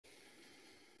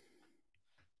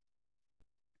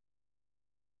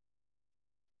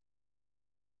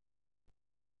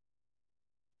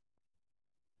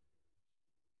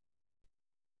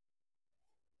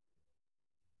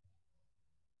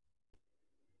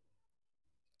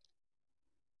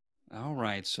All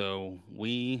right, so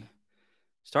we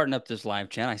starting up this live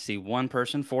chat. I see one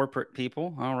person,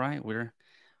 people. All right,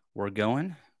 we're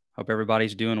going. Hope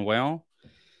everybody's doing well.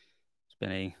 It's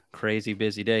been a crazy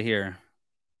busy day here.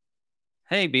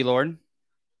 Hey, B Lord.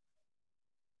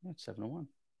 It's 7:01.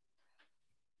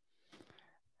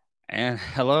 And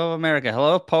hello, America.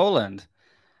 Hello, Poland.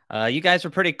 You guys are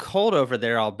pretty cold over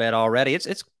there, I'll bet already.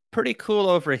 It's pretty cool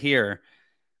over here.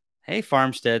 Hey,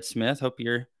 Farmstead Smith. Hope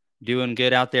you're doing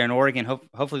good out there in Oregon.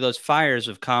 Hopefully those fires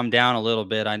have calmed down a little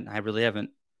bit. I really haven't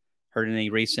heard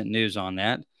any recent news on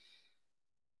that.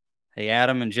 Hey,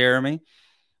 Adam and Jeremy.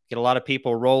 Get a lot of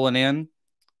people rolling in.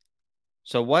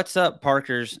 So what's up,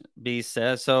 Parker's Bee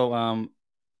says.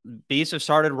 Bees have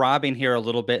started robbing here a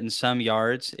little bit in some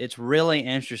yards. It's really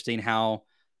interesting how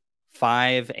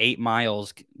 5, 8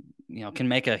 miles, can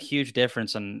make a huge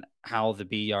difference on how the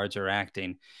bee yards are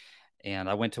acting. And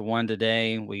I went to one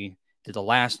today. We did the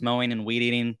last mowing and weed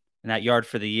eating in that yard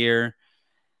for the year.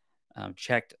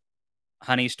 Checked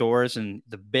honey stores, and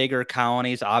the bigger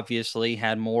colonies obviously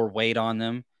had more weight on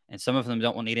them. And some of them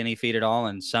don't need any feed at all.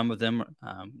 And some of them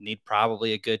need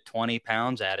probably a good 20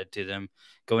 pounds added to them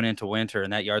going into winter.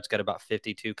 And that yard's got about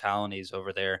 52 colonies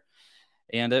over there.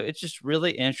 And it's just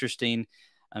really interesting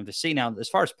to see. Now, as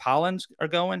far as pollens are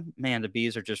going, man, the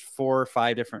bees are just 4 or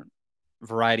 5 different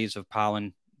varieties of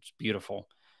pollen. It's beautiful.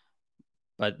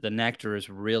 But the nectar is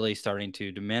really starting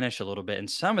to diminish a little bit in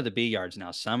some of the bee yards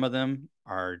now. Some of them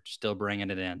are still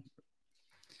bringing it in.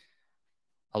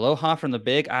 Aloha from the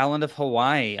big island of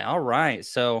Hawaii. All right.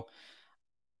 So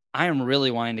I am really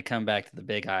wanting to come back to the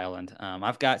big island.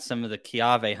 I've got some of the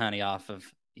Kiave honey off of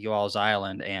you all's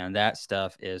island, and that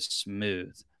stuff is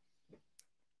smooth.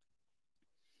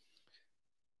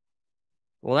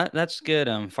 Well, that's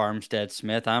good, Farmstead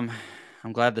Smith. I'm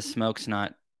glad the smoke's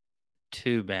not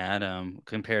too bad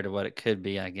compared to what it could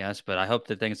be, I guess. But I hope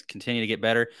that things continue to get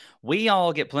better. We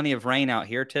all get plenty of rain out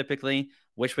here typically.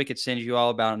 Wish we could send you all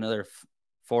about another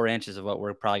 4 inches of what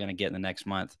we're probably going to get in the next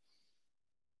month.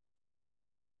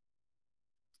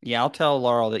 Yeah, I'll tell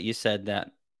Laurel that you said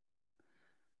that.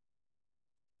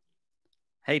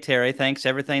 Hey, Terry, thanks.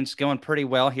 Everything's going pretty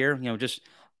well here. Just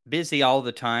busy all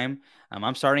the time.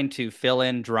 I'm starting to fill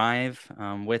in drive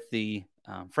with the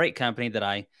freight company that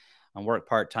I work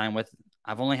part time with.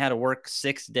 I've only had to work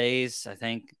 6 days, I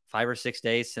think 5 or 6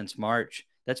 days since March.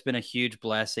 That's been a huge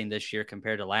blessing this year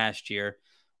compared to last year,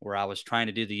 where I was trying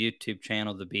to do the YouTube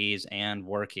channel, the bees, and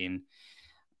working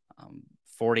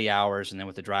 40 hours. And then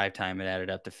with the drive time, it added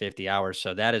up to 50 hours.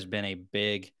 So that has been a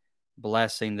big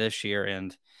blessing this year.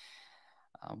 And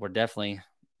we're definitely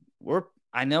we're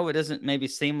I know it doesn't maybe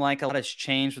seem like a lot has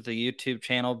changed with the YouTube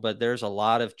channel, but there's a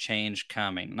lot of change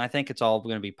coming, and I think it's all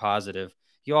going to be positive.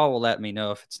 You all will let me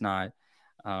know if it's not.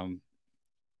 Um,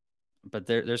 but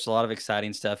there's a lot of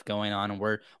exciting stuff going on, and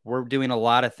we're doing a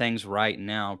lot of things right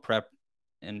now,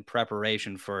 in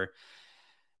preparation for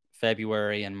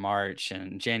February and March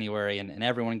and January, and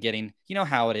everyone getting,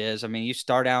 how it is. I mean, you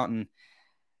start out and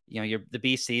you're the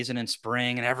bee season in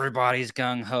spring and everybody's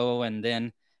gung ho. And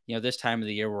then, this time of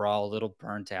the year, we're all a little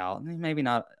burnt out. Maybe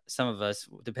not some of us,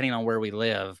 depending on where we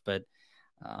live, but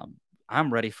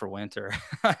I'm ready for winter.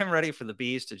 I'm ready for the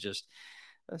bees to just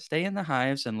stay in the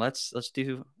hives, and let's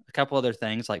do a couple other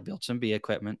things like build some bee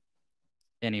equipment.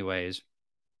 Anyways,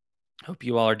 hope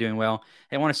you all are doing well.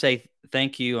 Hey, I want to say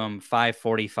thank you,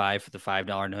 545 for the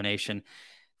 $5 donation.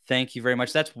 Thank you very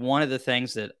much. That's one of the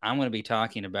things that I'm going to be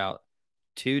talking about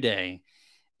today.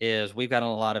 Is we've got a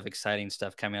lot of exciting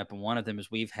stuff coming up, and one of them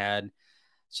is we've had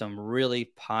some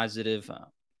really positive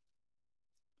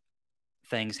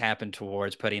things happen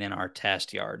towards putting in our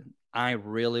test yard. I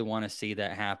really want to see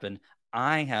that happen.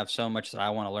 I have so much that I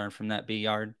want to learn from that bee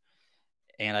yard,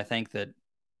 and I think that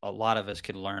a lot of us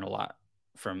could learn a lot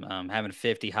from having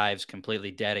 50 hives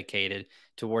completely dedicated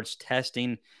towards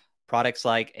testing products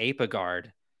like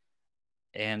ApiGuard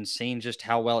and seeing just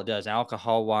how well it does.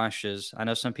 Alcohol washes. I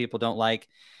know some people don't like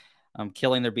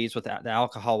killing their bees with the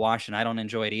alcohol wash, and I don't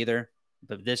enjoy it either.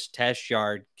 But this test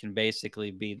yard can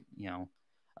basically be,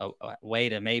 a way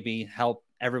to maybe help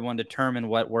everyone determine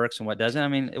what works and what doesn't. I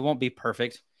mean, it won't be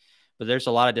perfect, but there's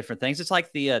a lot of different things. It's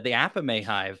like the Apame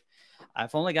hive.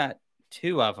 I've only got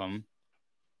 2 of them,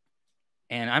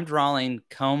 and I'm drawing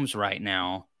combs right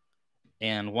now,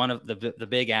 and one of the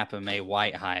big Apame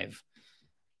white hive.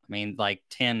 I mean, like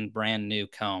 10 brand new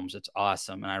combs. It's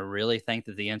awesome, and I really think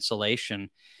that the insulation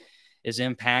is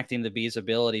impacting the bee's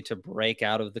ability to break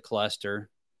out of the cluster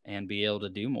and be able to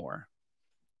do more.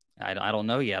 I don't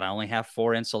know yet. I only have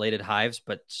 4 insulated hives,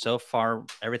 but so far,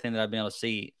 everything that I've been able to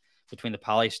see between the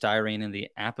polystyrene and the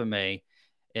Apame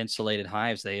insulated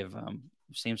hives, they have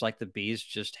seems like the bees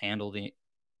just handle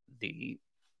the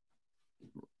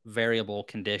variable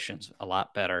conditions a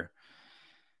lot better.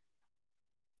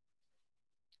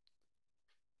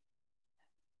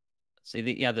 See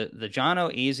the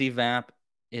Jono Easy Vap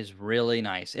is really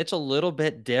nice. It's a little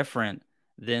bit different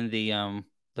than the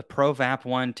Pro Vap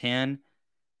 110,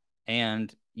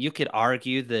 and you could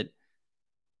argue that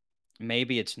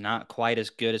maybe it's not quite as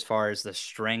good as far as the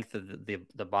strength of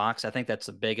the box. I think that's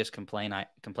the biggest complaint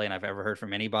I've ever heard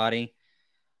from anybody.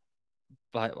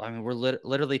 But I mean, we're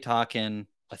literally talking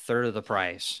a third of the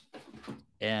price,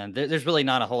 and there's really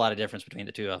not a whole lot of difference between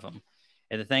the two of them.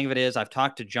 And the thing of it is, I've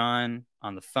talked to John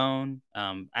on the phone,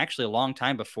 actually a long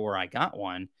time before I got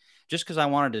one, just because I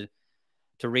wanted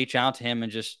to reach out to him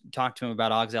and just talk to him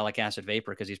about oxalic acid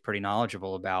vapor because he's pretty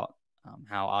knowledgeable about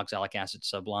how oxalic acid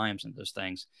sublimes and those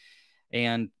things.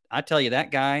 And I tell you,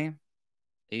 that guy,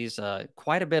 he's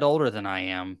quite a bit older than I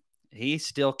am. He's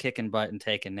still kicking butt and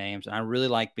taking names. And I really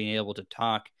like being able to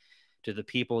talk to the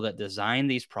people that design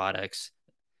these products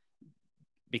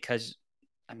because,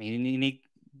 I mean, you need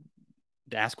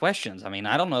to ask questions. I mean,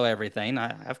 I don't know everything.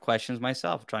 I have questions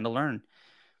myself, trying to learn.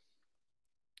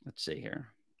 Let's see here.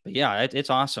 But yeah, it's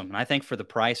awesome. And I think for the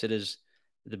price, it is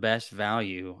the best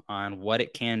value on what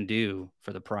it can do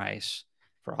for the price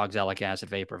for oxalic acid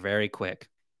vapor. Very quick,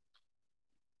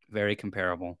 very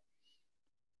comparable.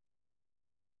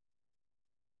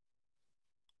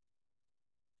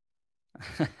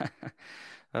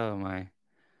 Oh my.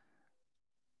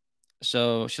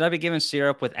 So, should I be giving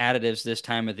syrup with additives this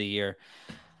time of the year?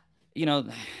 You know,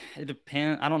 it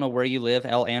depends. I don't know where you live,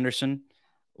 L. Anderson.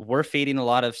 We're feeding a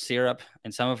lot of syrup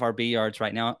in some of our bee yards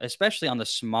right now, especially on the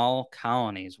small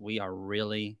colonies. We are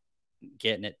really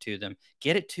getting it to them.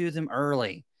 Get it to them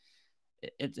early.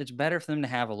 It's better for them to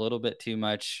have a little bit too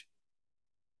much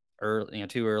early,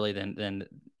 too early than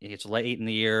it's late in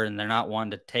the year and they're not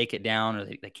wanting to take it down or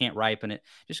they can't ripen it.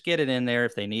 Just get it in there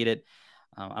if they need it.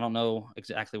 I don't know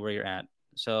exactly where you're at.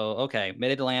 So, okay,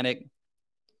 Mid Atlantic,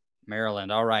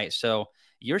 Maryland. All right. So,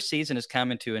 your season is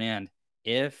coming to an end.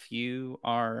 If you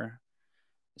are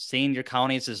seeing your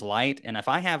colonies as light, and if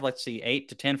I have, let's see, 8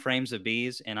 to 10 frames of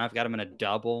bees and I've got them in a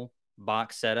double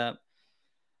box setup,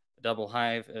 double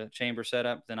hive chamber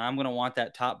setup, then I'm going to want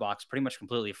that top box pretty much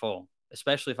completely full,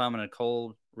 especially if I'm in a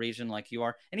cold region like you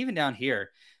are. And even down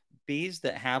here, bees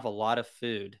that have a lot of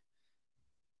food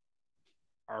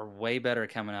are way better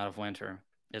coming out of winter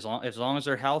as long as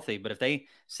they're healthy. But if they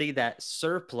see that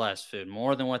surplus food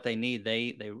more than what they need,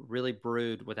 they really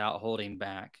brood without holding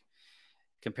back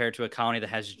compared to a colony that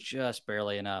has just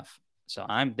barely enough. So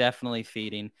I'm definitely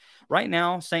feeding right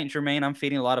now. Saint Germain, I'm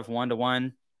feeding a lot of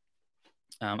 1-to-1.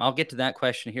 I'll get to that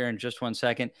question here in just 1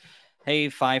 second. Hey,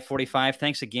 545,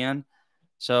 thanks again.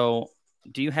 So,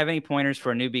 do you have any pointers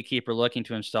for a new beekeeper looking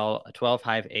to install a 12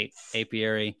 hive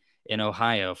apiary in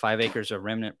Ohio, 5 acres of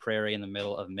remnant prairie in the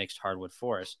middle of mixed hardwood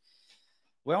forest?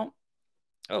 Well,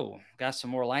 oh, got some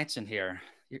more lights in here.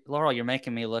 Laurel, you're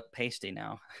making me look pasty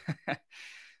now.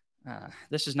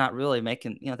 This is not really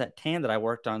making, that tan that I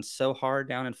worked on so hard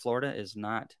down in Florida is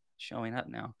not showing up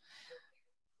now.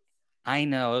 I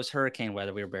know it was hurricane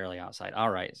weather. We were barely outside.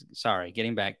 All right. Sorry.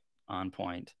 Getting back on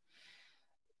point.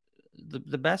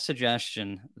 The best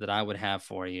suggestion that I would have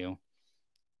for you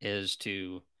is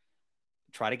to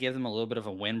try to give them a little bit of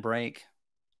a windbreak.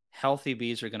 Healthy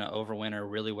bees are going to overwinter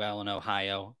really well in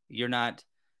Ohio. You're not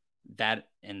that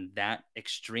in that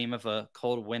extreme of a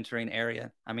cold wintering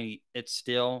area. I mean, it's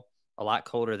still a lot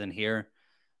colder than here,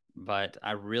 but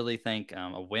I really think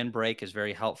a windbreak is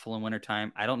very helpful in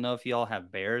wintertime. I don't know if you all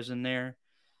have bears in there.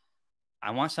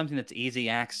 I want something that's easy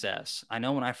access. I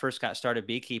know when I first got started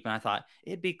beekeeping, I thought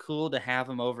it'd be cool to have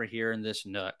them over here in this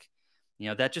nook.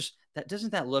 That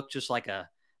doesn't that look just like a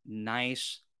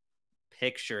nice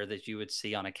picture that you would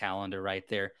see on a calendar right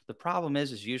there. The problem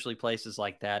is usually places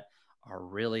like that are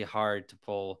really hard to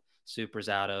pull supers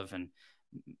out of and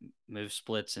move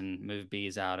splits and move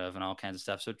bees out of and all kinds of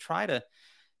stuff. So try to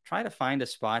find a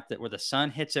spot that where the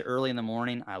sun hits it early in the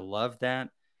morning. I love that.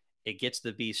 It gets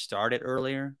the bees started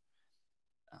earlier.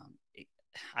 Um,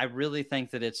 I really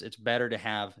think that it's better to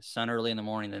have sun early in the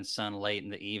morning than sun late in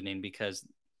the evening because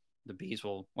the bees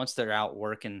will once they're out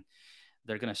working,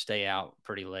 they're going to stay out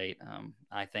pretty late.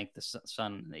 I think the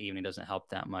sun in the evening doesn't help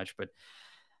that much, but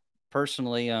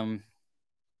personally,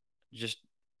 just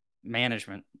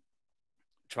management.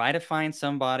 Try to find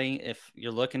somebody if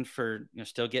you're looking for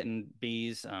still getting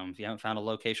bees. If you haven't found a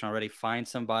location already, find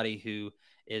somebody who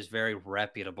is very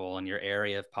reputable in your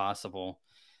area if possible.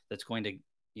 That's going to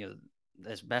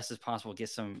as best as possible get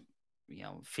some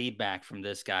feedback from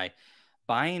this guy.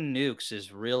 Buying nukes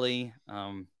is really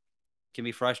can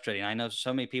be frustrating. I know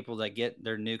so many people that get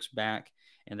their nukes back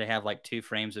and they have like 2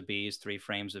 frames of bees, 3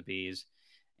 frames of bees,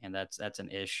 and that's an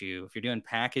issue. If you're doing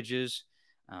packages,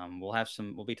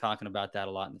 we'll be talking about that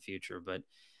a lot in the future, but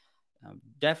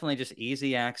definitely just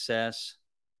easy access.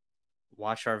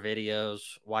 Watch our videos,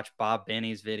 watch Bob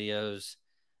Benny's videos,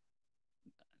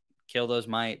 kill those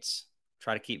mites,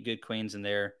 try to keep good queens in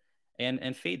there,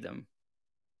 and feed them.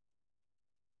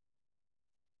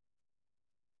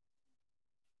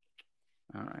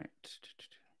 All right.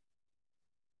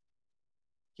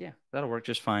 Yeah, that'll work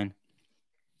just fine.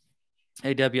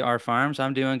 AWR Farms,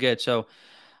 I'm doing good. So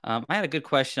I had a good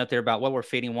question up there about what we're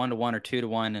feeding 1-to-1 or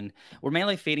 2-to-1, and we're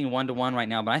mainly feeding 1-to-1 right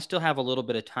now. But I still have a little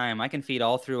bit of time. I can feed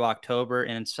all through October,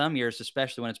 and in some years,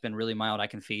 especially when it's been really mild, I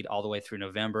can feed all the way through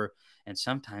November, and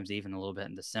sometimes even a little bit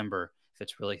in December if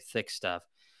it's really thick stuff.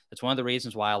 That's one of the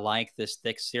reasons why I like this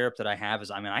thick syrup that I have. Is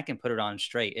I mean I can put it on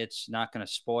straight. It's not going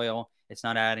to spoil. It's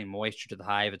not adding moisture to the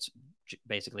hive. It's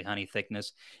basically honey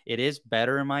thickness. It is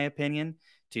better, in my opinion,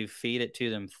 to feed it to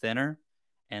them thinner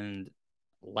and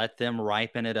let them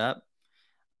ripen it up.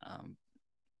 Um,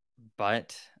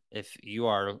 but if you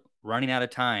are running out of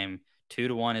time,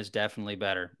 2-to-1 is definitely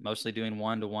better. Mostly doing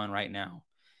 1-to-1 right now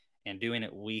and doing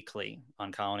it weekly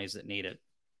on colonies that need it.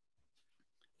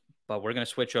 But we're going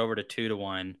to switch over to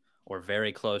 2-to-1 or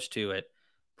very close to it,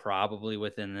 probably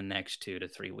within the next 2 to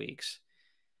 3 weeks.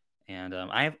 And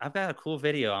I've got a cool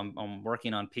video I'm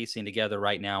working on piecing together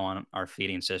right now on our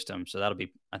feeding system. So that'll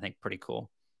be, I think, pretty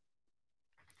cool.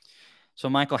 So,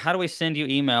 Michael, how do we send you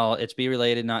email? It's bee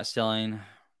related, not selling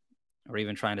or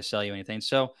even trying to sell you anything.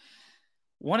 So,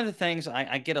 one of the things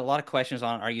I get a lot of questions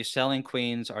on, are you selling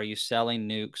queens? Are you selling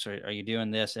nukes? Or are you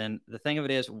doing this? And the thing of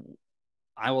it is,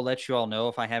 I will let you all know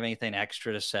if I have anything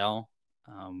extra to sell.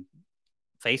 Um,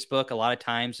 Facebook, a lot of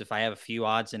times, if I have a few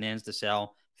odds and ends to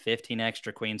sell, 15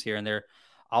 extra queens here and there,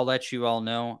 I'll let you all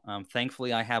know.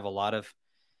 Thankfully, I have a lot of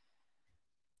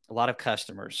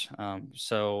customers,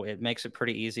 so it makes it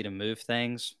pretty easy to move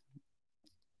things.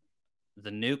 The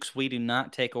nukes, we do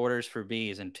not take orders for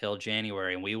bees until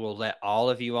January, and we will let all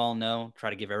of you all know,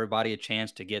 try to give everybody a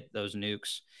chance to get those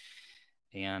nukes.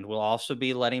 And we'll also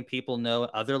be letting people know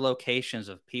other locations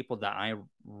of people that I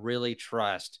really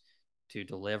trust to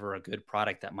deliver a good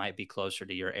product that might be closer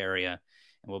to your area.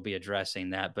 And we'll be addressing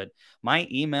that. But my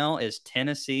email is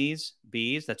Tennessee's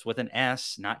Bees. That's with an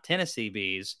S, not Tennessee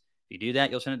Bees. If you do that,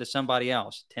 you'll send it to somebody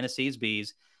else. Tennessee's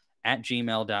Bees at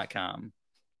gmail.com.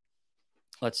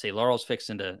 Let's see. Laurel's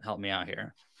fixing to help me out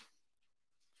here.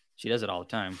 She does it all the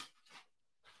time.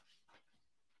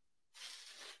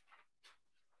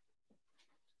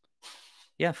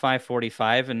 Yeah,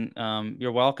 545, and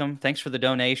you're welcome. Thanks for the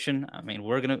donation. I mean,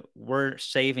 we're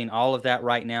saving all of that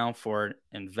right now for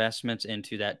investments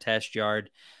into that test yard.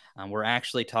 We're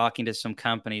actually talking to some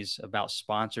companies about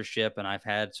sponsorship, and I've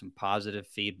had some positive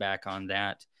feedback on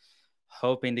that.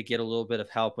 Hoping to get a little bit of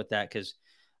help with that because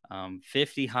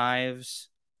 50 hives,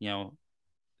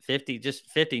 50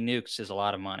 nukes is a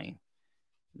lot of money.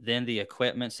 Then the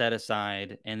equipment set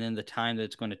aside, and then the time that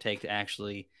it's going to take to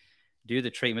actually do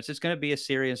the treatments. It's going to be a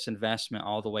serious investment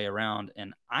all the way around.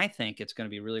 And I think it's going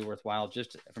to be really worthwhile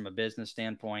just from a business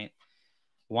standpoint,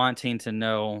 wanting to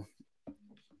know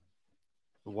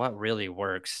what really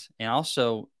works. And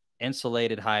also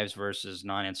insulated hives versus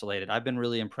non-insulated. I've been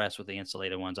really impressed with the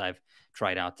insulated ones I've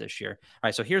tried out this year. All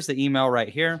right, so here's the email right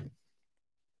here.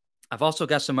 I've also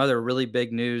got some other really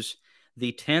big news.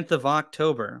 The 10th of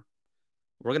October,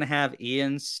 we're going to have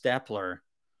Ian Stepler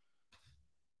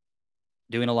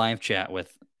doing a live chat with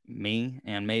me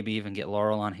and maybe even get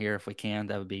Laurel on here if we can.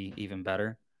 That would be even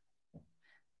better.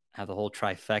 Have the whole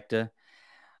trifecta.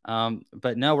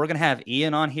 But no, we're going to have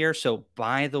Ian on here. So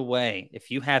by the way,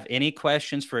 if you have any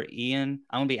questions for Ian,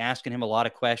 I'm going to be asking him a lot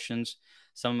of questions,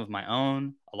 some of my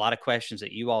own, a lot of questions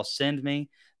that you all send me.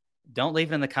 Don't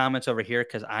leave it in the comments over here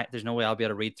because there's no way I'll be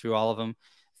able to read through all of them.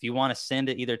 If you want to send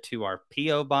it either to our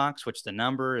P.O. box, which the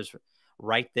number is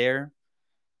right there,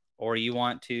 or you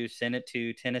want to send it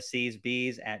to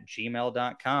tennesseesbees at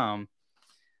gmail.com,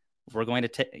 we're going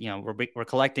to, we're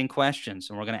collecting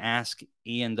questions and we're going to ask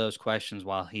Ian those questions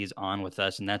while he's on with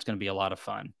us. And that's going to be a lot of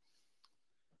fun.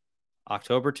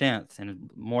 October 10th. And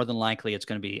more than likely it's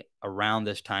going to be around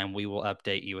this time. We will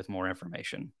update you with more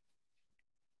information.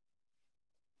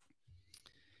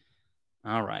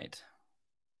 All right.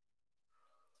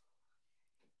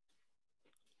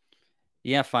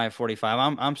 Yeah,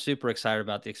 545. I'm super excited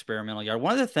about the experimental yard.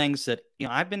 One of the things that,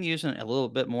 I've been using a little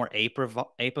bit more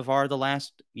Apivar the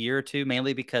last year or two,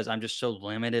 mainly because I'm just so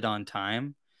limited on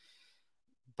time.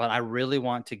 But I really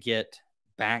want to get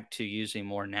back to using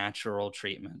more natural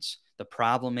treatments. The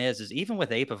problem is even with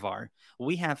Apivar,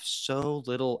 we have so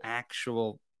little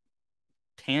actual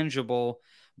tangible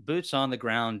boots on the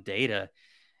ground data.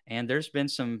 And there's been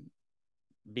some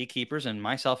beekeepers, and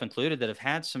myself included, that have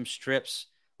had some strips.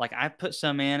 Like I've put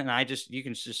some in, and you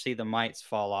can just see the mites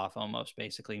fall off almost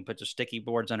basically, and put the sticky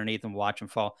boards underneath and watch them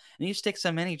fall. And you stick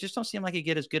some in, you just don't seem like you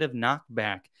get as good of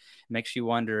knockback. It makes you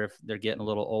wonder if they're getting a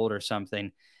little old or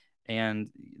something. And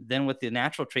then with the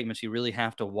natural treatments, you really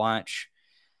have to watch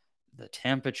the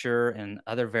temperature and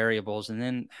other variables. And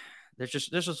then there's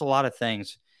just a lot of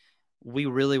things. We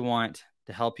really want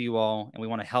to help you all, and we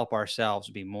want to help ourselves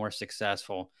be more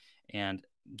successful. And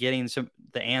getting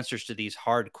the answers to these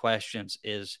hard questions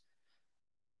is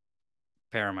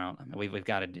paramount. I mean, we've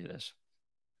got to do this.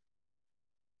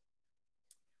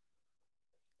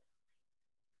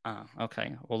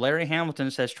 Okay. Well, Larry Hamilton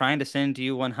says trying to send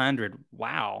you 100.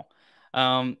 Wow.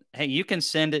 Hey, you can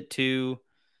send it to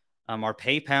our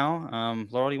PayPal.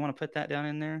 Laurel, do you want to put that down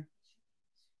in there?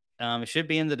 It should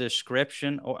be in the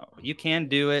description, or you can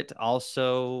do it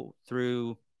also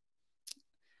through.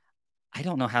 I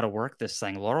don't know how to work this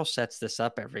thing. Laurel sets this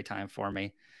up every time for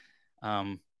me.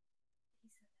 Um,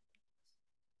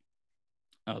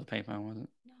 oh, the PayPal wasn't.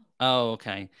 Oh,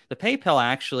 okay. The PayPal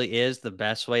actually is the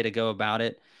best way to go about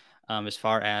it, as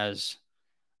far as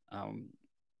um,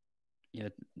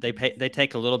 they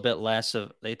take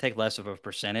less of a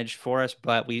percentage for us,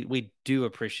 but we do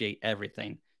appreciate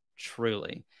everything,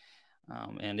 truly.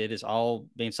 And it is all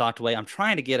being socked away. I'm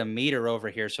trying to get a meter over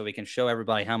here so we can show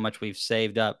everybody how much we've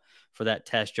saved up for that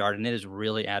test yard, and it has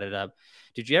really added up.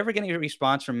 Did you ever get any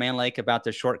response from Man Lake about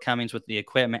the shortcomings with the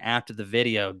equipment after the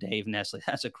video, Dave Nestle?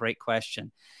 That's a great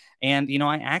question. And,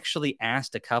 I actually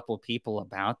asked a couple people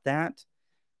about that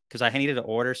because I needed to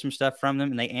order some stuff from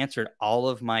them, and they answered all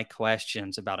of my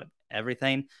questions about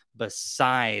everything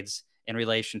besides in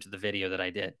relation to the video that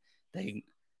I did. They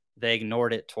they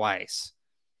ignored it twice.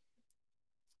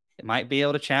 It might be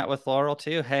able to chat with Laurel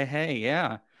too. Hey,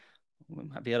 yeah, we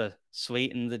might be able to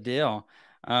sweeten the deal.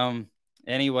 Um,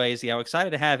 Anyways, yeah, we're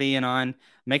excited to have Ian on.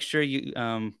 Make sure you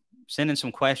send in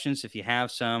some questions if you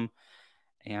have some,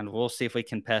 and we'll see if we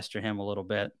can pester him a little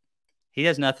bit. He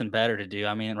has nothing better to do.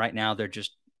 I mean, right now they're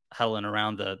just huddling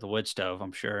around the wood stove,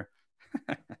 I'm sure.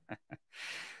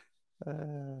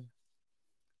 uh,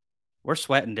 we're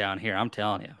sweating down here. I'm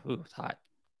telling you. Ooh, it's hot.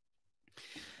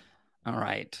 All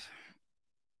right.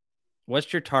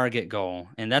 What's your target goal?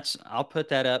 And I'll put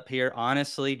that up here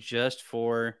honestly, just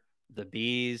for the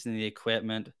bees and the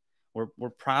equipment. We're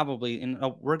probably, and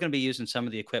we're going to be using some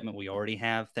of the equipment we already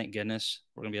have. Thank goodness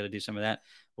we're going to be able to do some of that.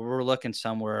 But we're looking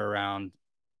somewhere around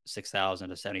 $6,000 to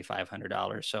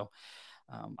 $7,500. So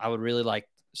I would really like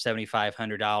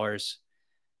 $7,500,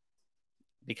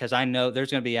 because I know there's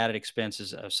going to be added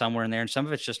expenses somewhere in there, and some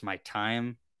of it's just my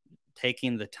time,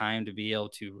 taking the time to be able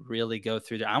to really go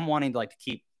through that. I'm wanting to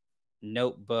keep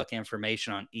notebook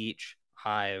information on each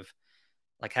hive,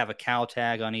 like have a cow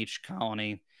tag on each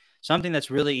colony, something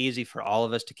that's really easy for all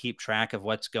of us to keep track of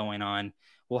what's going on.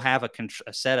 We'll have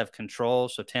a set of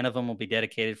controls, so 10 of them will be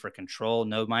dedicated for control,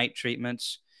 no mite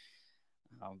treatments.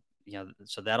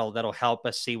 So that'll help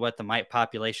us see what the mite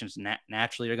populations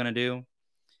naturally are going to do.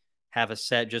 Have a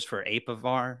set just for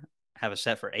Apivar, have a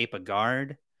set for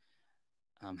Apiguard,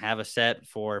 have a set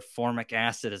for formic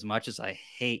acid, as much as I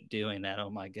hate doing that.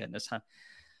 Oh my goodness.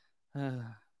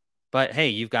 But hey,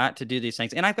 you've got to do these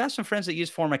things. And I've got some friends that use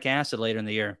formic acid later in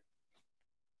the year.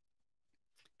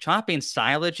 Chopping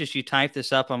silage, as you type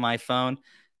this up on my phone,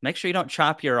 make sure you don't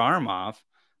chop your arm off.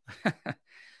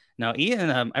 Now,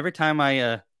 Ian, every time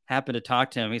I happen to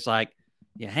talk to him, he's like,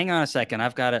 yeah, hang on a second.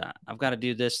 I've got to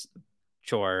do this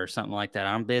chore or something like that.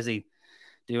 I'm busy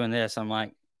doing this. I'm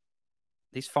like,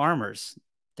 these farmers,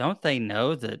 don't they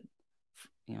know that,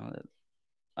 that,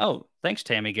 oh, thanks,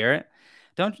 Tammy Garrett.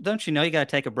 Don't you know you got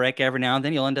to take a break every now and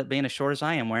then? You'll end up being as short as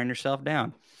I am, wearing yourself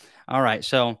down. All right.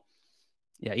 So,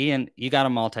 yeah, Ian, you got to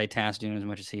multitask doing as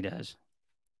much as he does.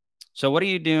 So what are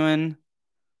you doing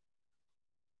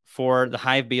for the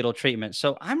hive beetle treatment?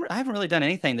 So I haven't really done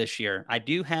anything this year. I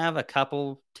do have a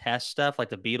couple test stuff like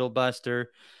the beetle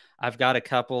buster. I've got a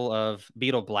couple of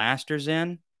beetle blasters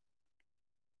in,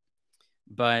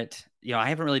 but I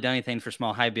haven't really done anything for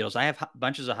small hive beetles. I have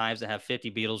bunches of hives that have 50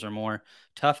 beetles or more.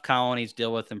 Tough colonies,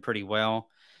 deal with them pretty well.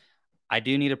 I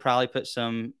do need to probably put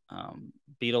some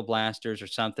beetle blasters or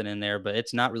something in there, but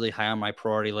it's not really high on my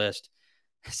priority list.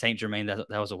 Saint Germain, that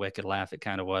was a wicked laugh. It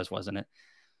kind of was, wasn't it?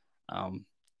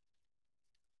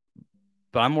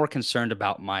 But I'm more concerned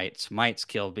about mites. Mites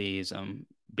kill bees.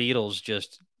 Beetles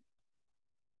just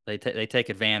they take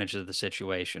advantage of the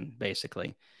situation,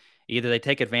 basically. Either they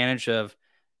take advantage of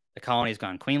The colony's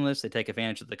gone queenless. They take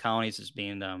advantage of the colonies as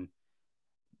being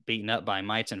beaten up by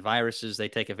mites and viruses. They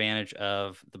take advantage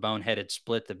of the boneheaded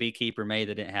split the beekeeper made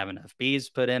that didn't have enough bees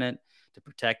put in it to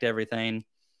protect everything,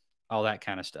 all that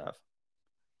kind of stuff.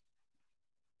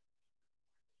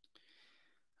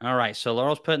 All right, so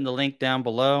Laurel's putting the link down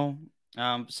below.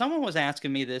 Someone was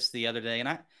asking me this the other day,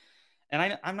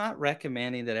 I'm not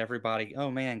recommending that everybody, oh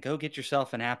man, go get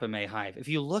yourself an Apame hive. If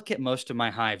you look at most of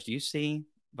my hives, do you see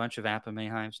a bunch of Apame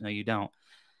hives? No, you don't.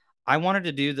 I wanted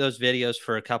to do those videos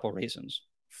for a couple reasons.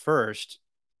 First,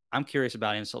 I'm curious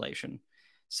about insulation.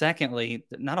 Secondly,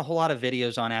 not a whole lot of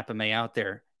videos on Apame out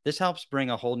there. This helps bring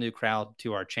a whole new crowd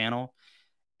to our channel,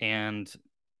 and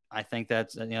I think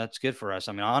that's good for us.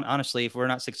 I mean, honestly, if we're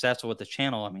not successful with the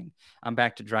channel, I mean, I'm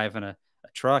back to driving a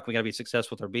truck. We got to be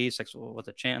successful with our bees, successful with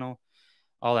the channel,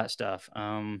 all that stuff.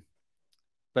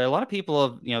 But a lot of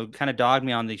people have, kind of dogged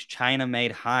me on these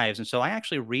China-made hives, and so I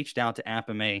actually reached out to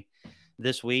Apame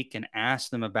this week and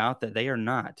asked them about that. They are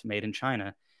not made in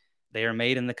China. They are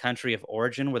made in the country of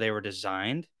origin where they were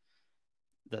designed.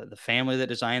 The family that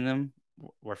designed them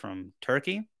were from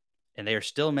Turkey, and they are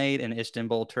still made in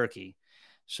Istanbul, Turkey.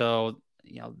 So,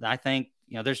 I think,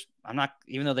 I'm not,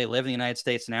 even though they live in the United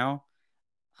States now,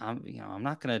 I'm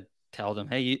not going to tell them,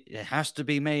 hey, it has to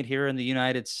be made here in the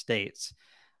United States.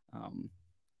 Um,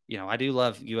 I do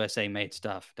love USA made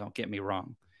stuff. Don't get me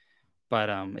wrong, but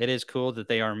it is cool that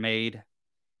they are made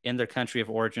in their country of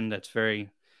origin. That's very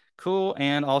cool.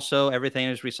 And also everything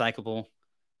is recyclable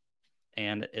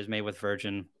and is made with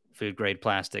virgin food grade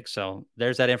plastic. So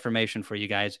there's that information for you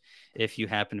guys if you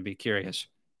happen to be curious.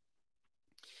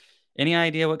 Any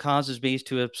idea what causes bees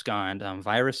to abscond?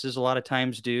 Viruses a lot of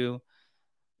times do.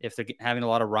 If they're having a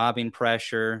lot of robbing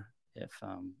pressure, if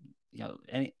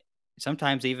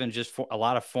sometimes even just for a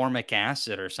lot of formic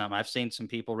acid or something. I've seen some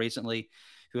people recently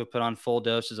who have put on full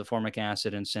doses of formic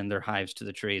acid and send their hives to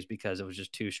the trees because it was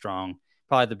just too strong.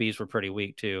 Probably the bees were pretty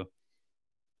weak too.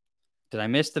 Did I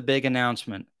miss the big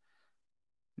announcement?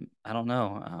 I don't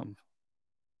know.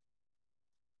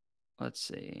 Let's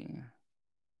see.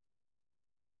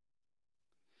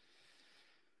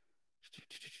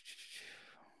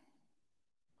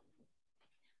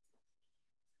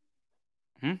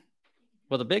 Hmm?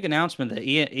 Well, the big announcement that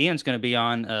Ian's going to be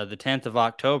on the 10th of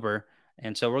October.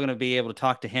 And so we're going to be able to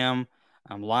talk to him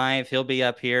live. He'll be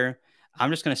up here. I'm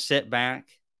just going to sit back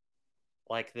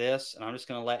like this, and I'm just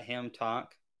going to let him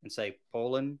talk and say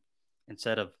Poland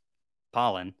instead of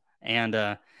pollen. And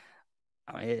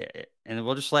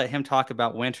we'll just let him talk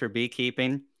about winter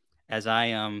beekeeping as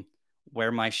I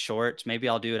wear my shorts. Maybe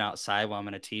I'll do it outside while I'm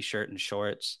in a t-shirt and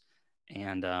shorts,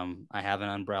 and I have an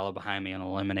umbrella behind me and a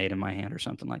lemonade in my hand or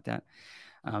something like that.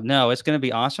 No, it's going to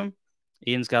be awesome.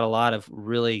 Ian's got a lot of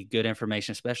really good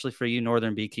information, especially for you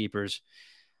northern beekeepers.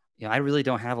 I really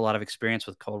don't have a lot of experience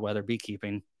with cold weather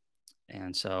beekeeping,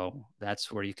 and so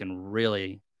that's where you can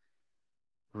really,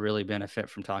 really benefit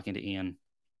from talking to Ian.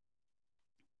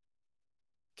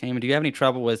 Cayman, do you have any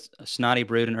trouble with snotty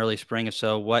brood in early spring? If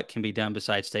so, what can be done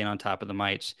besides staying on top of the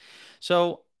mites?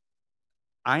 So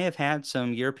I have had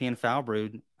some European foul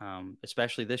brood,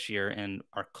 especially this year, and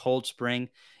our cold spring.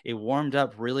 It warmed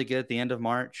up really good at the end of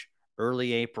March,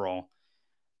 early April.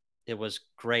 It was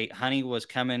great. Honey was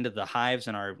coming to the hives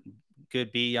in our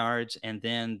good bee yards, and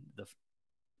then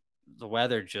the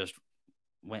weather just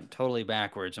went totally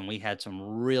backwards, and we had some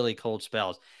really cold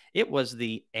spells. It was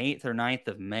the 8th or 9th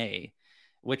of May,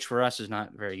 which for us is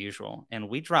not very usual, and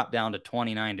we dropped down to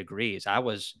 29 degrees. I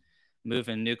was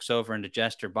moving nukes over into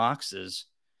Jester boxes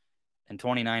and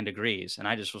 29 degrees, and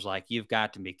I just was like, you've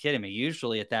got to be kidding me.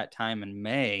 Usually at that time in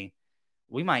May,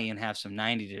 we might even have some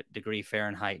 90-degree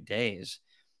Fahrenheit days.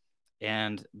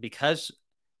 And because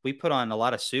we put on a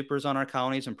lot of supers on our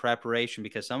colonies in preparation,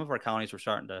 because some of our colonies were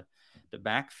starting to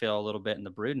backfill a little bit in the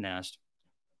brood nest,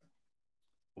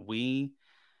 we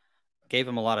gave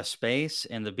them a lot of space,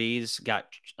 and the bees got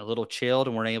a little chilled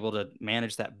and weren't able to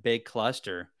manage that big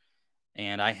cluster.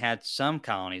 And I had some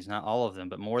colonies, not all of them,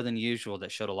 but more than usual,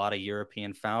 that showed a lot of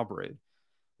European foul brood.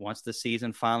 Once the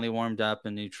season finally warmed up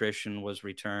and nutrition was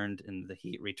returned and the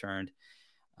heat returned,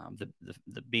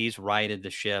 the bees righted the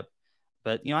ship.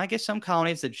 But, I guess some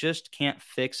colonies that just can't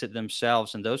fix it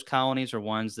themselves, and those colonies are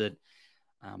ones that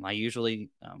I usually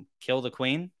kill the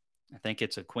queen. I think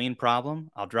it's a queen problem.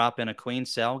 I'll drop in a queen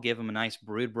cell, give them a nice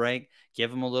brood break,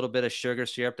 give them a little bit of sugar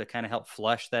syrup to kind of help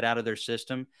flush that out of their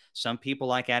system. Some people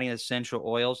like adding essential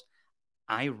oils.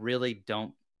 I really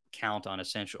don't count on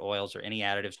essential oils or any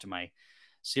additives to my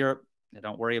syrup.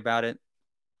 Don't worry about it.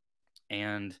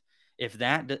 And if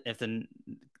the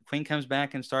queen comes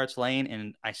back and starts laying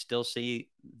and I still see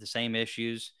the same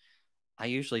issues, I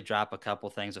usually drop a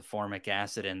couple things of formic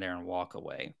acid in there and walk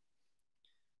away.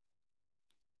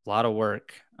 A lot of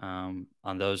work on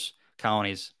those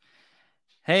colonies.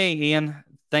 Hey, Ian,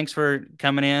 thanks for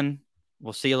coming in.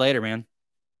 We'll see you later, man.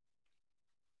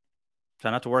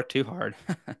 Try not to work too hard.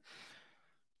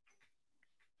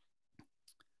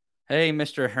 Hey,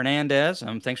 Mr. Hernandez.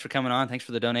 Thanks for coming on. Thanks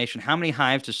for the donation. How many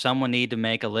hives does someone need to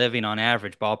make a living on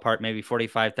average? Ballpark, maybe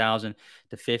 45,000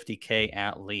 to 50K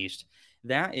at least.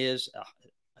 That is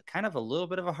kind of a little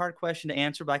bit of a hard question to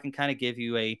answer, but I can kind of give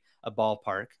you a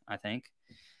ballpark, I think.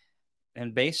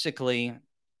 And basically,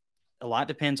 a lot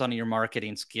depends on your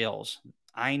marketing skills.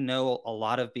 I know a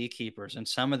lot of beekeepers, and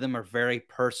some of them are very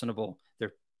personable.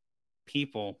 They're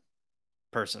people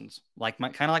persons, like my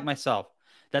kind of like myself.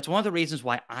 That's one of the reasons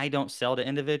why I don't sell to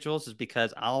individuals is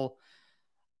because I'll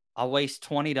waste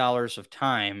 $20 of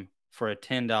time for a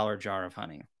 $10 jar of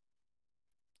honey.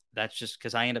 That's just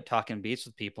because I end up talking bees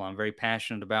with people. I'm very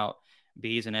passionate about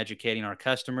bees and educating our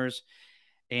customers,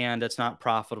 and that's not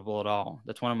profitable at all.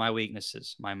 That's one of my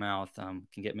weaknesses. My mouth can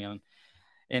get me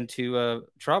into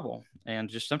trouble, and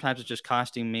just sometimes it's just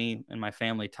costing me and my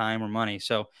family time or money.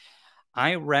 So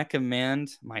I recommend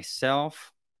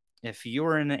myself, if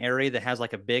you're in an area that has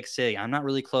like a big city, I'm not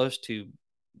really close to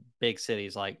big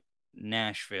cities like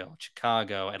Nashville,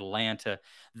 Chicago, Atlanta.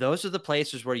 Those are the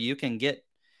places where you can get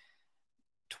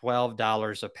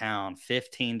 $12 a pound,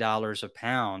 $15 a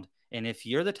pound. And if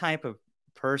you're the type of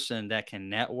person that can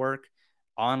network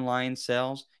online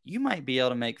sales, you might be able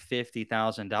to make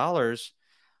 $50,000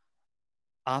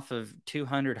 off of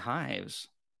 200 hives,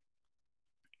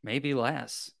 maybe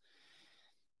less.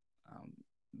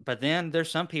 But then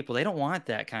there's some people, they don't want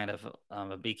that kind of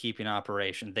a beekeeping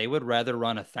operation. They would rather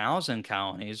run 1,000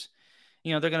 colonies.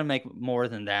 They're going to make more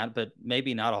than that, but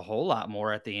maybe not a whole lot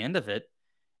more at the end of it.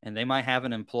 And they might have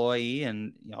an employee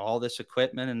and all this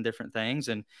equipment and different things.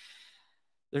 And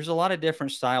there's a lot of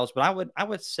different styles, but I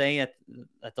would say at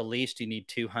the least you need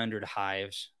 200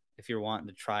 hives if you're wanting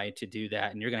to try to do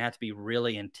that. And you're going to have to be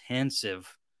really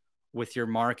intensive with your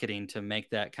marketing to make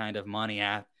that kind of money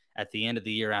at the end of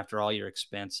the year after all your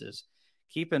expenses.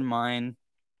 Keep in mind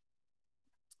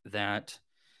that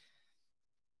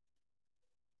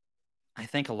I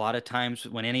think a lot of times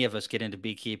when any of us get into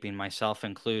beekeeping, myself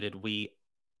included, we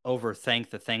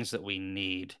overthink the things that we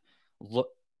need. Look,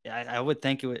 I would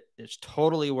think it's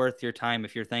totally worth your time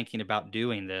if you're thinking about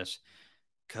doing this.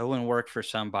 Go and work for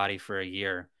somebody for a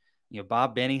year.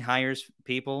 Bob Benny hires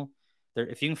people.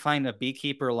 If you can find a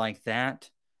beekeeper like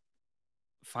that,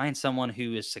 find someone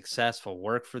who is successful,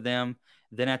 work for them.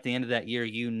 Then at the end of that year,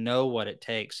 you know what it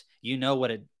takes. You know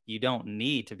what you don't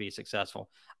need to be successful.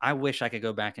 I wish I could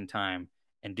go back in time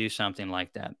and do something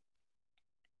like that.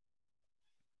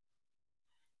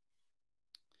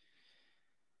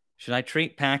 Should I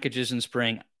treat packages in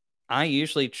spring? I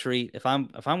usually treat if I'm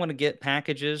going to get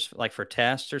packages like for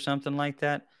tests or something like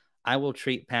that, I will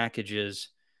treat packages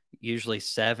usually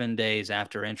 7 days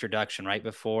after introduction, right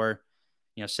before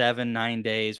 7, 9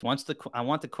 days. I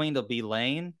want the queen to be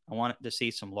laying. I want to see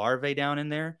some larvae down in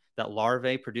there. That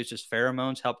larvae produces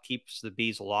pheromones, help keeps the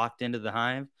bees locked into the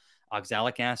hive.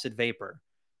 Oxalic acid vapor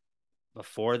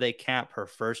before they cap her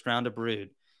first round of brood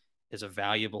is a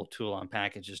valuable tool on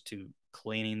packages to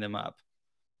cleaning them up.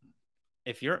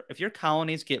 If your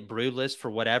colonies get broodless for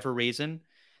whatever reason,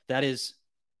 that is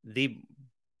the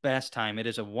best time. It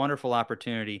is a wonderful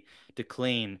opportunity to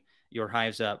clean your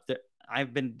hives up.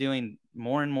 I've been doing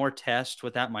more and more tests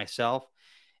with that myself,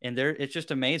 and it's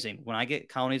just amazing. When I get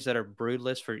colonies that are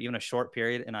broodless for even a short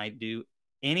period and I do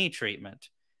any treatment,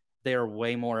 they are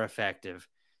way more effective.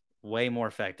 Way more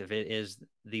effective. It is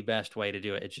the best way to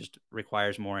do it. It just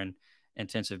requires more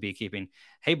intensive beekeeping.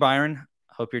 Hey, Byron,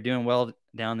 hope you're doing well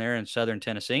down there in southern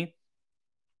Tennessee.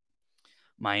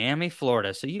 Miami,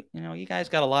 Florida. So you guys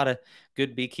got a lot of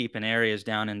good beekeeping areas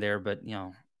down in there, but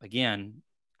again,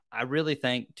 I really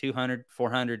think 200,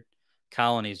 400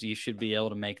 colonies, you should be able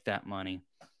to make that money.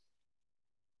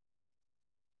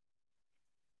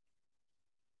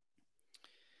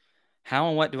 How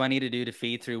and what do I need to do to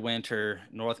feed through winter,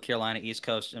 North Carolina, East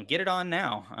Coast? And get it on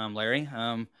now, Larry.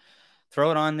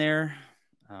 Throw it on there.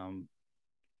 Um,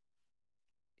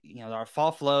 our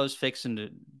fall flow is fixing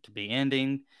to be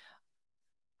ending.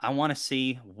 I want to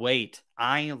see weight.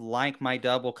 I like my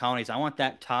double colonies. I want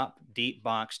that top deep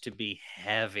box to be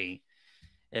heavy.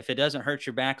 If it doesn't hurt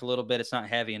your back a little bit, it's not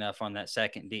heavy enough on that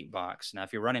second deep box. Now,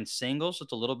 if you're running singles,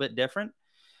 it's a little bit different,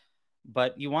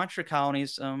 but you want your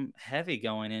colonies heavy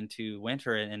going into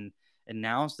winter, and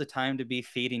now's the time to be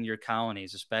feeding your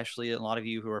colonies, especially a lot of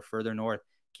you who are further north.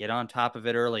 Get on top of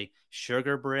it early.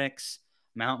 Sugar bricks,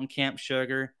 mountain camp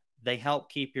sugar, They help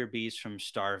keep your bees from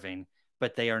starving,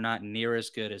 but they are not near as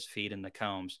good as feed in the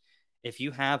combs. If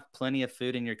you have plenty of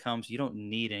food in your combs, you don't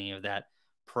need any of that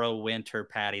pro winter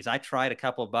patties. I tried a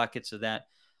couple of buckets of that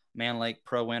Man Lake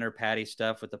pro winter patty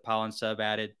stuff with the pollen sub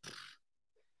added.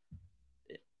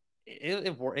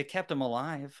 It kept them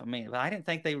alive. I mean, I didn't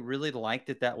think they really liked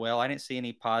it that well. I didn't see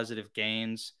any positive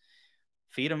gains.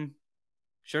 Feed them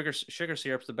sugar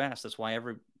syrup's the best. That's why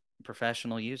every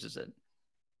professional uses it.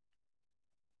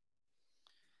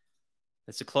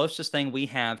 It's the closest thing we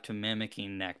have to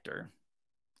mimicking nectar,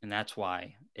 and that's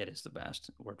why it is the best.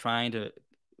 We're trying to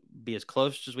be as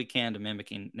close as we can to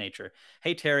mimicking nature.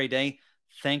 Hey, Terry Day,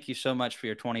 thank you so much for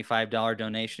your $25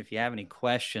 donation. If you have any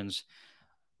questions,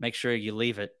 make sure you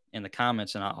leave it in the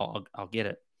comments, and I'll get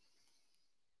it.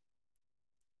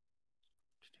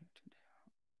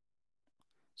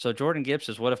 So Jordan Gibbs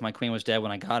says, "What if my queen was dead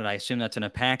when I got it? I assume that's in a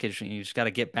package, and you just got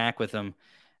to get back with them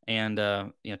and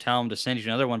tell them to send you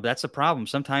another one." But that's the problem.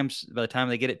 Sometimes by the time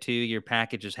they get it to you, your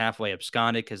package is halfway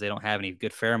absconded because they don't have any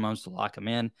good pheromones to lock them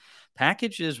in.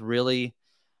 Packages really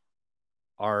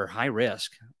are high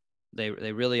risk. They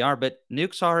really are, but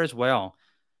nukes are as well.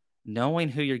 Knowing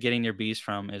who you're getting your bees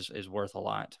from is worth a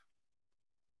lot,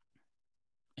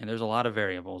 and there's a lot of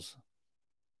variables.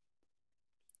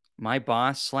 My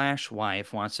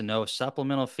boss/wife wants to know if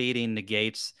supplemental feeding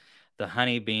negates the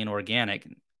honey being organic,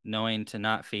 knowing to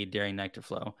not feed during nectar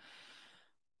flow.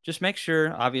 Just make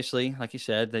sure, obviously, like you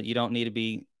said, that you don't need to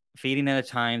be feeding at a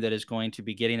time that is going to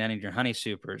be getting any of your honey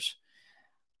supers.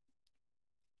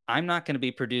 I'm not going to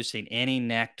be producing any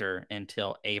nectar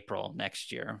until April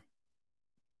next year.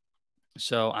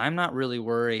 So I'm not really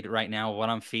worried right now what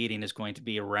I'm feeding is going to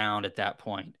be around at that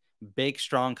point. Big,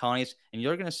 strong colonies. And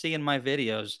you're going to see in my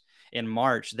videos in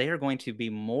March, they are going to be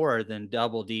more than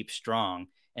double deep strong.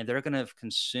 And they're going to have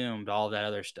consumed all that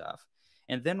other stuff.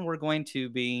 And then we're going to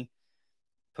be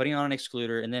putting on an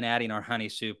excluder and then adding our honey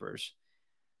supers.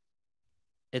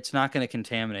 It's not going to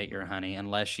contaminate your honey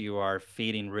unless you are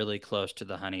feeding really close to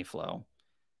the honey flow.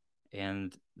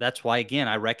 And that's why, again,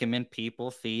 I recommend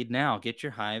people feed now. Get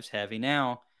your hives heavy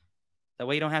now. That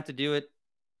way you don't have to do it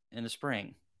in the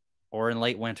spring or in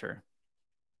late winter.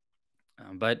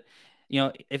 But,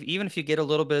 even if you get a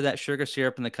little bit of that sugar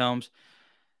syrup in the combs,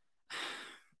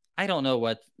 I don't know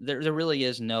what, there really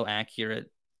is no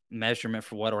accurate measurement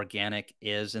for what organic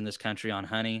is in this country on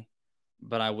honey.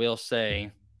 But I will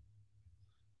say,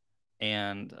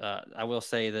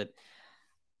 that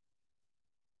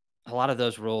a lot of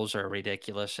those rules are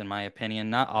ridiculous, in my opinion.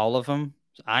 Not all of them.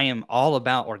 I am all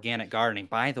about organic gardening.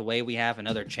 By the way, we have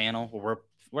another channel where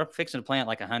we're fixing to plant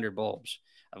like 100 bulbs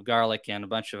of garlic and a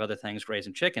bunch of other things,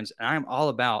 raising chickens. And I'm all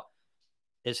about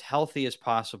as healthy as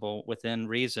possible within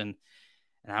reason.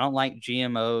 And I don't like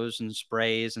GMOs and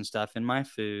sprays and stuff in my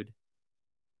food.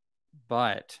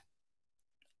 But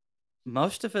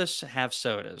most of us have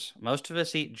sodas. Most of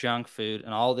us eat junk food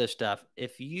and all this stuff.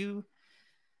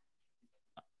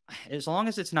 As long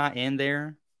as it's not in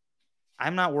there,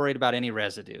 I'm not worried about any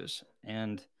residues.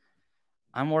 And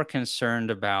I'm more concerned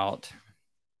about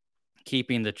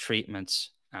keeping the treatments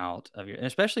out of your,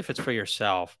 especially if it's for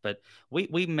yourself. But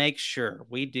we make sure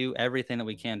we do everything that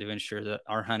we can to ensure that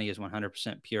our honey is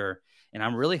 100% pure. And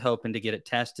I'm really hoping to get it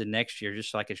tested next year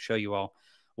just so I could show you all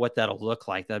what that'll look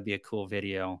like. That'd be a cool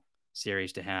video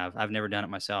series to have. I've never done it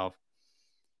myself.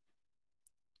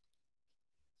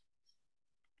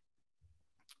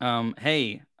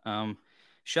 Hey,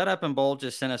 Shut Up and Bowl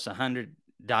just sent us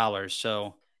 $100.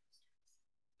 So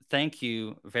thank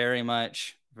you very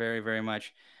much. Very, very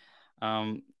much.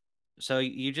 Um, so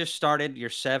you just started your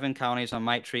 7 colonies on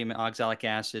mite treatment, oxalic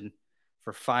acid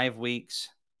for 5 weeks.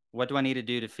 What do I need to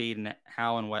do to feed and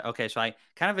how and what? Okay, so I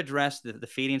kind of addressed the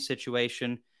feeding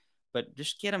situation, but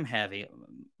just get them heavy.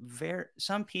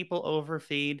 Some people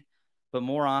overfeed, but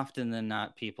more often than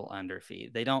not, people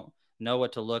underfeed. They don't know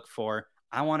what to look for.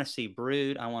 I want to see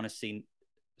brood. I want to see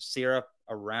syrup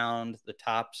around the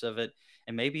tops of it,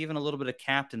 and maybe even a little bit of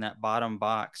capped in that bottom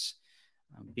box.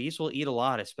 Bees will eat a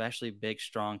lot, especially big,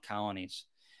 strong colonies.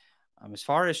 As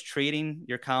far as treating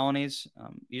your colonies,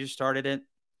 you just started it.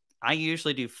 I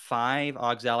usually do 5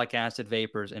 oxalic acid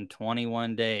vapors in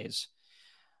 21 days.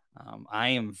 I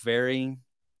am very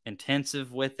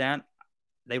intensive with that.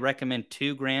 They recommend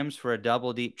 2 grams for a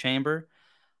double deep chamber.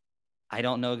 I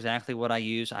don't know exactly what I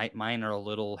use. Mine are a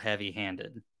little heavy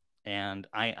handed. And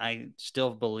I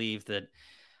still believe that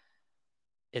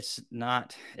it's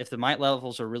not, if the mite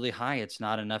levels are really high, it's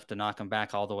not enough to knock them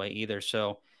back all the way either.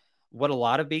 So what a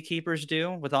lot of beekeepers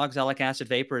do with oxalic acid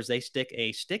vapor is they stick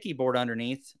a sticky board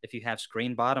underneath if you have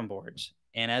screen bottom boards.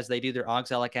 And as they do their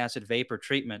oxalic acid vapor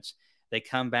treatments, They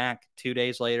come back 2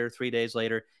 days later, 3 days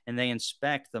later, and they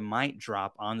inspect the mite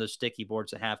drop on those sticky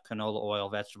boards that have canola oil,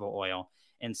 vegetable oil,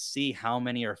 and see how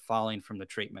many are falling from the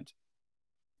treatment.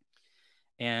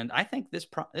 And I think this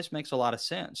makes a lot of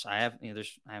sense. I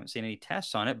haven't seen any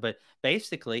tests on it, but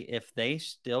basically, if they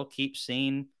still keep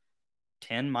seeing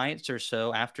 10 mites or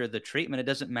so after the treatment, it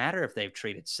doesn't matter if they've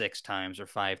treated 6 times or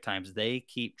 5 times, they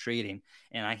keep treating.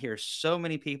 And I hear so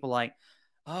many people like,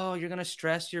 oh, you're going to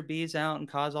stress your bees out and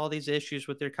cause all these issues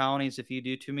with their colonies if you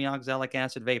do too many oxalic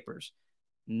acid vapors.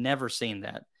 Never seen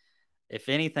that. If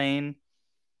anything,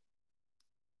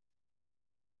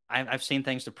 I've seen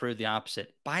things to prove the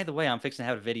opposite. By the way, I'm fixing to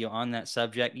have a video on that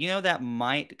subject. You know that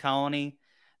mite colony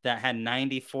that had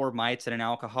 94 mites in an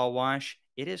alcohol wash?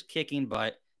 It is kicking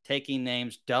butt, taking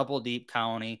names, double deep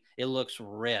colony. It looks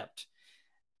ripped.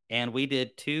 And we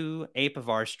did 2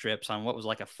 apivar strips on what was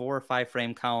like a 4 or 5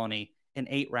 frame colony and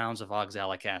 8 rounds of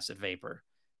oxalic acid vapor.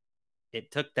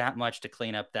 It took that much to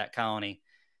clean up that colony.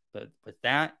 But with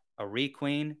that, a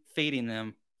requeen, feeding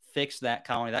them, fix that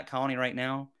colony. That colony right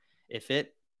now, if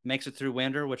it makes it through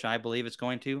winter, which I believe it's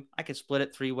going to, I could split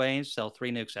it 3 ways, sell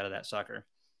 3 nukes out of that sucker.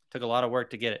 Took a lot of work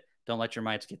to get it. Don't let your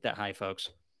mites get that high, folks.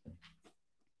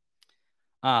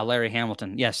 Larry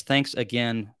Hamilton. Yes, thanks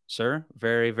again, sir.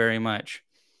 Very, very much.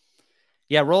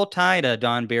 Yeah, roll tide,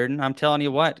 Don Bearden. I'm telling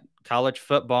you what, college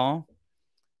football,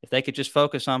 if they could just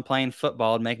focus on playing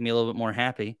football, it'd make me a little bit more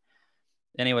happy.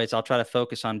 Anyways, I'll try to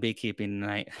focus on beekeeping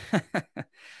tonight.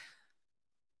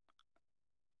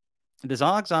 Does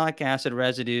oxalic acid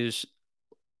residues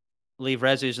leave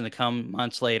residues in the come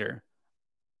months later?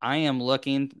 I am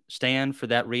looking, Stan, for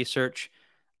that research.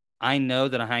 I know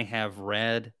that I have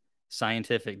read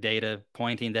scientific data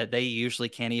pointing that they usually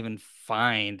can't even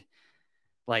find,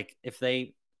 like, if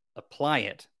they apply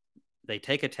it, they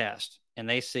take a test and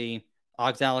they see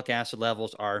oxalic acid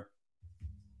levels are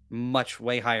much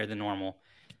way higher than normal.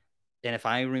 And if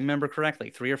I remember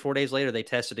correctly, 3 or 4 days later, they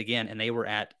tested again and they were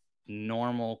at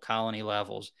normal colony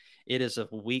levels. It is a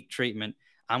weak treatment.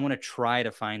 I'm going to try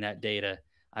to find that data.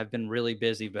 I've been really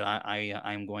busy, but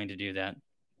I'm going to do that.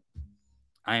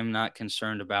 I am not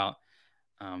concerned about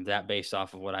that based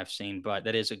off of what I've seen, but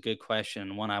that is a good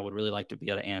question. One I would really like to be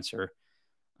able to answer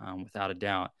without a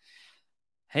doubt.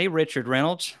 Hey, Richard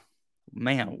Reynolds.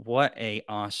 Man, what a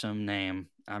awesome name.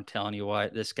 I'm telling you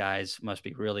what, this guy's must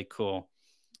be really cool.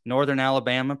 Northern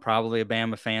Alabama, probably a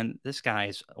Bama fan. This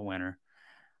guy's a winner.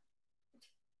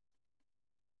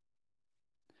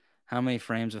 How many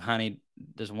frames of honey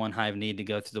does one hive need to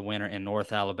go through the winter in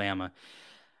North Alabama?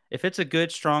 If it's a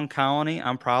good, strong colony,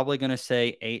 I'm probably going to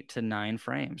say 8 to 9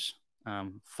 frames,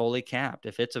 fully capped.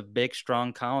 If it's a big,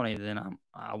 strong colony, then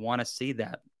I want to see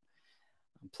that.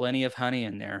 Plenty of honey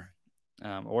in there,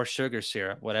 or sugar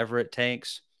syrup, whatever it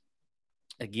takes.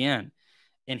 Again,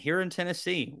 and here in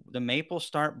Tennessee, the maples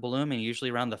start blooming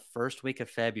usually around the first week of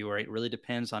February. It really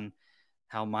depends on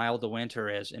how mild the winter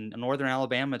is. In northern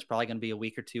Alabama, it's probably going to be a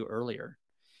week or two earlier.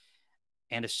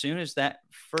 And as soon as that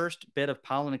first bit of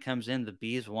pollen comes in, the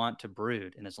bees want to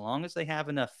brood. And as long as they have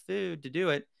enough food to do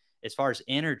it, as far as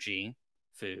energy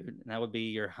food, and that would be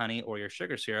your honey or your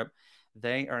sugar syrup,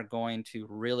 they are going to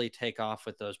really take off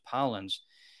with those pollens.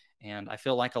 And I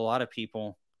feel like a lot of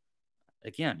people,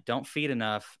 again, don't feed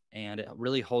enough, and it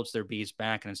really holds their bees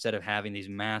back. And instead of having these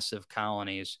massive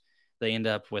colonies, they end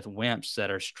up with wimps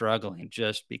that are struggling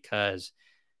just because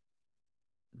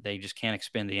they just can't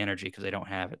expend the energy because they don't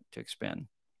have it to expend.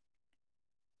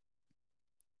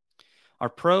 Are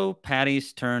pro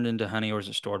patties turned into honey, or is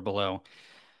it stored below?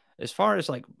 As far as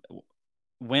like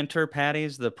winter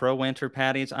patties, the pro winter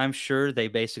patties, I'm sure they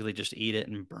basically just eat it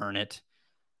and burn it.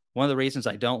 One of the reasons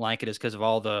I don't like it is because of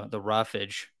all the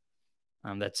roughage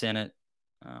that's in it.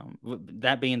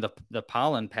 That being the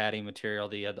pollen patty material,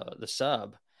 the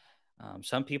sub.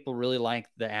 Some people really like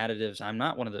the additives. I'm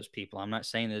not one of those people. I'm not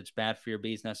saying that it's bad for your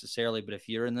bees necessarily, but if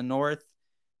you're in the north,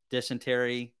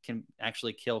 dysentery can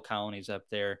actually kill colonies up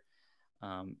there.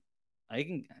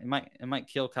 It might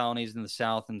kill colonies in the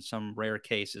south in some rare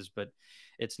cases, but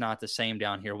it's not the same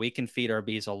down here. We can feed our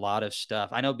bees a lot of stuff.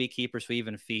 I know beekeepers who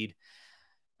even feed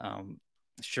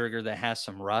sugar that has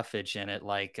some roughage in it,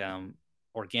 like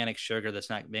organic sugar that's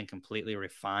not been completely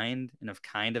refined, and have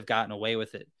kind of gotten away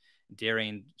with it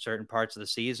during certain parts of the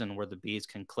season where the bees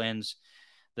can cleanse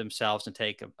themselves and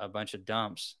take a bunch of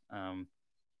dumps,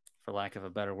 for lack of a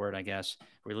better word, I guess,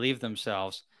 relieve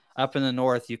themselves. Up in the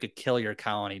north, you could kill your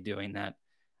colony doing that.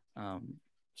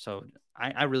 So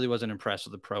I really wasn't impressed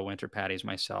with the pro winter patties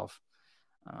myself.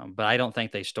 But I don't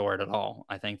think they store it at all.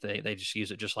 I think they just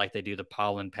use it just like they do the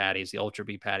pollen patties, the ultra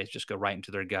bee patties, just go right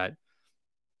into their gut.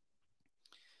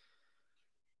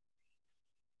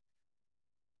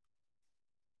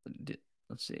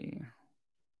 let's see.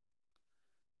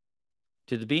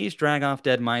 Do the bees drag off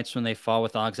dead mites when they fall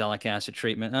with oxalic acid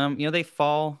treatment? They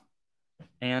fall,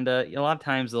 and a lot of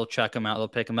times they'll chuck them out. They'll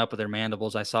pick them up with their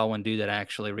mandibles. I saw one do that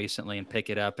actually recently and pick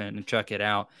it up and chuck it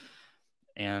out.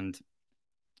 And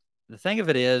the thing of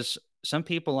it is, some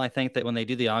people, I think that when they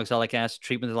do the oxalic acid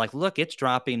treatment, they're like, look, it's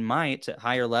dropping mites at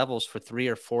higher levels for 3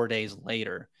 or 4 days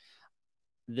later.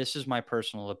 This is my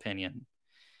personal opinion,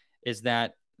 is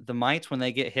that the mites, when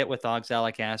they get hit with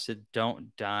oxalic acid,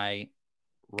 don't die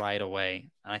right away.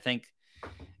 And I think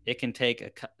it can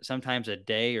take sometimes a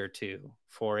day or two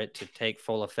for it to take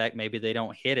full effect. Maybe they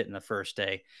don't hit it in the first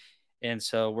day. And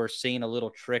so we're seeing a little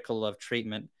trickle of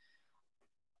treatment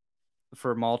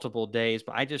for multiple days.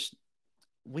 But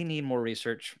we need more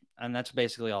research. And that's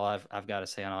basically all I've got to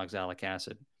say on oxalic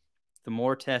acid. The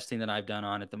more testing that I've done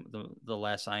on it, the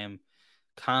less I am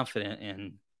confident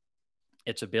in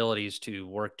its abilities to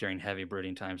work during heavy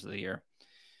brooding times of the year.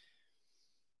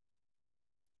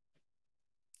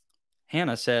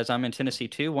 Hannah says, I'm in Tennessee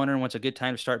too, wondering what's a good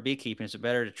time to start beekeeping. Is it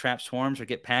better to trap swarms or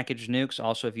get packaged nukes?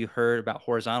 Also, have you heard about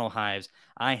horizontal hives?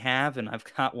 I have, and I've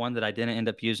got one that I didn't end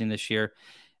up using this year,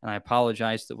 and I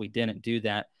apologize that we didn't do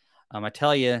that. I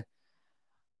tell you,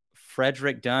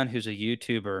 Frederick Dunn, who's a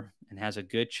YouTuber and has a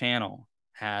good channel,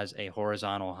 has a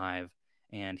horizontal hive,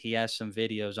 and he has some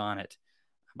videos on it.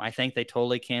 I think they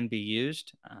totally can be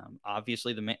used.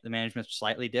 Obviously, the management's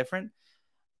slightly different.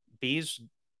 Bees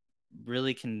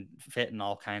really can fit in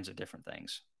all kinds of different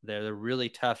things. They're really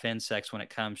tough insects when it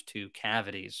comes to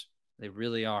cavities. They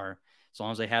really are. As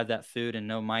long as they have that food and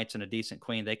no mites and a decent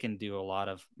queen, they can do a lot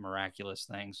of miraculous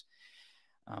things.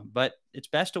 But it's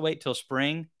best to wait till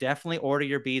spring. Definitely order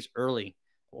your bees early,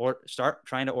 or start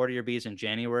trying to order your bees in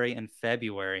January and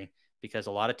February, because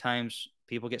a lot of times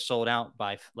people get sold out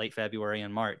by late February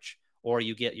and March, or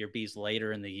you get your bees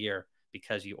later in the year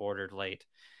because you ordered late.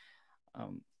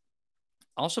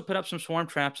 Also put up some swarm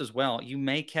traps as well. You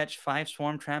may catch 5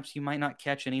 swarm traps. You might not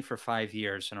catch any for 5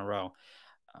 years in a row.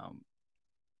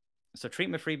 So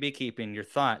treatment-free beekeeping, your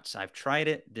thoughts? I've tried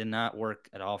it, did not work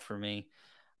at all for me.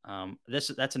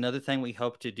 That's another thing we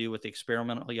hope to do with the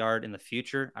experimental yard in the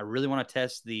future. I really want to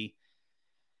test the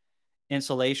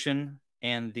insulation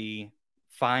and the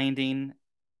finding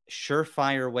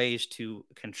surefire ways to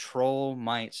control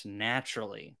mites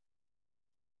naturally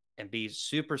and be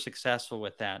super successful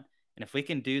with that. And if we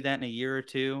can do that in a year or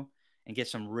two and get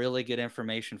some really good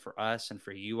information for us and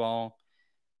for you all,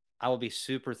 I will be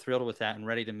super thrilled with that and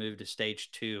ready to move to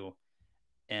stage 2.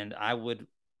 And I would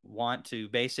want to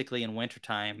basically in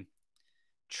wintertime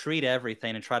treat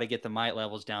everything and try to get the mite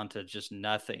levels down to just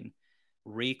nothing.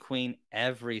 Requeen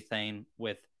everything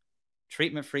with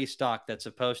treatment-free stock that's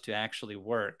supposed to actually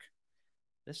work.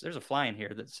 There's a fly in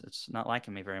here it's not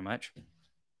liking me very much.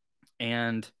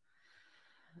 And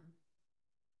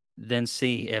then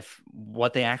see if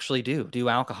what they actually do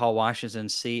alcohol washes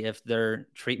and see if their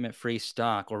treatment-free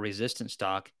stock or resistant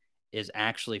stock is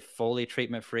actually fully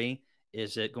treatment-free.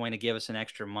 Is it going to give us an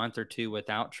extra month or two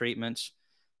without treatments?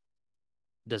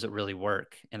 Does it really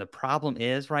work? And the problem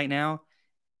is right now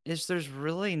is there's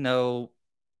really no,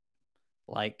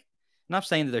 like, I'm not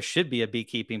saying that there should be a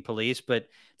beekeeping police, but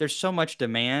there's so much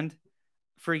demand.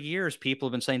 For years, people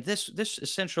have been saying this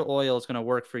essential oil is going to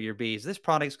work for your bees. This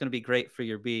product is going to be great for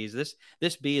your bees.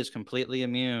 This bee is completely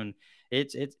immune.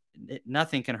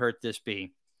 Nothing can hurt this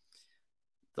bee.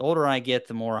 The older I get,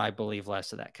 the more I believe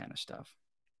less of that kind of stuff.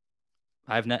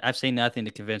 I've seen nothing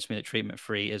to convince me that treatment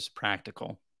free is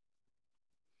practical.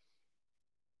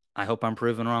 I hope I'm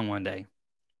proven wrong one day.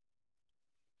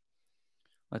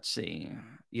 Let's see.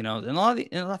 And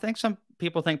I think some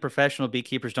people think professional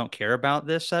beekeepers don't care about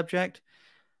this subject.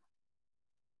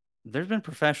 There's been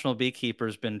professional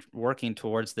beekeepers been working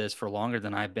towards this for longer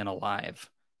than I've been alive,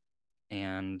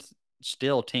 and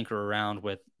still tinker around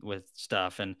with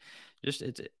stuff. And just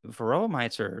varroa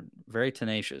mites are very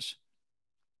tenacious.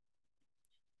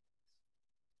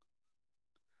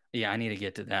 Yeah, I need to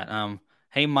get to that.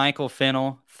 Hey, Michael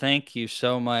Fennel, thank you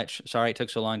so much. Sorry it took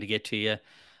so long to get to you.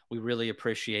 We really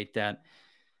appreciate that.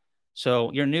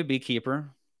 So you're a new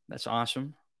beekeeper. That's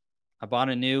awesome. I bought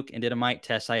a nuke and did a mite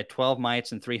test. I had 12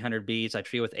 mites and 300 bees. I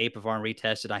treated with Apivar and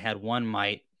retested. I had 1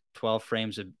 mite, 12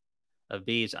 frames of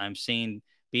bees. I'm seeing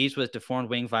bees with deformed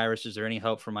wing viruses. Is there any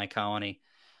hope for my colony?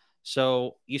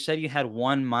 So you said you had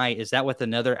 1 mite. Is that with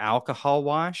another alcohol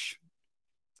wash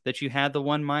that you had the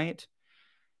 1 mite?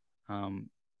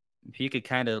 If you could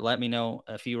kind of let me know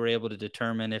if you were able to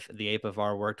determine if the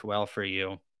Apivar worked well for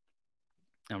you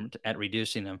at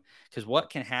reducing them. Because what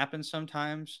can happen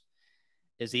sometimes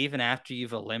is even after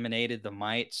you've eliminated the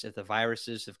mites, if the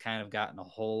viruses have kind of gotten a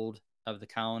hold of the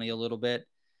colony a little bit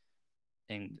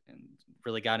and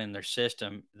really got in their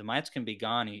system, the mites can be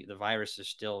gone. The virus is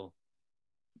still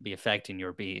be affecting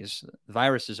your bees. The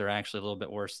viruses are actually a little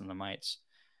bit worse than the mites.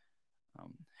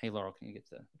 Hey, Laurel, can you get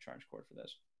the charge cord for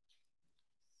this?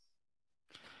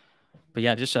 But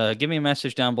yeah, just give me a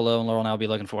message down below, and Laurel and I'll be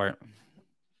looking for it.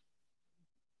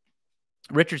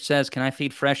 Richard says, "Can I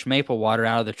feed fresh maple water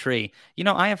out of the tree?" You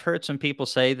know, I have heard some people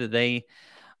say that they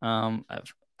have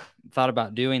thought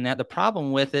about doing that. The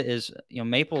problem with it is, you know,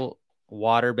 maple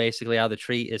water basically out of the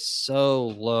tree is so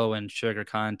low in sugar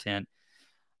content.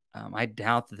 I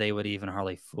doubt that they would even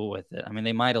hardly fool with it. I mean,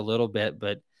 they might a little bit,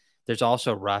 but there's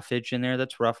also roughage in there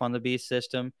that's rough on the bee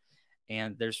system.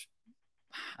 And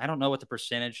I don't know what the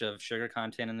percentage of sugar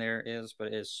content in there is, but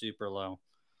it is super low.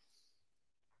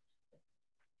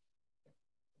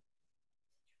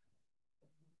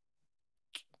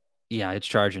 Yeah, it's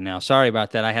charging now. Sorry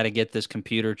about that. I had to get this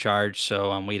computer charged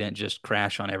so we didn't just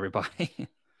crash on everybody.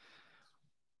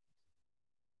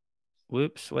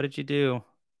 Whoops, what did you do?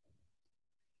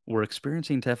 We're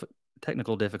experiencing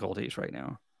technical difficulties right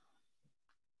now.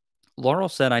 Laurel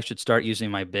said I should start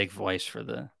using my big voice for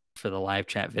the live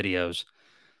chat videos.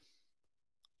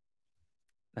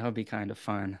 That would be kind of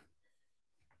fun.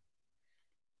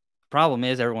 Problem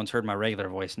is everyone's heard my regular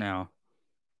voice now.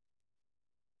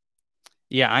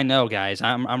 Yeah, I know, guys.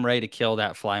 I'm ready to kill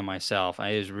that fly myself.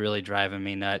 It is really driving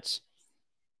me nuts.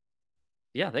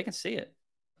 Yeah, they can see it.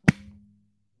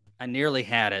 I nearly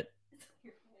had it.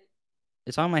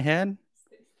 It's on my head.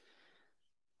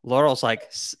 Laurel's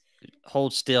like,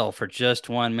 hold still for just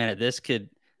 1 minute. This could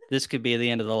be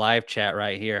the end of the live chat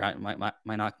right here. I might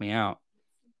knock me out.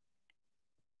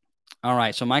 All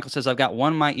right. So Michael says I've got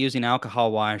one mite using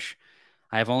alcohol wash.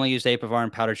 I have only used Apivar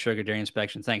and powdered sugar during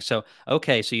inspection. Thanks. So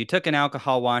okay, so you took an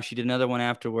alcohol wash, you did another one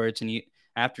afterwards, and you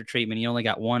after treatment, you only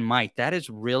got one mite. That is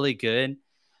really good.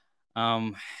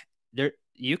 There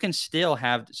you can still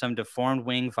have some deformed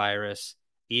wing virus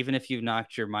even if you've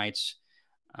knocked your mites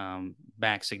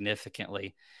back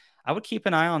significantly. I would keep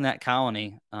an eye on that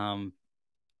colony.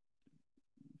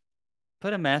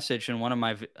 Put a message in one of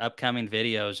my upcoming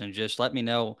videos and just let me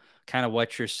know kind of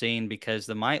what you're seeing, because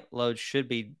the mite load should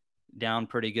be down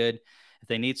pretty good. If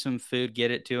they need some food,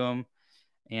 get it to them.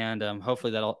 And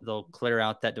hopefully they'll clear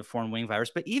out that deformed wing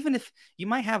virus. But even if you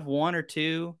might have one or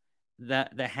two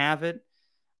that have it,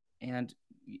 and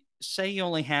say you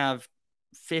only have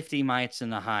 50 mites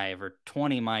in the hive or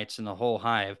 20 mites in the whole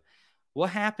hive, what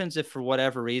happens if for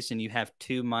whatever reason you have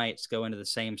two mites go into the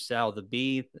same cell? The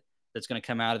bee that's going to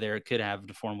come out of there could have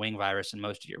deformed wing virus, and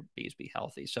most of your bees be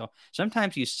healthy. So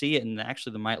sometimes you see it, and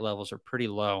actually the mite levels are pretty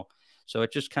low. So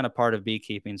it's just kind of part of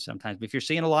beekeeping sometimes. But if you're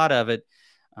seeing a lot of it,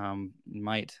 you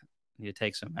might need to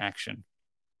take some action.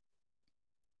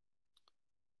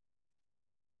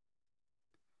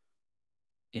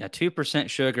 Yeah, 2%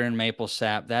 sugar in maple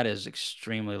sap. That is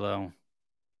extremely low.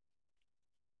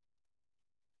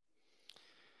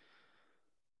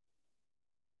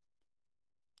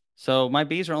 So my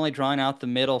bees are only drawing out the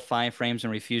middle 5 frames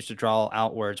and refuse to draw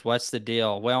outwards. What's the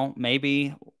deal? Well,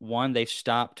 maybe one, they've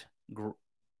stopped.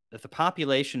 If the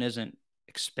population isn't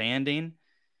expanding,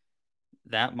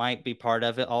 that might be part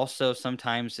of it. Also,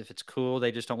 sometimes if it's cool,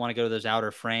 they just don't want to go to those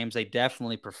outer frames. They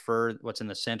definitely prefer what's in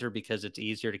the center because it's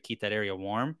easier to keep that area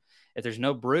warm. If there's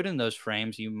no brood in those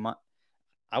frames,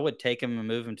 I would take them and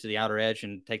move them to the outer edge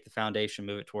and take the foundation,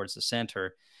 move it towards the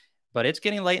center. But it's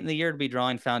getting late in the year to be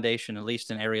drawing foundation, at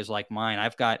least in areas like mine.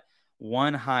 I've got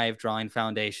one hive drawing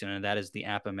foundation, and that is the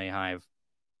Apame hive.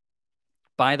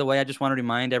 By the way, I just want to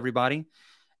remind everybody,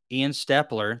 Ian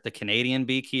Stepler, the Canadian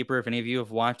beekeeper, if any of you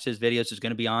have watched his videos, is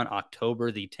going to be on October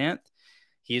the 10th.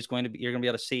 You're going to be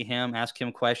able to see him, ask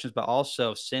him questions, but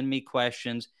also send me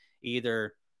questions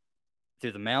either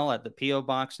through the mail at the P.O.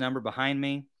 box number behind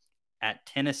me, at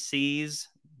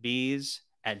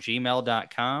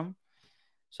tennesseesbees@gmail.com.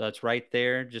 So that's right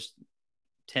there, just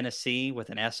Tennessee with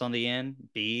an S on the end,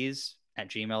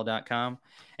 bees@gmail.com.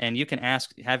 And you can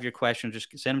have your questions,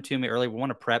 just send them to me early. We want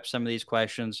to prep some of these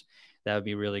questions. That would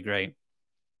be really great.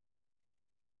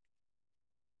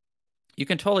 You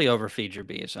can totally overfeed your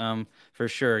bees, for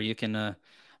sure. You can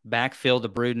backfill the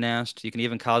brood nest. You can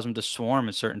even cause them to swarm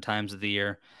at certain times of the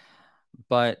year.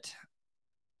 But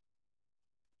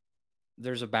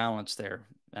there's a balance there.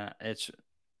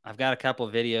 I've got a couple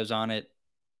of videos on it.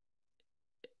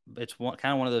 It's kind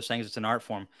of one of those things. It's an art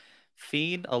form.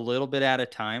 Feed a little bit at a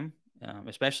time,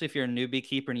 especially if you're a new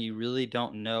beekeeper and you really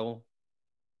don't know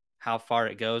how far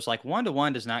it goes. Like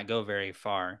 1-to-1 does not go very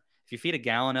far. If you feed a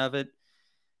gallon of it,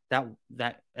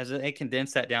 that as they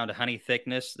condense that down to honey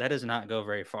thickness, that does not go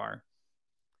very far.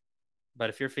 But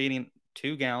if you're feeding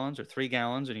 2 gallons or 3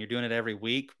 gallons and you're doing it every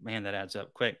week, man, that adds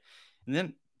up quick. And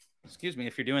then, excuse me,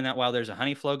 if you're doing that while there's a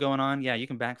honey flow going on, yeah, you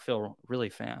can backfill really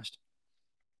fast.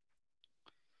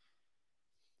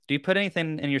 Do you put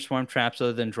anything in your swarm traps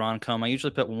other than drawn comb? I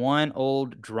usually put one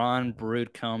old drawn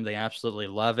brood comb. They absolutely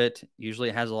love it. Usually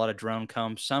it has a lot of drone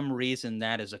comb. Some reason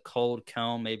that is a cold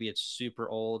comb. Maybe it's super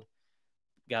old,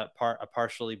 got a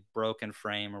partially broken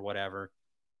frame or whatever.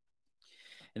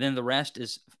 And then the rest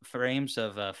is frames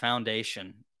of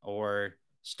foundation or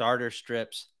starter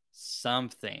strips,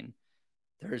 something.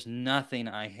 There's nothing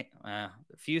a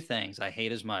few things I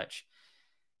hate as much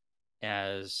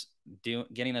as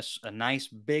getting a nice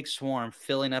big swarm,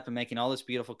 filling up and making all this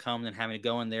beautiful comb, and then having to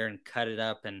go in there and cut it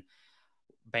up and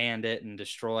band it and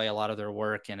destroy a lot of their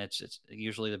work. And it's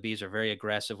usually the bees are very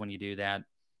aggressive when you do that.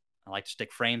 I like to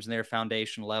stick frames in their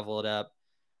foundation, level it up.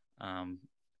 Um,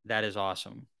 that is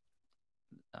awesome.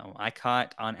 I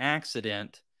caught on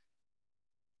accident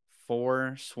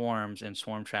 4 swarms in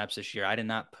swarm traps this year. I did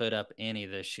not put up any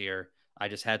this year. I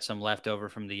just had some left over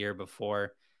from the year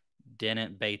before,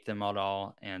 didn't bait them at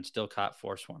all, and still caught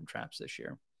 4 swarm traps this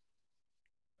year.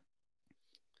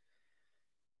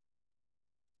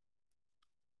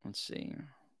 Let's see.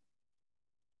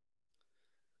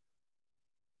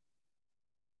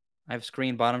 I have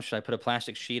screen bottom. Should I put a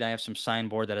plastic sheet? I have some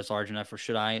signboard that is large enough, or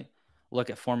should I look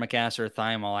at formic acid or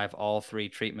thiamol? I have all 3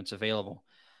 treatments available.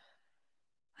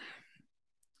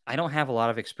 I don't have a lot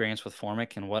of experience with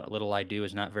formic, and what little I do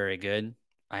is not very good.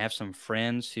 I have some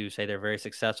friends who say they're very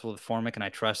successful with formic, and I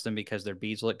trust them because their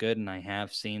bees look good, and I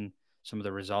have seen some of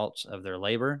the results of their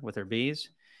labor with their bees.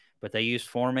 But they use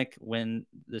formic when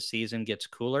the season gets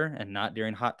cooler and not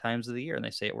during hot times of the year, and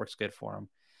they say it works good for them.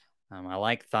 I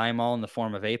like thymol in the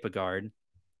form of Apigard,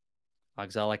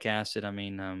 oxalic acid. I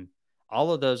mean,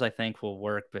 all of those I think will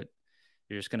work, but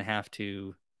you're just going to have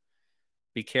to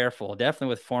be careful. Definitely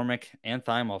with formic and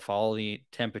thymol, follow the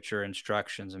temperature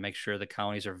instructions and make sure the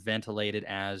colonies are ventilated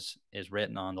as is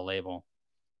written on the label.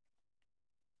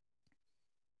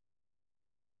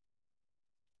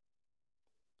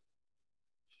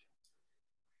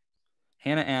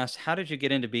 Hannah asks, how did you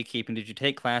get into beekeeping? Did you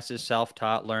take classes,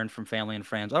 self-taught, learn from family and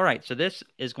friends? All right, so this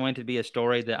is going to be a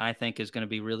story that I think is going to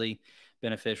be really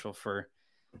beneficial for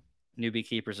new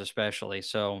beekeepers especially.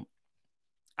 So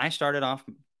I started off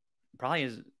probably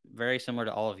as very similar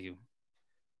to all of you.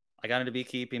 I got into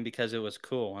beekeeping because it was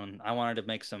cool, and I wanted to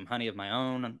make some honey of my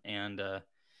own, and I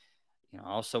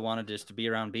also wanted just to be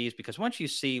around bees because once you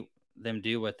see them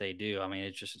do what they do, I mean,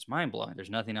 it's mind blowing.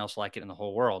 There's nothing else like it in the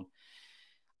whole world.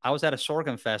 I was at a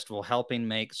sorghum festival helping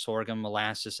make sorghum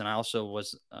molasses, and I also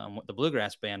was with the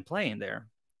bluegrass band playing there.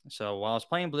 So while I was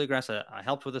playing bluegrass, I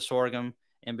helped with the sorghum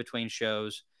in between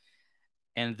shows.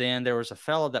 And then there was a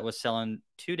fellow that was selling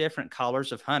 2 different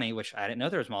collars of honey, which I didn't know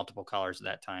there was multiple collars at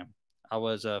that time. I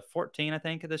was 14, I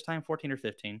think, at this time, 14 or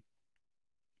 15.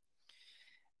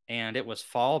 And it was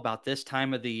fall about this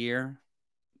time of the year.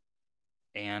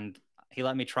 And he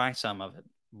let me try some of it.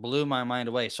 Blew my mind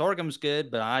away. Sorghum's good,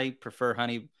 but I prefer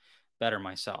honey better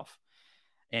myself.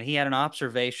 And he had an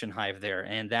observation hive there,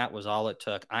 and that was all it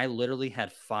took. I literally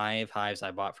had 5 hives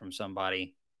I bought from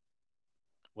somebody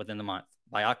within the month.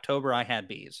 By October, I had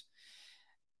bees.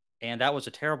 And that was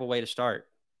a terrible way to start.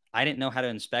 I didn't know how to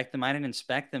inspect them. I didn't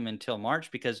inspect them until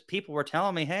March because people were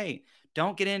telling me, hey,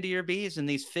 don't get into your bees in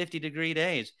these 50-degree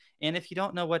days. And if you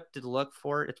don't know what to look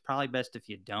for, it's probably best if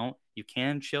you don't. You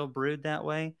can chill brood that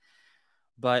way.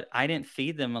 But I didn't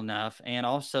feed them enough. And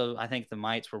also, I think the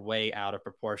mites were way out of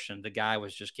proportion. The guy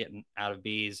was just getting out of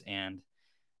bees and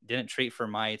didn't treat for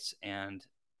mites. And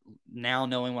now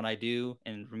knowing what I do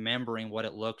and remembering what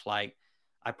it looked like,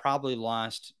 I probably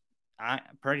lost, I'm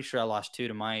pretty sure I lost 2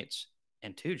 to mites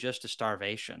and 2 just to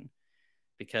starvation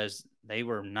because they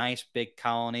were nice big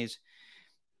colonies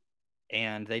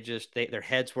and their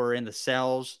heads were in the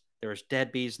cells. There was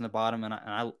dead bees in the bottom. And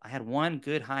I had one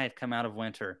good hive come out of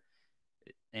winter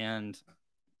and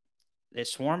it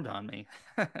swarmed on me.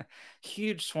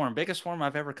 Huge swarm, biggest swarm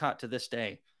I've ever caught to this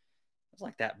day. It was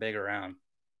like that big around.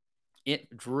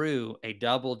 It drew a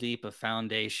double deep of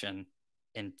foundation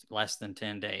in less than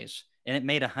 10 days. And it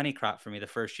made a honey crop for me the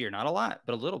first year. Not a lot,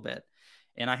 but a little bit.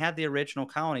 And I had the original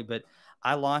colony, but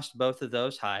I lost both of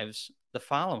those hives the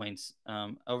following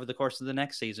over the course of the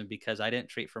next season because I didn't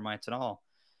treat for mites at all.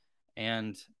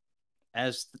 And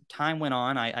as time went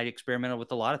on, I experimented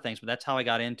with a lot of things, but that's how I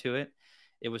got into it.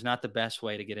 It was not the best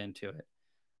way to get into it.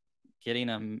 Getting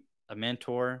a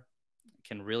mentor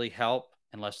can really help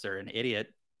unless they're an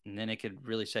idiot, and then it could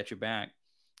really set you back.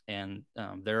 And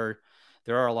there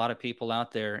are a lot of people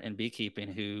out there in beekeeping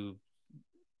who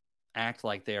act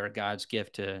like they are God's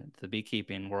gift to the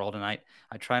beekeeping world. And I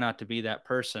try not to be that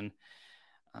person.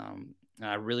 And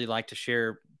I really like to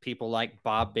share people like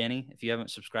Bob Benny. If you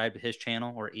haven't subscribed to his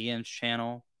channel, or Ian's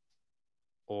channel,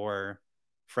 or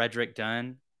Frederick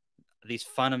Dunn, these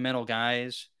fundamental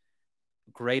guys,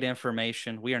 great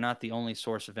information. We are not the only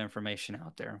source of information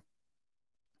out there,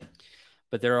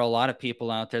 but there are a lot of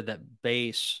people out there that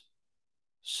base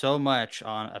so much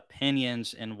on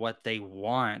opinions and what they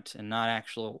want and not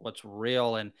actual what's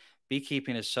real. And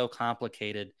beekeeping is so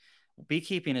complicated.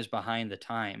 Beekeeping is behind the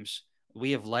times.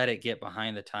 We have let it get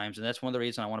behind the times. And that's one of the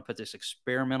reasons I want to put this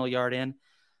experimental yard in.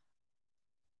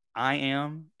 I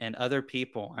am, and other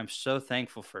people, I'm so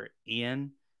thankful for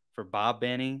Ian, for Bob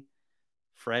Benny,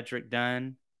 Frederick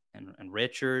Dunn, and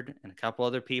Richard, and a couple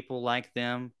other people like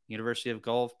them, University of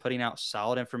Gulf, putting out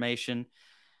solid information.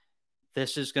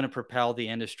 This is going to propel the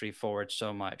industry forward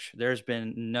so much. There's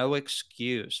been no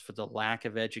excuse for the lack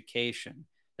of education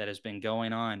that has been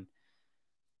going on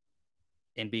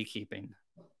in beekeeping.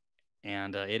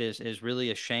 And it is really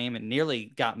a shame. It nearly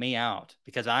got me out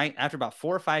because after about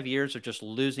 4 or 5 years of just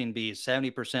losing bees,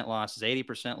 70% losses,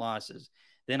 80% losses,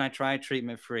 then I tried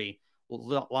treatment free.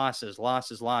 Losses,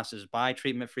 losses, losses. Buy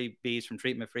treatment free bees from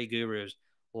treatment free gurus,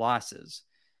 losses.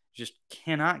 Just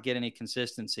cannot get any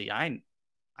consistency. I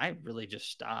really just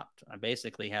stopped. I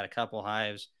basically had a couple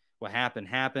hives. What happened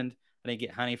happened. I didn't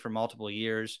get honey for multiple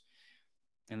years.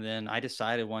 And then I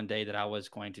decided one day that I was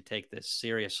going to take this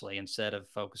seriously instead of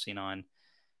focusing on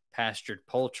pastured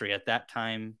poultry. At that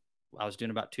time, I was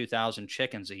doing about 2,000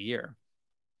 chickens a year.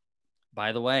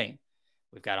 By the way,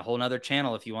 we've got a whole nother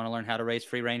channel if you want to learn how to raise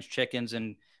free range chickens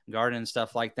and garden and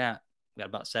stuff like that. We've got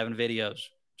about 7 videos.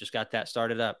 Just got that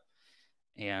started up.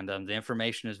 And the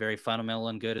information is very fundamental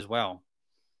and good as well.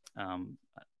 I'm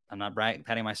not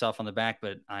patting myself on the back,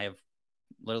 but I have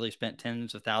literally spent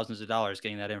tens of thousands of dollars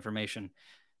getting that information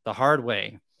the hard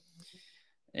way.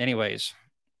 Anyways,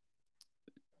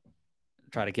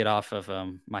 try to get off of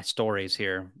my stories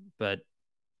here, but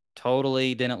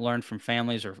totally didn't learn from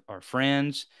families or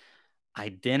friends. I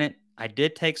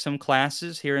did take some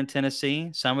classes here in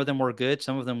Tennessee. Some of them were good.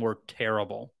 Some of them were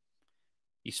terrible.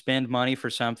 You spend money for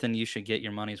something, you should get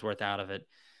your money's worth out of it.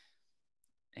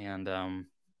 And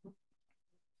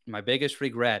my biggest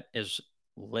regret is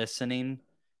listening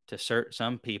to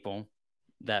some people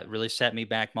that really set me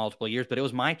back multiple years, but it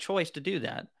was my choice to do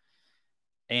that.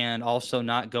 And also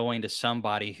not going to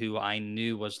somebody who I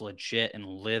knew was legit and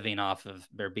living off of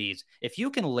their bees. If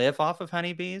you can live off of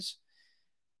honeybees,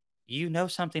 you know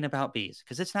something about bees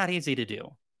because it's not easy to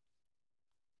do.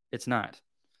 It's not.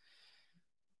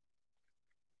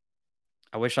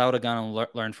 I wish I would have gone and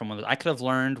learned from one of those. I could have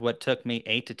learned what took me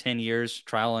 8 to 10 years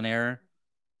trial and error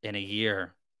in a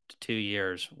year to 2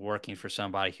 years working for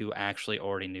somebody who actually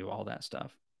already knew all that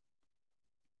stuff.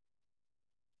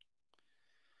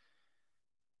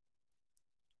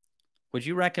 Would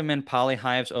you recommend poly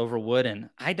hives over wooden?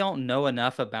 I don't know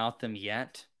enough about them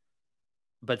yet,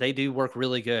 but they do work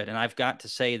really good. And I've got to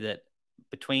say that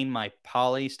between my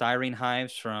polystyrene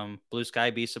hives from Blue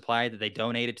Sky Bee Supply that they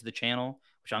donated to the channel,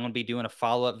 which I'm going to be doing a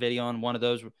follow-up video on one of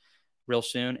those real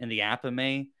soon, and the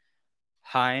Apame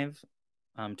hive,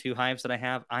 2 hives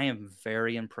that I am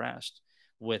very impressed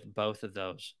with both of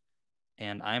those.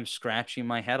 And I'm scratching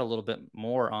my head a little bit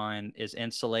more on, is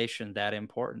insulation that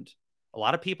important? A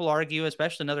lot of people argue,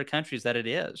 especially in other countries, that it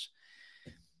is.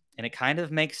 And it kind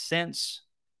of makes sense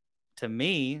to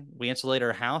me. We insulate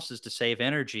our houses to save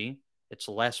energy. It's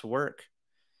less work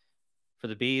for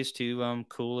the bees to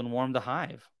cool and warm the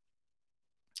hive.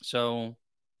 So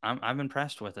I'm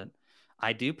impressed with it.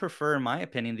 I do prefer, in my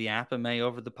opinion, the Apame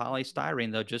over the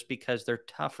polystyrene, though, just because they're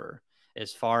tougher.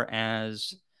 As far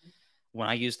as when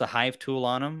I use the hive tool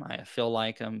on them, I feel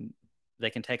like they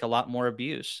can take a lot more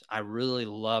abuse. I really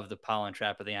love the pollen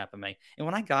trap of the Apame. And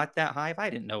when I got that hive,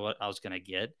 I didn't know what I was going to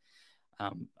get.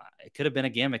 It could have been a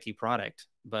gimmicky product,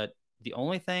 but the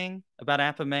only thing about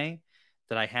Apame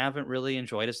that I haven't really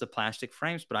enjoyed is the plastic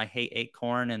frames, but I hate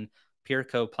Acorn and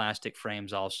Pureco plastic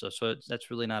frames also. So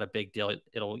that's really not a big deal.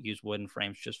 It'll use wooden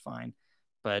frames just fine.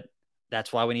 But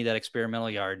that's why we need that experimental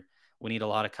yard. We need a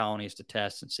lot of colonies to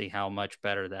test and see how much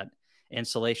better that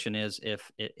insulation is,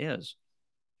 if it is.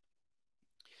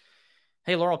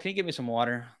 Hey, Laurel, can you give me some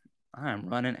water? I'm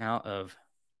running out of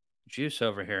juice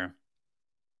over here.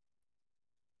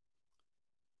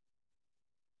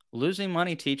 Losing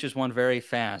money teaches one very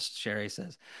fast, Sherry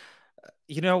says.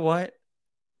 You know what?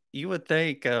 You would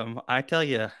think, I tell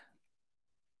you,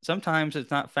 sometimes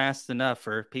it's not fast enough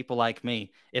for people like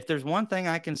me. If there's one thing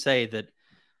I can say that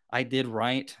I did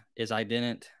right, is I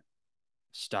didn't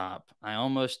stop. I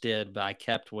almost did, but I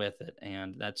kept with it,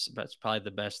 and that's probably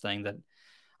the best thing that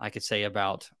I could say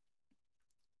about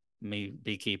me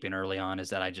beekeeping early on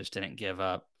is that I just didn't give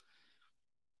up.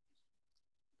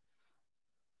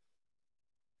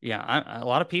 Yeah, a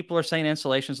lot of people are saying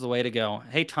insulation is the way to go.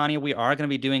 Hey, Tanya, we are going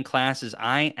to be doing classes.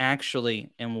 I actually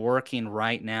am working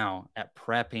right now at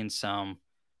prepping some.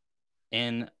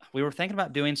 And we were thinking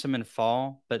about doing some in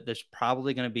fall, but there's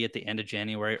probably going to be at the end of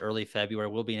January, early February.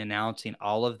 We'll be announcing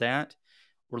all of that.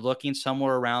 We're looking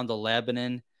somewhere around the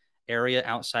Lebanon area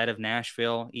outside of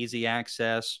Nashville, easy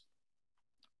access.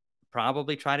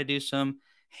 Probably try to do some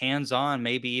hands on,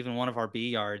 maybe even one of our bee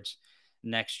yards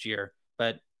next year.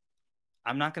 But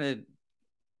I'm not going to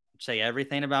say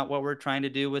everything about what we're trying to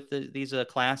do with these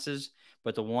classes,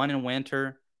 but the one in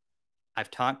winter,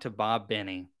 I've talked to Bob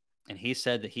Benny, and he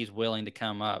said that he's willing to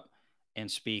come up and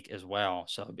speak as well.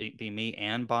 So be me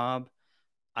and Bob.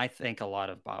 I think a lot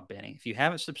of Bob Benny. If you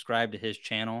haven't subscribed to his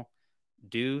channel,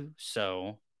 do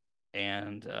so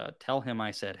and tell him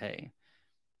I said, hey,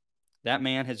 that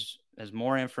man has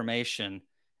more information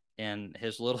in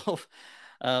his little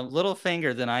little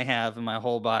finger than I have in my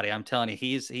whole body. I'm telling you,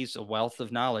 he's a wealth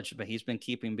of knowledge, but he's been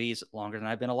keeping bees longer than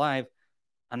I've been alive.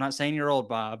 I'm not saying you're old,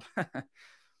 Bob.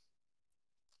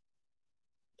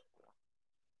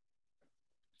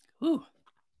 Ooh,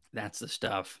 that's the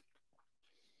stuff.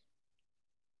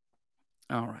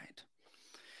 All right.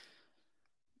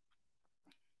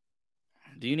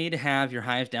 Do you need to have your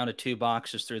hives down to 2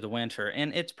 boxes through the winter?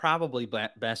 And it's probably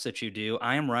best that you do.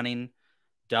 I am running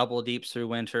double deeps through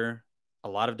winter, a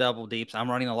lot of double deeps. I'm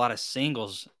running a lot of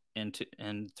singles into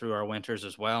and through our winters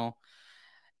as well.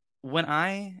 When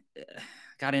I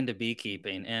got into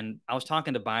beekeeping, and I was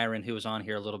talking to Byron, who was on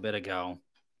here a little bit ago.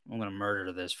 I'm going to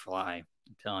murder this fly.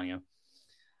 I'm telling you.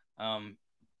 Um,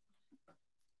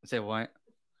 say what?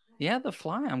 Yeah, the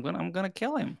fly. I'm gonna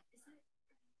kill him.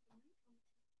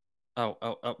 Oh,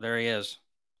 oh, oh, there he is.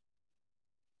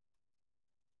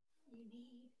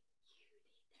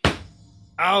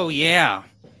 Oh yeah.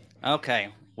 Okay.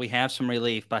 We have some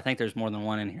relief, but I think there's more than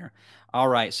one in here. All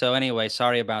right. So anyway,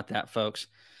 sorry about that, folks.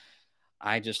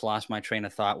 I just lost my train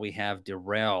of thought. We have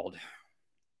derailed.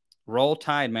 Roll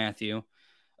tide, Matthew.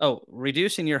 Oh,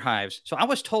 reducing your hives. So I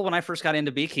was told when I first got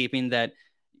into beekeeping that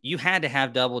you had to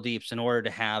have double deeps in order to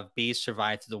have bees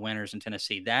survive through the winters in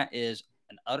Tennessee. That is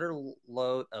an utter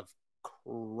load of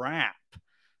crap.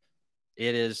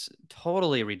 It is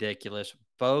totally ridiculous,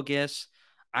 bogus.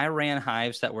 I ran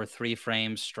hives that were 3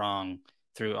 frames strong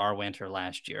through our winter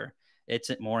last year.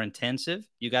 It's more intensive.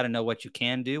 You got to know what you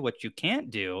can do, what you can't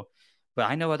do. But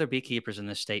I know other beekeepers in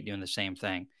this state doing the same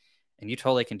thing. And you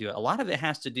totally can do it. A lot of it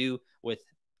has to do with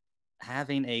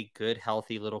having a good,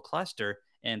 healthy little cluster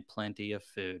and plenty of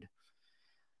food.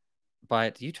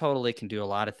 But you totally can do a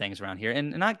lot of things around here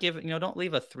and not give, don't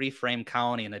leave a 3 frame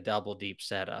colony in a double deep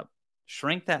setup.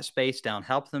 Shrink that space down,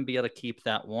 help them be able to keep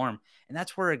that warm. And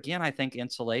that's where, again, I think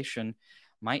insulation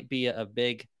might be a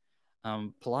big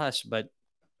plus. But,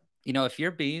 if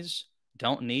your bees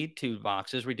don't need 2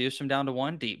 boxes, reduce them down to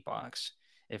 1 deep box.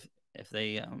 If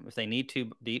they need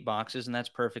 2 deep boxes, and that's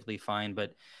perfectly fine.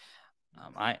 But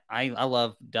I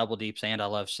love double deeps and I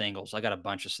love singles. I got a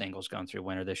bunch of singles going through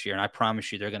winter this year, and I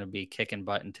promise you they're going to be kicking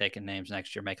butt and taking names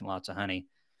next year, making lots of honey.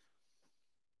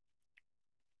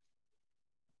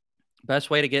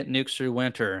 Best way to get nukes through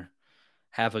winter: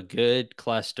 have a good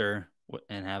cluster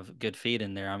and have good feed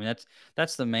in there. I mean,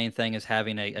 that's the main thing, is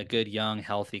having a good young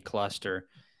healthy cluster.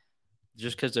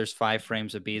 Just because there's 5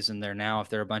 frames of bees in there now, if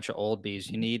they're a bunch of old bees,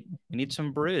 you need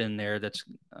some brood in there that's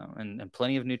and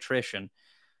plenty of nutrition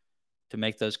to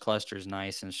make those clusters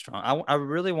nice and strong. I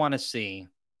really want to see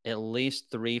at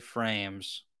least 3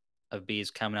 frames of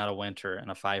bees coming out of winter in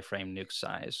a 5 frame nuke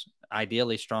size,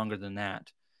 ideally stronger than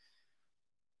that.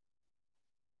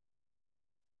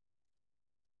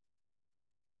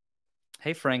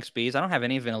 Hey, Frank's bees. I don't have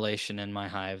any ventilation in my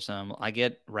hives. I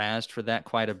get razzed for that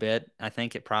quite a bit. I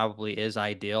think it probably is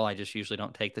ideal. I just usually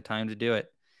don't take the time to do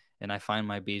it, and I find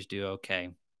my bees do okay.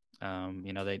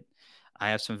 They. I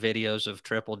have some videos of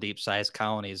triple deep sized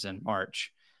colonies in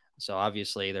March, so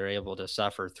obviously they're able to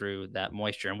suffer through that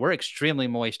moisture, and we're extremely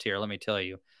moist here. Let me tell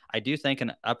you, I do think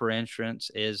an upper entrance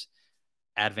is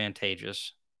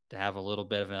advantageous to have a little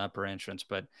bit of an upper entrance,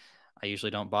 but I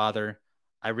usually don't bother.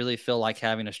 I really feel like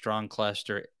having a strong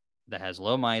cluster that has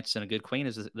low mites and a good queen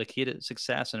is the key to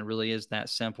success, and it really is that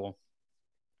simple.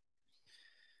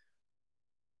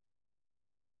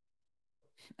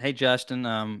 Hey,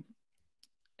 Justin,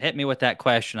 hit me with that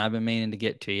question. I've been meaning to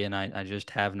get to you, and I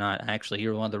just have not. Actually,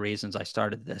 you're one of the reasons I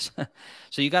started this.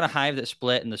 So you got a hive that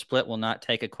split, and the split will not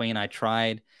take a queen. I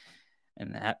tried,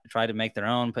 and try to make their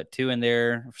own. Put two in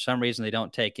there. For some reason, they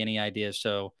don't take any ideas.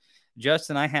 So,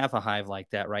 Justin, I have a hive like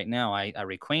that right now. I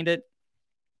requeened it,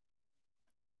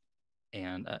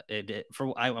 and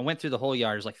I went through the whole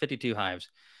yard. There's like 52 hives.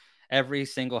 Every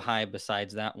single hive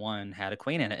besides that one had a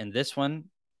queen in it, and this one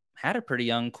had a pretty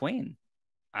young queen.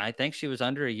 I think she was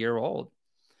under a year old,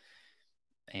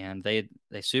 and they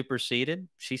superseded.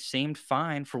 She seemed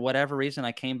fine for whatever reason.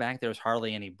 I came back, there was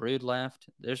hardly any brood left.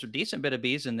 There's a decent bit of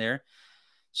bees in there,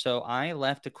 so I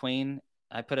left a queen.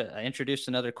 I introduced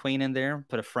another queen in there,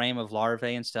 put a frame of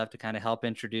larvae and stuff to kind of help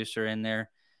introduce her in there.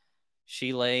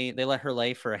 They let her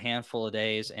lay for a handful of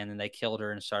days, and then they killed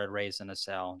her and started raising a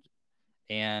cell.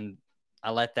 And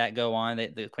I let that go on.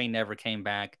 The queen never came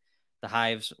back. The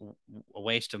hive's a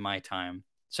waste of my time.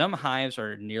 Some hives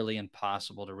are nearly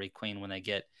impossible to requeen when they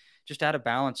get just out of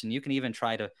balance, and you can even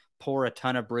try to pour a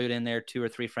ton of brood in there, 2 or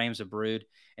 3 frames of brood,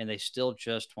 and they still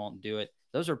just won't do it.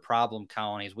 Those are problem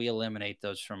colonies. We eliminate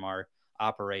those from our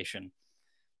operation.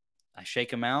 I shake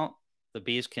them out. The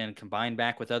bees can combine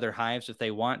back with other hives if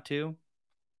they want to.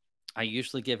 I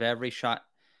usually give every shot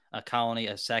a colony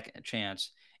a second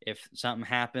chance. If something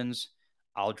happens,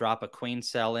 I'll drop a queen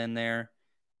cell in there.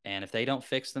 And if they don't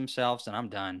fix themselves, then I'm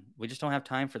done. We just don't have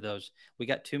time for those. We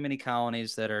got too many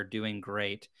colonies that are doing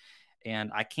great.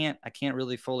 And I can't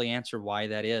really fully answer why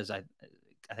that is. I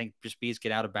think just bees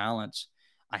get out of balance.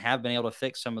 I have been able to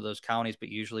fix some of those colonies, but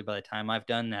usually by the time I've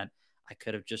done that, I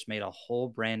could have just made a whole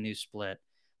brand new split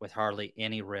with hardly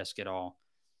any risk at all.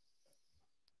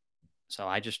 So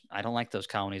I don't like those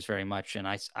colonies very much, and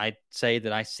I'd say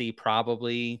that I see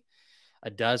probably a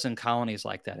dozen colonies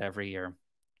like that every year,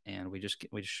 and we just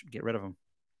get rid of them.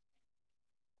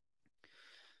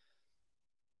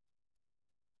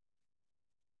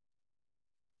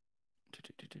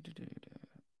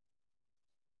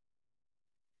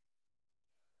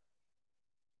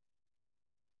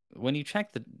 When you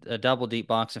check the double deep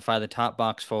box and find the top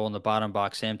box full and the bottom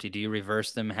box empty, do you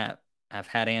reverse them? Have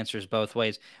had answers both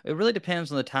ways. It really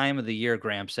depends on the time of the year,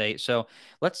 Gramps. So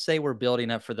let's say we're building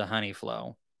up for the honey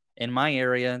flow. In my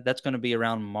area, that's going to be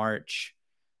around March,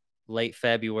 late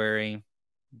February,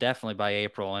 definitely by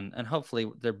April, and hopefully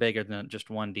they're bigger than just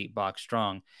one deep box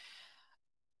strong.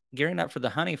 Gearing up for the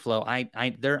honey flow, I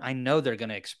know they're going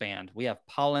to expand. We have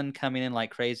pollen coming in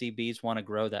like crazy. Bees want to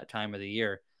grow that time of the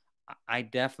year. I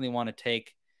definitely want to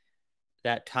take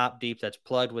that top deep that's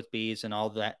plugged with bees and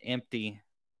all that empty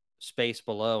space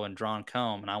below and drawn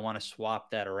comb, and I want to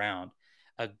swap that around.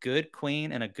 A good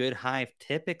queen and a good hive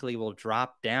typically will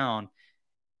drop down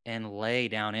and lay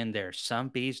down in there. Some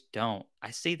bees don't. I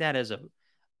see that as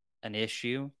an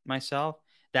issue myself.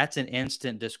 That's an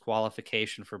instant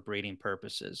disqualification for breeding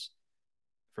purposes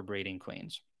for breeding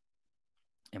queens.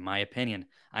 In my opinion,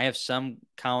 I have some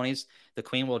colonies, the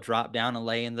queen will drop down and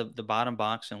lay in the bottom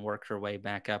box and work her way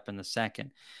back up in the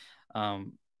second.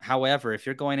 However, if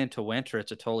you're going into winter,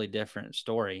 it's a totally different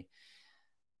story.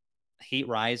 Heat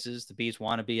rises, the bees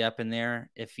want to be up in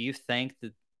there. If you think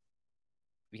that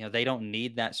they don't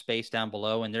need that space down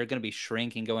below and they're going to be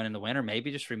shrinking going into winter,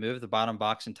 maybe just remove the bottom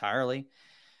box entirely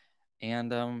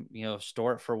and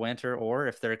store it for winter. Or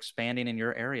if they're expanding in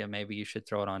your area, maybe you should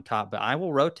throw it on top. But I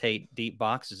will rotate deep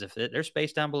boxes if there's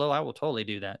space down below. I will totally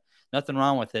do that. Nothing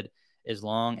wrong with it as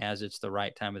long as it's the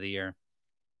right time of the year.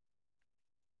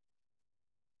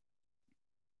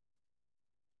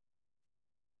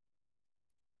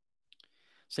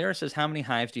 Sarah says, how many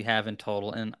hives do you have in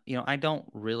total? And, I don't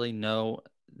really know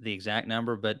the exact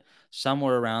number, but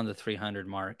somewhere around the 300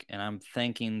 mark. And I'm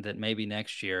thinking that maybe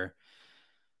next year,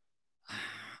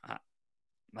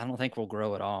 I don't think we'll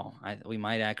grow at all. We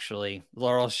might actually,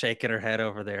 Laurel's shaking her head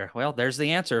over there. Well, there's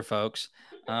the answer, folks.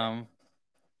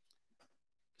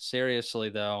 Seriously,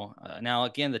 though, now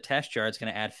again, the test yard is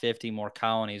going to add 50 more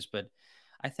colonies, but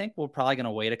I think we're probably going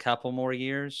to wait a couple more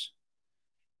years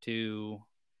to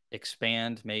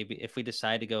expand. Maybe if we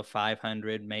decide to go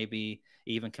 500, maybe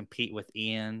even compete with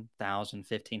Ian, 1,000,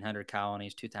 1,500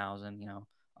 colonies, 2,000,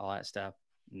 all that stuff.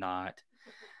 Not.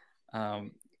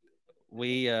 Um,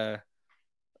 we, our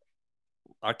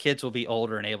kids will be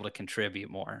older and able to contribute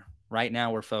more. Right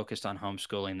now, we're focused on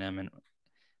homeschooling them and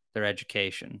their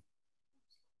education.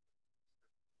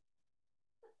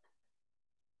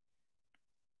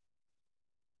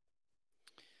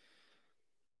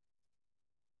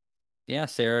 Yeah,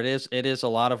 Sarah, it is a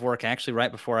lot of work. Actually,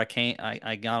 right before I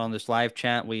got on this live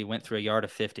chat, we went through a yard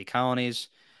of 50 colonies,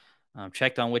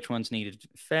 checked on which ones needed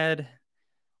fed.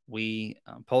 We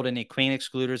pulled any queen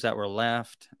excluders that were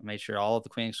left, made sure all of the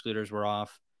queen excluders were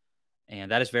off.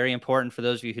 And that is very important for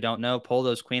those of you who don't know. Pull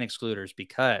those queen excluders,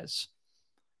 because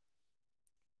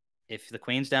if the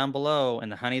queen's down below and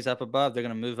the honey's up above, they're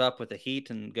going to move up with the heat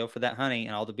and go for that honey,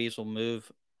 and all the bees will move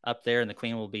up there, and the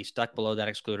queen will be stuck below that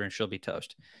excluder, and she'll be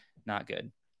toast. Not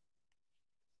good.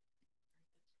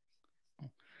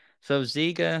 So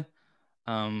Ziga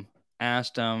um,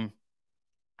 asked, I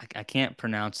can't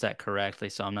pronounce that correctly,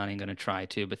 so I'm not even going to try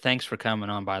to. But thanks for coming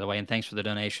on, by the way, and thanks for the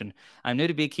donation. I'm new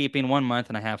to beekeeping 1 month,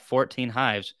 and I have 14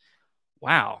 hives.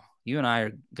 Wow, you and I are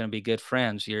going to be good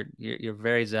friends. You're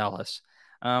very zealous.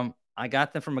 I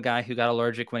got them from a guy who got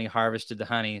allergic when he harvested the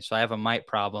honey, so I have a mite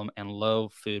problem and low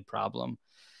food problem.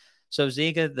 So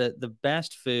Ziga, the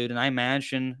best food, and I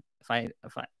imagine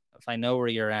if I know where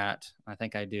you're at, I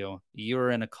think I do.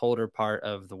 You're in a colder part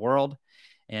of the world,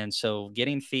 and so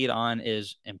getting feed on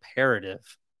is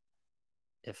imperative,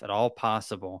 if at all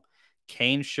possible.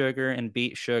 Cane sugar and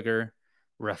beet sugar,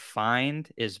 refined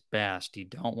is best. You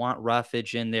don't want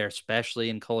roughage in there, especially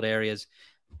in cold areas.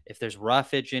 If there's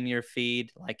roughage in your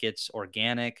feed, like it's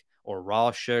organic or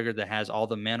raw sugar that has all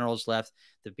the minerals left,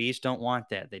 the bees don't want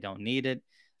that. They don't need it.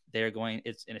 They're going,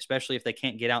 it's, and especially if they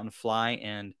can't get out and fly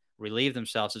and relieve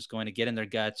themselves, it's going to get in their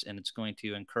guts and it's going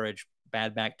to encourage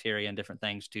bad bacteria and different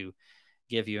things to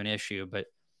give you an issue. But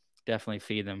definitely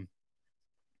feed them.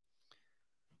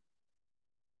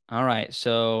 All right.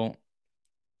 So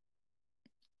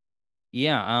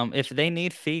yeah, if they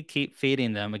need feed, keep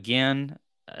feeding them. Again,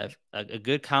 a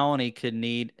good colony could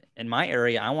need, in my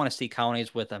area, I want to see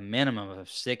colonies with a minimum of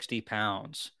 60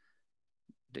 pounds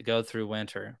to go through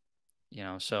winter.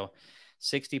 So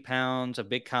 60 pounds, a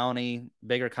big colony,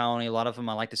 bigger colony. A lot of them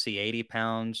I like to see 80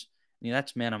 pounds.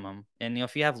 That's minimum. And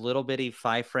if you have little bitty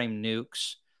 5 frame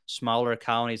nukes, smaller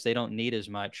colonies, they don't need as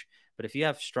much. But if you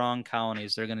have strong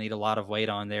colonies, they're going to need a lot of weight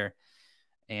on there.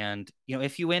 And,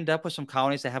 if you end up with some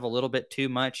colonies that have a little bit too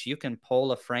much, you can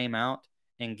pull a frame out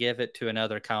and give it to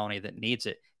another colony that needs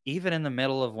it, even in the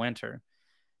middle of winter.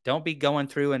 Don't be going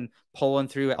through and pulling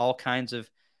through all kinds of,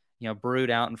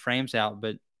 brood out and frames out,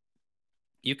 but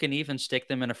you can even stick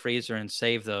them in a freezer and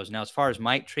save those. Now, as far as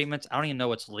mite treatments, I don't even know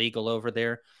what's legal over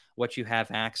there, what you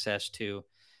have access to.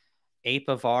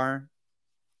 Apivar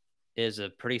is a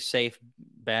pretty safe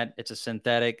bet. It's a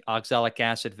synthetic oxalic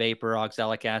acid vapor,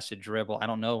 oxalic acid dribble. I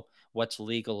don't know what's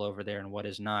legal over there and what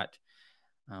is not,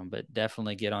 but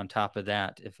definitely get on top of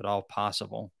that if at all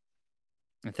possible.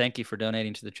 And thank you for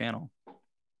donating to the channel.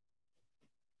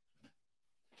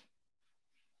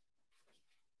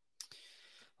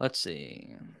 Let's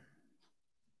see.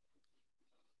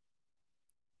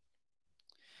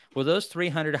 Will those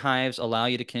 300 hives allow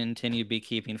you to continue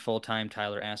beekeeping full time?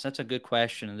 Tyler asked. That's a good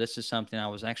question. And this is something I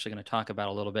was actually going to talk about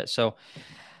a little bit. So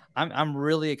I'm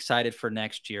really excited for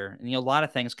next year. And, a lot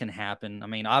of things can happen. I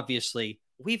mean, obviously,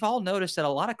 we've all noticed that a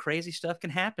lot of crazy stuff can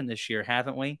happen this year,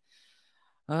 haven't we?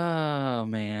 Oh,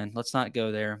 man. Let's not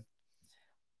go there.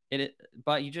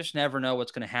 But you just never know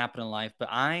what's going to happen in life. But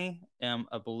I am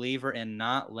a believer in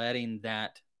not letting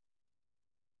that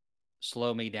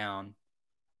slow me down.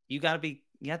 You have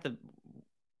to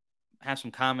have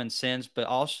some common sense, but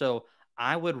also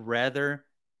I would rather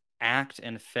act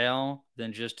and fail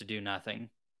than just to do nothing.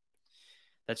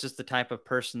 That's just the type of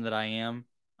person that I am.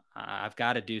 I've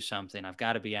got to do something. I've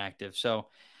got to be active. So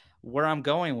where I'm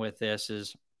going with this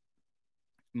is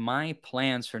my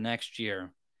plans for next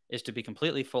year is to be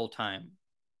completely full time.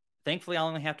 Thankfully, I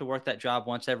only have to work that job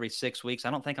once every 6 weeks. I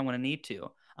don't think I'm going to need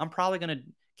to. I'm probably going to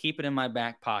keep it in my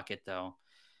back pocket, though.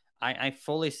 I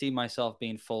fully see myself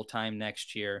being full time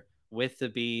next year with the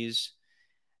bees,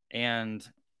 and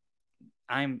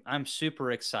I'm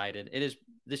super excited.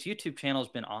 This YouTube channel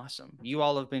has been awesome. You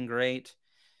all have been great,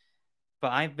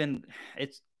 but I've been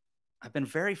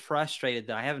very frustrated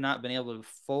that I have not been able to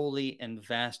fully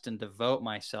invest and devote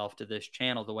myself to this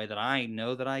channel the way that I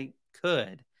know that I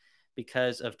could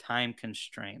because of time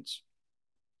constraints.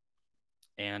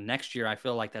 And next year, I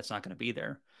feel like that's not going to be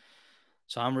there.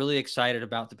 So I'm really excited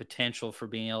about the potential for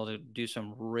being able to do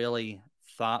some really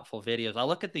thoughtful videos. I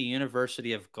look at the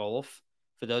University of Golf.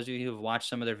 For those of you who have watched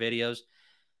some of their videos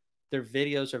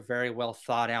are very well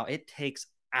thought out. It takes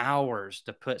hours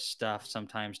to put stuff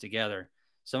sometimes together.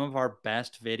 Some of our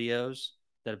best videos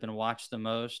that have been watched the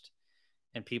most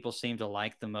and people seem to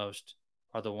like the most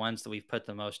are the ones that we've put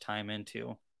the most time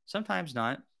into. Sometimes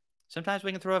not. Sometimes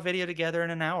we can throw a video together in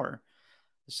an hour.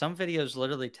 Some videos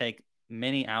literally take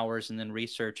many hours and then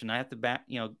research, and I have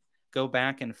to go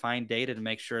back and find data to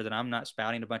make sure that I'm not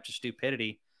spouting a bunch of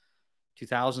stupidity to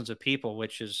thousands of people,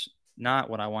 which is not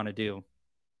what I want to do.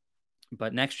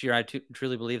 But next year, I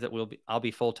truly believe that I'll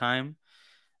be full time,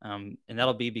 and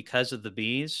that'll be because of the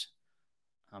bees.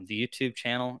 The YouTube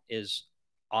channel is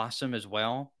awesome as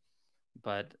well,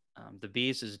 but the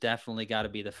bees has definitely got to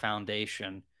be the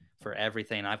foundation for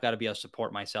everything. I've got to be able to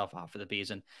support myself off of the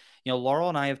bees. And, Laurel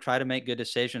and I have tried to make good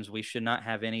decisions. We should not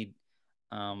have any,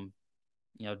 um,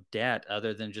 debt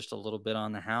other than just a little bit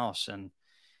on the house. And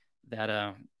that,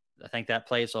 I think that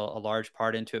plays a large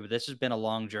part into it. But this has been a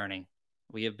long journey.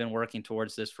 We have been working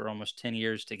towards this for almost 10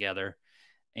 years together.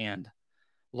 And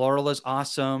Laurel is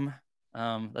awesome.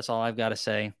 That's all I've got to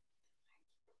say.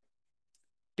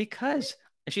 Because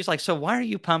she's like, so why are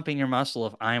you pumping your muscle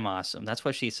if I'm awesome? That's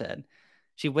what she said.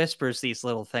 She whispers these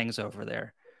little things over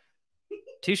there.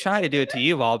 Too shy to do it to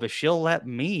you all, but she'll let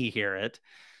me hear it.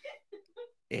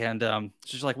 And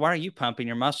she's like, why are you pumping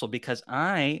your muscle? Because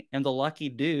I am the lucky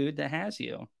dude that has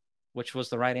you, which was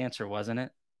the right answer, wasn't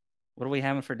it? What are we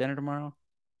having for dinner tomorrow?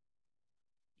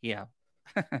 Yeah.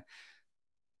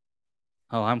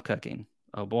 Oh, I'm cooking.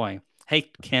 Oh, boy.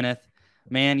 Hey, Kenneth,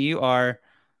 man, you are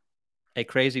a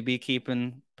crazy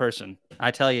beekeeping person.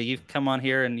 I tell you, you've come on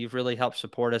here and you've really helped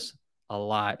support us a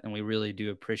lot, and we really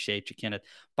do appreciate you, Kenneth.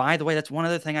 By the way, that's one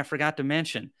other thing I forgot to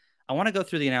mention. I want to go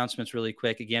through the announcements really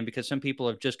quick again because some people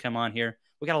have just come on here.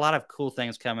 We got a lot of cool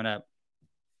things coming up.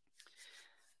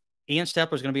 Ian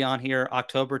Stepler is going to be on here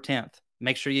October 10th.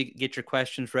 Make sure you get your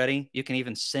questions ready. You can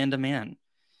even send them in.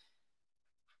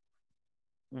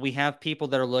 We have people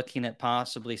that are looking at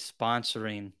possibly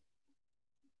sponsoring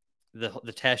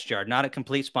the test yard, not a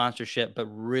complete sponsorship, but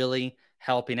really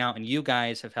helping out. And you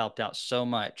guys have helped out so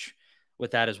much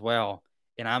with that as well.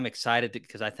 And I'm excited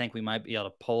because I think we might be able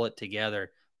to pull it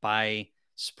together by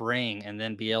spring and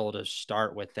then be able to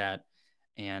start with that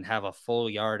and have a full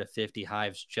yard of 50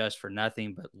 hives just for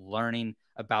nothing but learning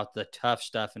about the tough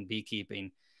stuff in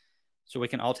beekeeping so we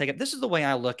can all take it. This is the way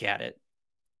I look at it.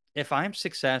 If I'm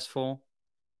successful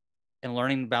and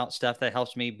learning about stuff that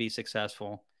helps me be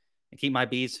successful and keep my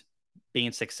bees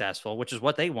being successful, which is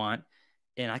what they want,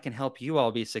 and I can help you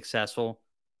all be successful,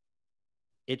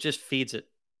 it just feeds it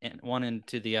one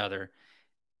into the other.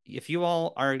 If you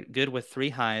all are good with 3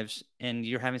 hives and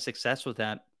you're having success with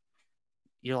that,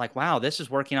 you're like, wow, this is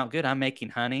working out good. I'm making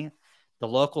honey. The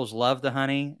locals love the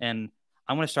honey, and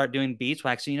I'm going to start doing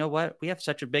beeswax. So you know what? We have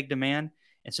such a big demand,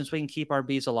 and since we can keep our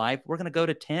bees alive, we're going to go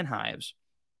to 10 hives.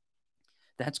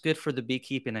 That's good for the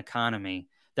beekeeping economy.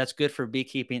 That's good for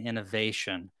beekeeping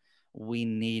innovation. We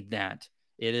need that.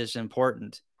 It is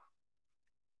important.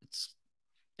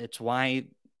 It's why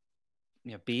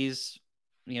bees,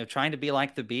 trying to be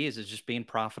like the bees is just being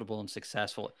profitable and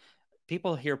successful.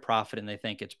 People hear profit and they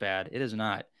think it's bad. It is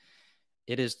not.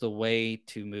 It is the way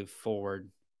to move forward.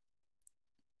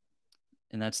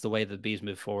 And that's the way the bees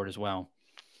move forward as well.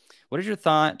 What is your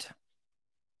thought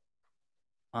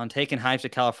on taking hives to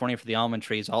California for the almond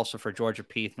trees, also for Georgia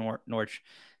peach, North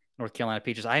Carolina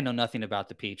peaches? I know nothing about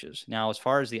the peaches. Now, as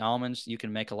far as the almonds, you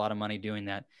can make a lot of money doing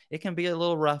that. It can be a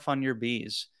little rough on your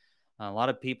bees. A lot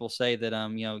of people say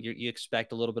that you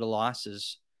expect a little bit of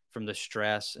losses from the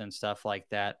stress and stuff like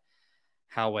that.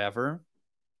 However,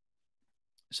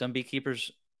 some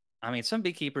beekeepers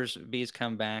bees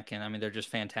come back and they're just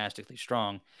fantastically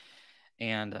strong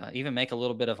and even make a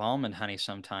little bit of almond honey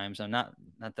sometimes. I'm not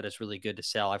that it's really good to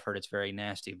sell. I've heard it's very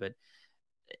nasty, but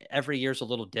every year's a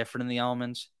little different in the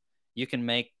almonds. You can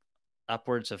make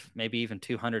upwards of maybe even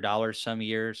 $200 some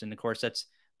years. And of course, that's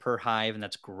per hive, and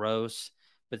that's gross.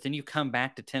 But then you come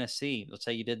back to Tennessee. Let's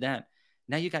say you did that.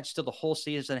 Now you got still the whole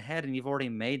season ahead, and you've already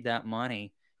made that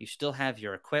money. You still have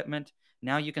your equipment.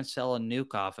 Now you can sell a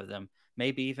nuke off of them,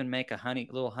 maybe even make a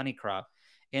little honey crop.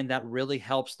 And that really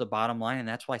helps the bottom line. And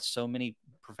that's why so many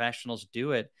professionals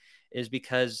do it, is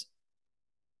because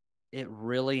it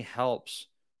really helps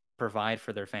provide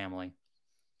for their family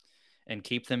and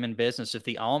keep them in business. If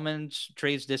the almond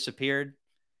trees disappeared,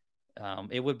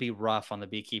 it would be rough on the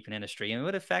beekeeping industry, and it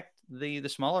would affect the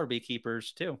smaller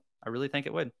beekeepers too. I really think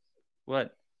it would.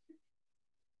 What?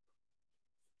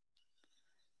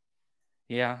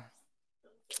 Yeah,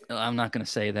 I'm not going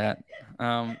to say that.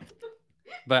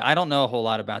 But I don't know a whole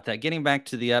lot about that. Getting back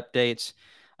to the updates,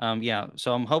 yeah.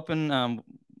 So I'm hoping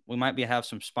we might have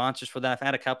some sponsors for that. I've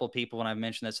had a couple of people when I've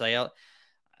mentioned that say, "Oh,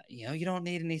 you don't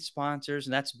need any sponsors,"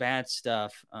 and that's bad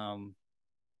stuff.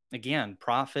 Again,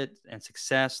 profit and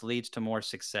success leads to more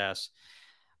success.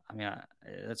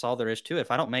 That's all there is to it.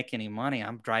 If I don't make any money,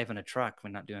 I'm driving a truck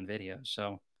when not doing videos.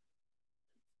 So,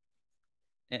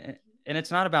 and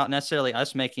it's not about necessarily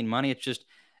us making money. It's just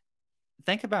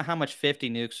think about how much 50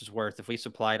 nukes is worth if we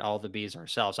supplied all the bees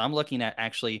ourselves. I'm looking at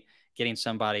actually getting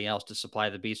somebody else to supply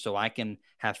the bees so I can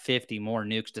have 50 more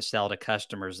nukes to sell to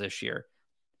customers this year.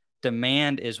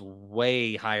 Demand is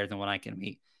way higher than what I can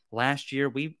meet. Last year,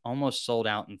 we almost sold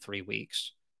out in 3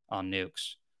 weeks on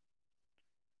nukes,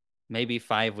 maybe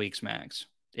 5 weeks max.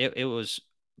 It was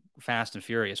fast and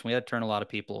furious. We had to turn a lot of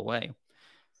people away.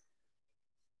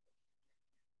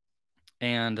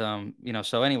 And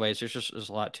so anyways, there's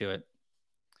a lot to it.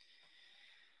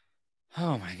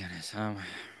 Oh my goodness.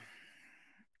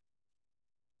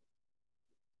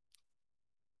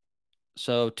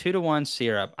 So 2-to-1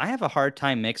 syrup. I have a hard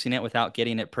time mixing it without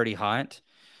getting it pretty hot.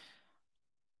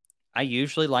 I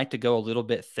usually like to go a little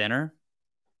bit thinner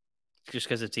just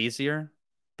because it's easier,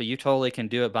 but you totally can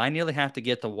do it. But I nearly have to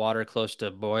get the water close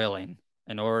to boiling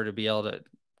in order to be able to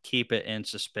keep it in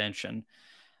suspension.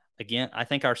 Again, I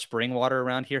think our spring water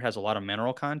around here has a lot of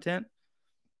mineral content,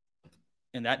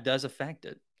 and that does affect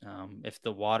it. If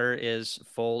the water is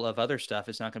full of other stuff,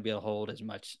 it's not going to be able to hold as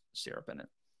much syrup in it.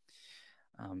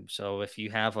 So if you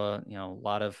have a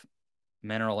lot of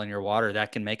mineral in your water,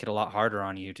 that can make it a lot harder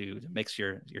on you to mix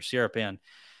your syrup in.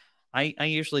 I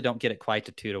usually don't get it quite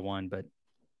to 2-to-1, but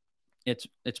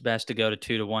it's best to go to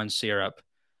 2-to-1 syrup.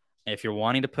 If you're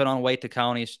wanting to put on weight to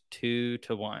colonies,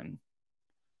 2-to-1.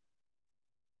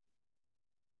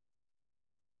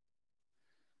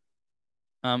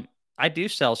 Um, I do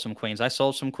sell some queens. I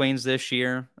sold some queens this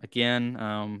year. Again,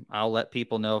 I'll let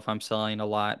people know if I'm selling a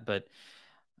lot, but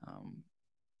um,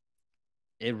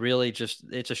 it really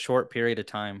it's a short period of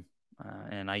time.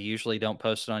 And I usually don't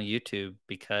post it on YouTube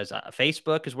because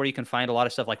Facebook is where you can find a lot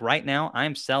of stuff. Like right now,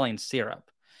 I'm selling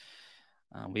syrup.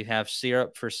 We have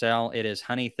syrup for sale. It is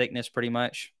honey thickness pretty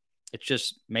much. It's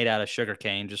just made out of sugar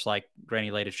cane, just like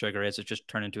granulated sugar is. It's just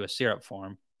turned into a syrup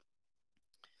form.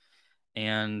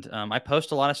 And I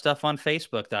post a lot of stuff on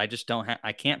Facebook that I just don't have.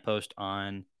 I can't post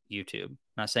on YouTube. I'm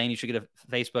not saying you should get a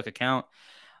Facebook account.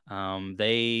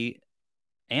 They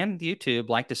and YouTube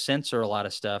like to censor a lot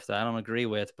of stuff that I don't agree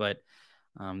with, but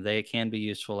they can be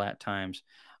useful at times.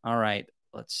 All right,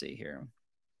 let's see here.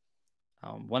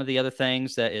 One of the other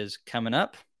things that is coming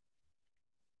up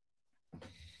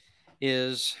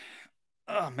is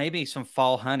maybe some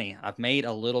fall honey. I've made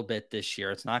a little bit this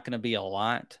year. It's not going to be a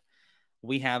lot.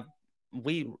 We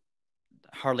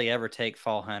hardly ever take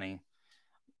fall honey,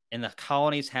 and the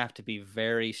colonies have to be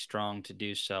very strong to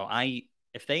do so.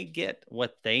 If they get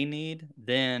what they need,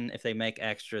 then if they make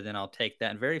extra, then I'll take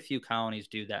that. And very few colonies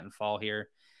do that in fall here.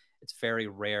 It's very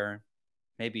rare.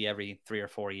 Maybe every 3 or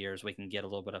 4 years we can get a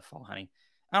little bit of fall honey.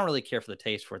 I don't really care for the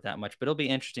taste for it that much, but it'll be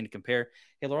interesting to compare.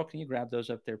 Hey, Laurel, can you grab those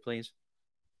up there, please?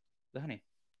 The honey.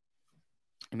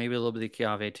 And maybe a little bit of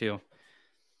Chiave too.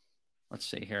 Let's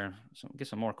see here. So get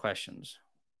some more questions.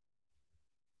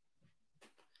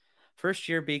 First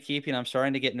year beekeeping, I'm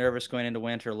starting to get nervous going into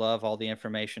winter. Love all the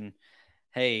information.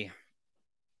 Hey,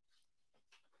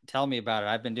 tell me about it.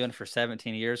 I've been doing it for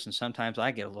 17 years, and sometimes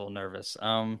I get a little nervous.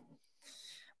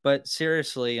 But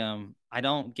seriously, I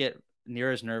don't get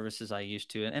near as nervous as I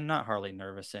used to, and not hardly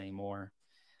nervous anymore.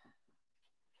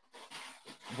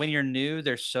 When you're new,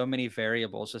 there's so many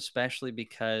variables, especially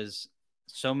because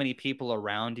so many people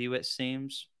around you, it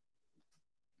seems,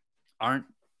 aren't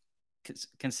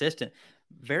consistent.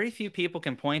 Very few people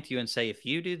can point to you and say, if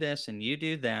you do this and you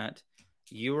do that,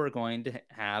 you are going to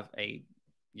have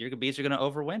your bees are going to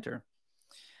overwinter.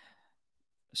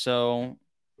 So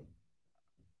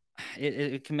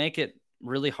it can make it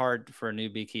really hard for a new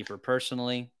beekeeper.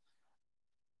 Personally,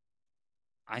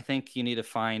 I think you need to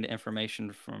find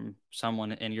information from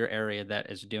someone in your area that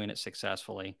is doing it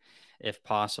successfully, if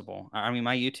possible. I mean,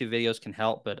 my YouTube videos can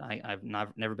help, but I've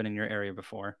never been in your area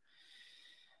before.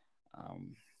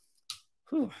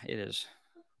 It is.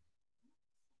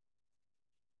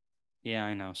 Yeah,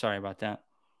 I know. Sorry about that.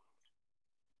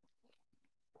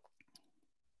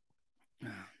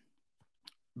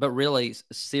 But really,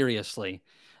 seriously,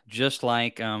 just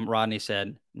like Rodney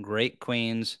said, great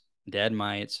queens, dead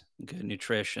mites, good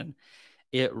nutrition.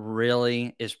 It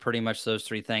really is pretty much those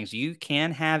three things. You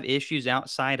can have issues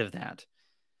outside of that.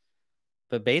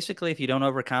 But basically, if you don't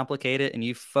overcomplicate it and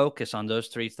you focus on those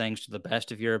three things to the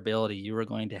best of your ability, you are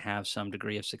going to have some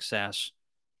degree of success.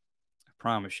 I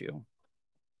promise you.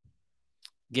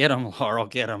 Get them, Laurel.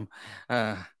 Get them.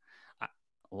 I,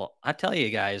 I tell you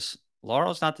guys,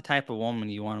 Laurel's not the type of woman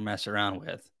you want to mess around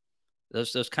with.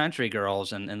 Those country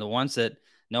girls and the ones that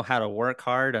know how to work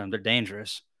hard, they're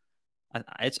dangerous.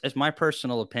 It's my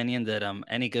personal opinion that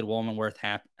any good woman worth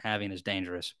having is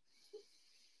dangerous,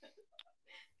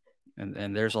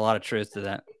 and there's a lot of truth to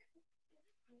that.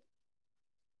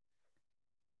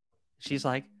 She's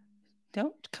like,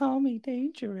 "Don't call me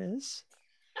dangerous."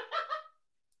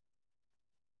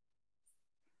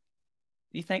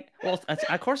 You think? Well,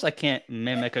 of course I can't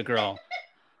mimic a girl.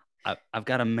 I've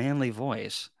got a manly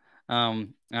voice. All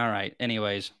right.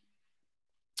 Anyways,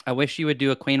 I wish you would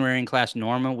do a queen rearing class,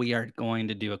 Norma. We are going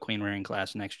to do a queen rearing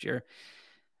class next year.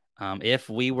 If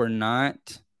we were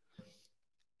not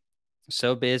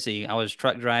So busy. I was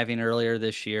truck driving earlier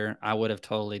this year. I would have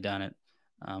totally done it,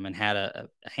 and had a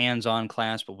hands-on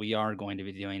class, but we are going to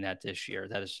be doing that this year.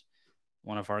 That is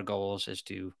one of our goals, is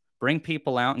to bring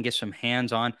people out and get some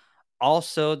hands-on.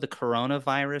 Also, the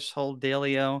coronavirus whole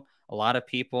dealio. A lot of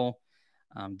people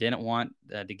didn't want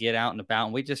to get out and about,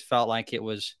 and we just felt like it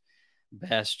was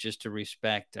best just to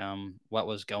respect what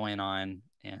was going on.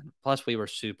 And plus, we were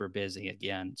super busy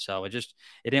again, so it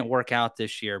didn't work out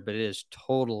this year. But it is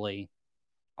totally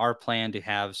our plan to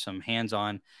have some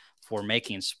hands-on for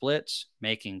making splits,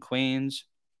 making queens,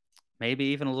 maybe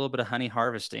even a little bit of honey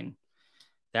harvesting.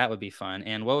 That would be fun.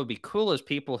 And what would be cool is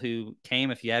people who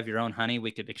came, if you have your own honey,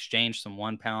 we could exchange some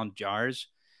 1 pound jars.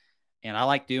 And I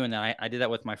like doing that. I did that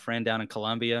with my friend down in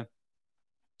Colombia.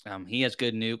 He has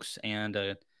good nukes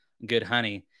and good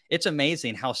honey. It's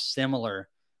amazing how similar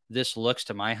this looks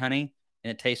to my honey,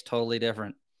 and it tastes totally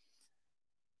different.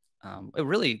 It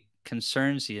really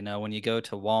concerns you, when you go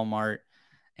to Walmart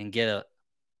and get a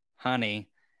honey,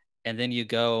 and then you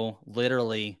go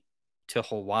literally to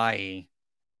Hawaii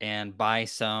and buy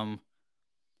some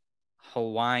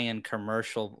Hawaiian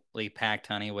commercially packed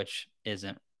honey, which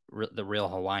isn't the real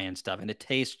Hawaiian stuff. And it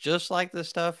tastes just like the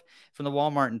stuff from the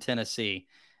Walmart in Tennessee.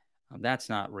 That's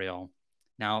not real.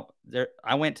 Now,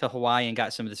 I went to Hawaii and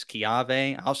got some of this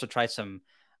Kiave. I also tried some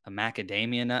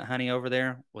macadamia nut honey over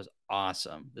there. It was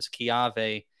awesome. This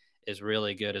Kiave is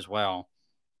really good as well.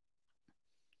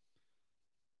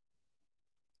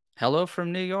 Hello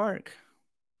from New York.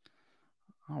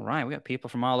 All right, we got people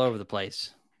from all over the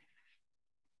place.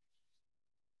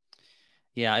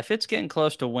 Yeah, if it's getting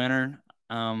close to winter,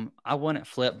 I wouldn't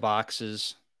flip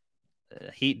boxes.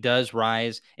 Heat does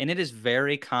rise, and it is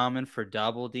very common for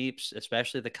double deeps,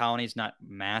 especially the colonies not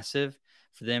massive,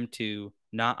 for them to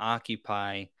not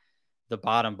occupy the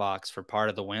bottom box for part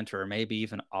of the winter, or maybe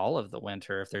even all of the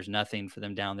winter if there's nothing for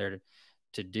them down there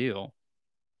to do,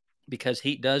 because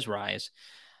heat does rise.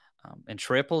 And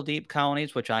triple deep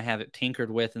colonies, which I have tinkered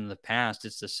with in the past,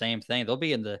 it's the same thing. They'll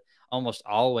be in the almost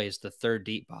always the third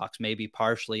deep box, maybe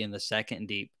partially in the second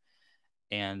deep,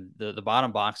 and the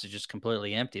bottom box is just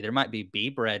completely empty. There might be bee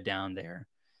bread down there,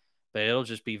 but it'll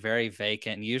just be very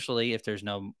vacant. And usually, if there's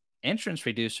no entrance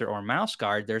reducer or mouse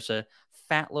guard, there's a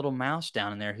fat little mouse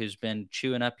down in there who's been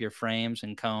chewing up your frames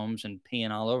and combs and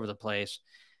peeing all over the place.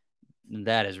 And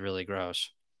that is really gross.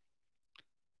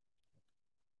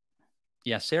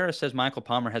 Yeah, Sarah says Michael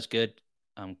Palmer has good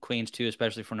queens too,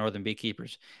 especially for northern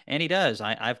beekeepers, and he does.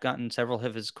 I've gotten several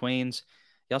of his queens.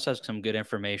 He also has some good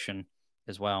information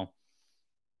as well.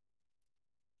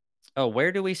 Oh,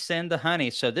 where do we send the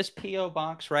honey? So this PO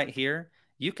box right here,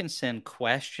 you can send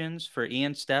questions for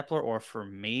Ian Stepler or for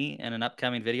me in an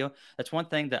upcoming video. That's one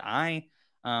thing that I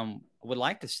would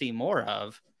like to see more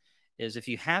of, is if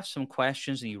you have some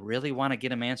questions and you really want to get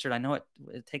them answered. I know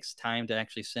it takes time to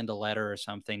actually send a letter or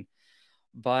something,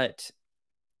 but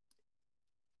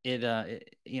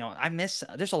I miss,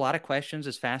 there's a lot of questions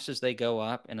as fast as they go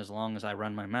up and as long as I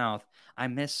run my mouth, I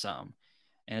miss some,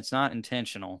 and it's not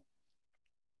intentional.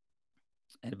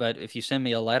 But if you send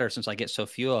me a letter, since I get so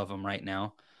few of them right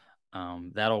now,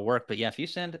 that'll work. But yeah, if you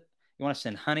want to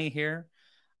send honey here,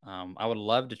 I would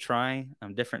love to try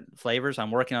different flavors.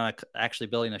 I'm working on actually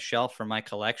building a shelf for my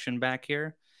collection back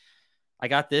here. I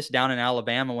got this down in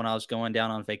Alabama when I was going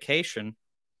down on vacation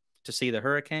to see the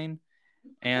hurricane,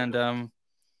 and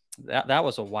that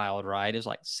was a wild ride. It was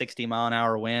like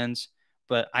 60-mile-an-hour winds.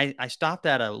 But I stopped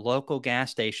at a local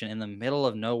gas station in the middle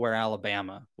of nowhere,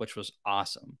 Alabama, which was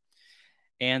awesome.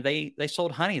 And they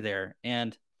sold honey there,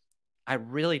 and I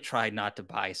really tried not to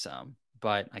buy some,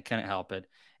 but I couldn't help it.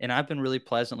 And I've been really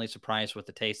pleasantly surprised with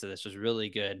the taste of this. It was really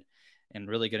good and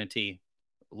really good in tea.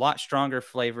 A lot stronger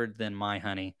flavored than my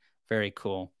honey. Very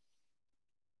cool.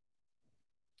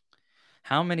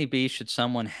 How many bees should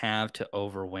someone have to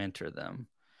overwinter them?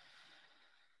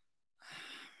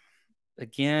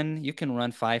 Again, you can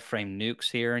run 5 frame nukes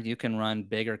here. You can run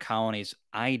bigger colonies.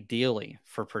 Ideally,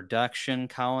 for production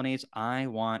colonies, I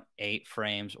want 8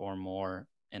 frames or more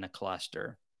in a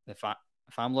cluster. If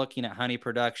I'm looking at honey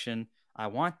production, I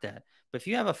want that. But if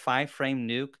you have a 5 frame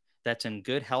nuke that's in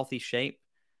good, healthy shape,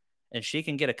 and she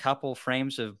can get a couple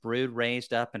frames of brood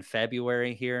raised up in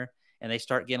February here, and they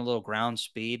start getting a little ground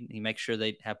speed, you make sure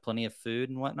they have plenty of food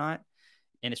and whatnot.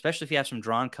 And especially if you have some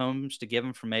drawn combs to give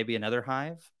them from maybe another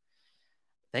hive,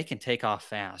 they can take off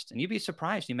fast. And you'd be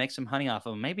surprised. You make some honey off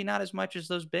of them. Maybe not as much as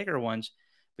those bigger ones,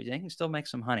 but they can still make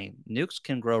some honey. Nukes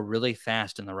can grow really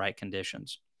fast in the right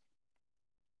conditions.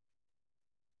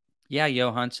 Yeah,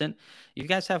 Yo Hunson, if you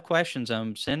guys have questions,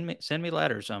 send me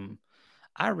letters.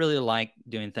 I really like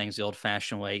doing things the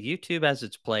old-fashioned way. YouTube has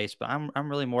its place, but I'm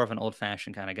really more of an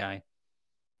old-fashioned kind of guy.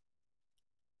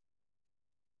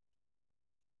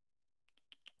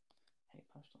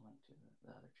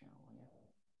 the other channel, will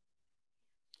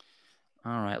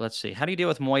you? All right, let's see. How do you deal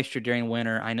with moisture during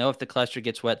winter? I know if the cluster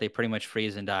gets wet, they pretty much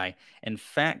freeze and die. And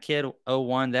Fat Kid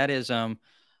 01, that is a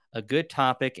good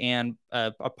topic and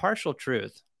a partial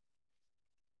truth.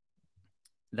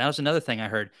 That was another thing I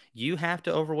heard. You have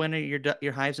to overwinter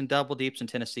your hives and double deeps in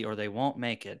Tennessee, or they won't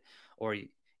make it. Or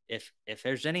if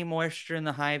there's any moisture in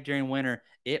the hive during winter,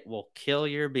 it will kill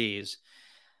your bees.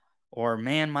 Or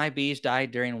man, my bees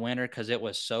died during winter because it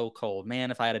was so cold. Man,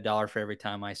 if I had $1 for every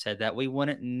time I said that, we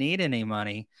wouldn't need any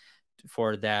money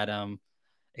for that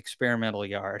experimental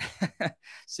yard.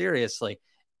 Seriously,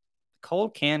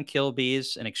 cold can kill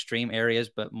bees in extreme areas,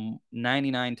 but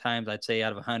 99 times, I'd say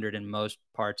out of 100 in most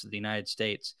parts of the United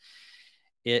States,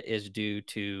 it is due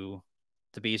to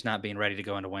the bees not being ready to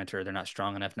go into winter. They're not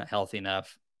strong enough, not healthy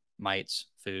enough, mites,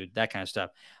 food, that kind of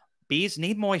stuff. Bees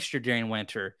need moisture during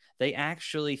winter. They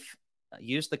actually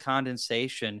use the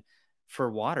condensation for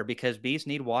water because bees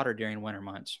need water during winter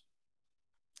months.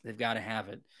 They've got to have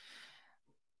it.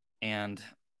 And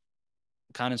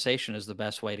condensation is the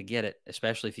best way to get it,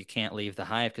 especially if you can't leave the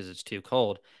hive because it's too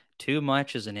cold. Too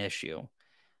much is an issue.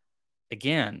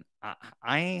 Again,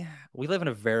 we live in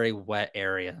a very wet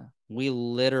area. We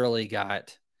literally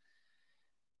got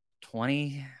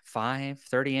 25,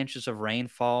 30 inches of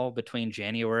rainfall between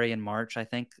January and March, I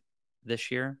think, this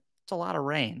year. It's a lot of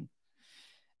rain.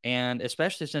 And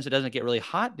especially since it doesn't get really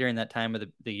hot during that time of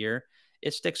the year,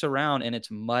 it sticks around and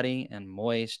it's muddy and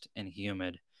moist and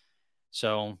humid.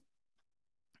 So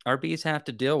our bees have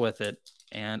to deal with it.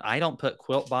 And I don't put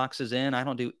quilt boxes in. I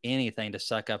don't do anything to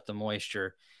suck up the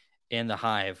moisture in the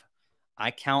hive.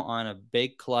 I count on a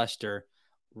big cluster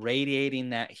radiating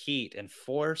that heat and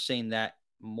forcing that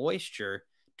moisture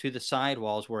to the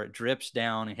sidewalls where it drips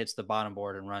down and hits the bottom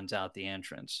board and runs out the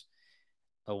entrance.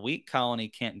 A weak colony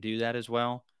can't do that as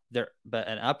well. But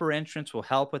an upper entrance will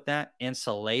help with that.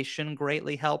 Insulation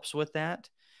greatly helps with that.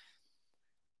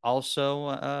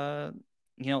 Also,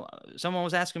 someone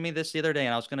was asking me this the other day,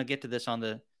 and I was going to get to this on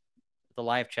the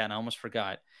live chat, and I almost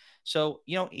forgot. So,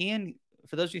 Ian,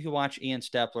 for those of you who watch Ian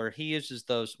Stepler, he uses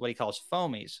those, what he calls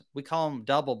foamies. We call them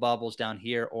double bubbles down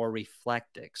here, or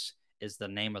Reflectix is the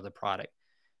name of the product.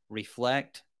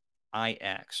 Reflect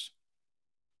IX.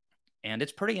 And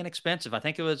it's pretty inexpensive. I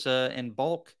think it was in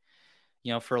bulk,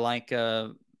 for like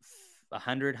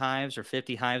 100 hives or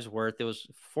 50 hives worth. It was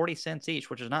 40 cents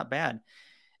each, which is not bad.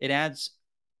 It adds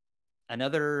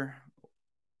another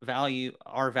value,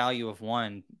 our value of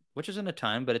one, which isn't a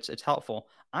ton, but it's helpful.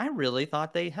 I really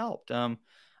thought they helped. I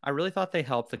really thought they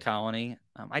helped the colony.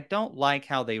 I don't like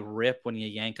how they rip when you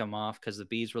yank them off because the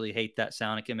bees really hate that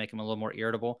sound. It can make them a little more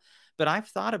irritable. But I've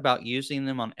thought about using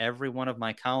them on every one of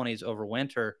my colonies over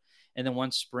winter. And then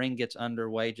once spring gets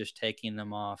underway, just taking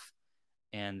them off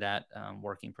and that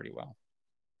working pretty well.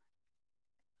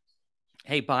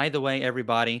 Hey, by the way,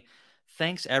 everybody,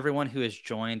 thanks everyone who has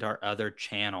joined our other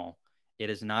channel. It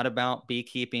is not about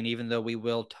beekeeping, even though we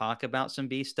will talk about some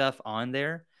bee stuff on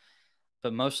there,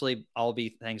 but mostly all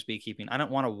things beekeeping. I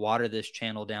don't want to water this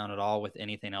channel down at all with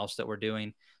anything else that we're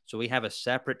doing. So we have a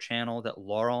separate channel that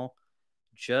Laurel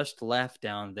just left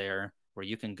down there where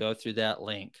you can go through that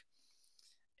link.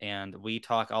 And we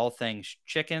talk all things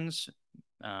chickens,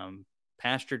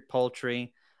 pastured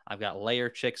poultry. I've got layer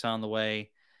chicks on the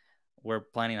way. We're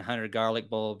planting 100 garlic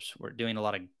bulbs. We're doing a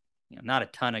lot of, not a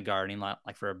ton of gardening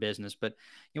like for a business, but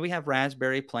we have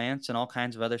raspberry plants and all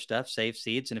kinds of other stuff, save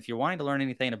seeds. And if you're wanting to learn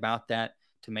anything about that,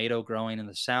 tomato growing in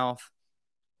the South,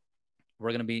 we're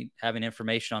going to be having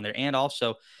information on there. And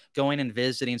also going and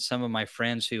visiting some of my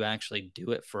friends who actually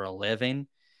do it for a living.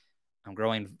 I'm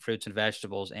growing fruits and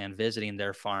vegetables and visiting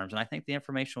their farms. And I think the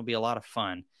information will be a lot of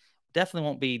fun. Definitely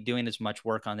won't be doing as much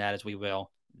work on that as we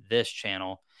will this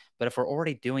channel. But if we're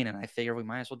already doing it, I figure we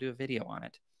might as well do a video on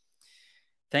it.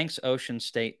 Thanks, Ocean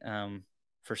State,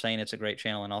 for saying it's a great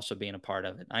channel and also being a part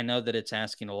of it. I know that it's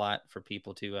asking a lot for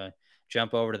people to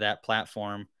jump over to that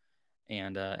platform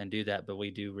and do that, but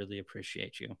we do really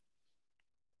appreciate you.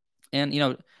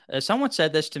 And, someone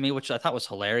said this to me, which I thought was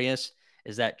hilarious,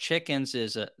 is that chickens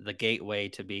is the gateway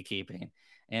to beekeeping.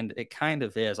 And it kind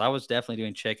of is. I was definitely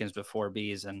doing chickens before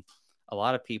bees, and a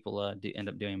lot of people do end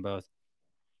up doing both.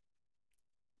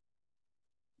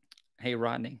 Hey,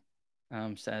 Rodney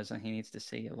says he needs to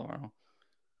see you, Laurel.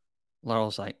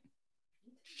 Laurel's like,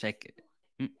 shake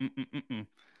it.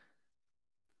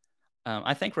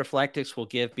 I think Reflectix will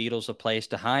give beetles a place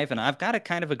to hive, and I've got to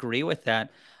kind of agree with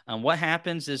that. What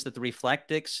happens is that the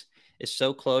Reflectix is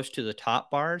so close to the top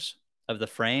bars of the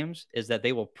frames is that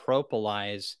they will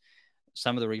propolize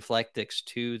some of the Reflectix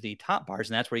to the top bars,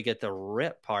 and that's where you get the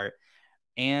rip part.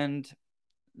 And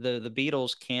the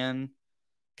beetles can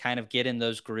kind of get in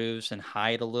those grooves and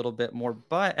hide a little bit more.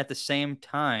 But at the same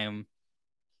time,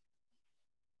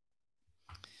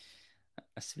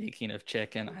 speaking of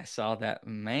chicken, I saw that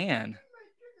man.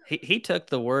 He took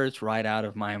the words right out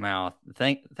of my mouth.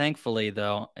 Thankfully,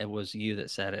 though, it was you that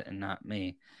said it and not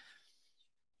me.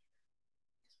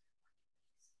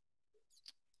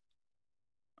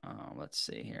 Let's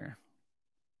see here.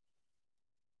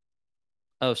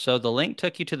 Oh, so the link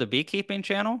took you to the beekeeping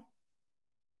channel?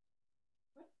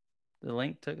 The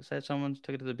link said someone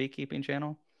took it to the beekeeping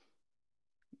channel?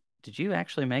 Did you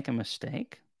actually make a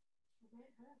mistake?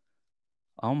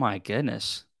 Oh my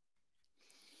goodness.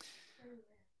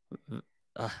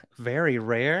 Very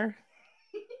rare?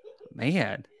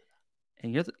 Man.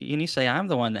 And you say I'm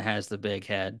the one that has the big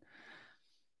head.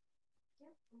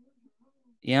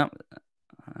 Yep.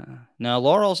 No,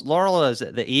 Laurel is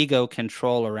the ego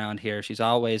control around here. She's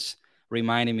always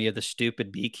reminding me of the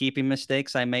stupid beekeeping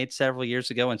mistakes I made several years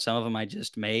ago, and some of them I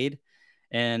just made.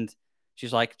 And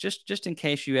she's like, just in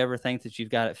case you ever think that you've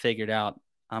got it figured out,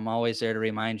 I'm always there to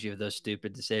remind you of those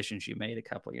stupid decisions you made a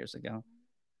couple years ago.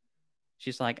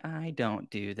 She's like, I don't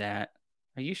do that.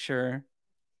 Are you sure?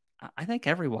 I think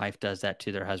every wife does that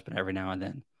to their husband every now and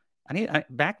then.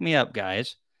 Back me up,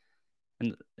 guys.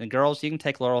 And girls, you can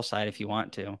take Laurel's side if you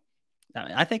want to.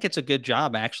 I think it's a good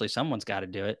job. Actually, someone's got to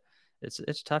do it. It's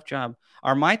a tough job.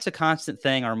 Are mites a constant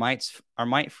thing? Are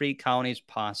mite free colonies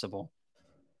possible?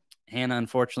 And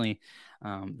unfortunately,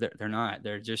 they're not.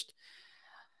 They're just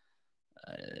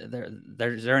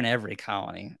they're in every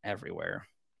colony everywhere.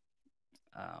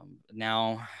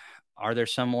 Now, are there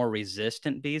some more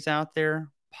resistant bees out there?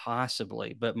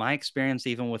 Possibly, but my experience,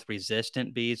 even with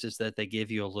resistant bees, is that they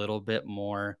give you a little bit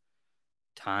more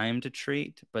time to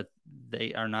treat, but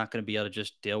they are not going to be able to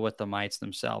just deal with the mites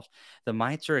themselves. The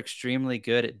mites are extremely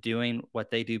good at doing what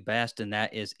they do best, and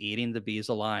that is eating the bees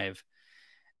alive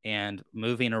and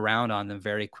moving around on them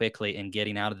very quickly and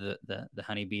getting out of the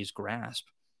honeybee's grasp.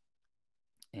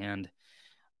 And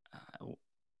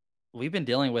we've been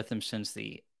dealing with them since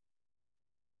the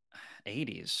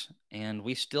 80s, and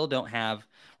we still don't have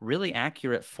really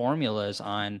accurate formulas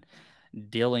on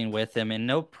dealing with them, and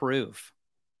no proof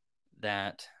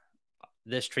that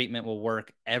this treatment will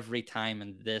work every time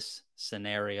in this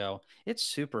scenario. It's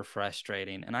super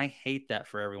frustrating, and I hate that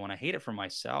for everyone. I hate it for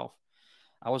myself.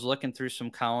 I was looking through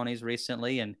some colonies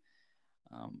recently, and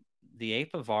the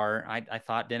apivar I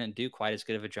thought didn't do quite as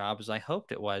good of a job as I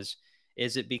hoped it was.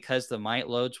 Is it because the mite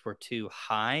loads were too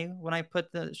high when I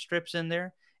put the strips in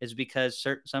there? Is it because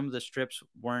some of the strips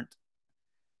weren't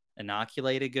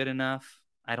inoculated good enough?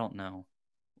 I don't know.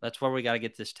 That's where we got to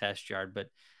get this test yard, but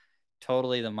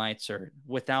totally the mites are,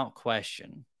 without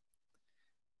question,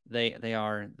 they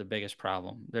are the biggest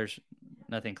problem. There's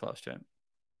nothing close to it.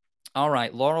 All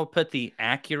right, Laurel put the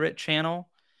accurate channel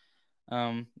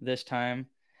this time.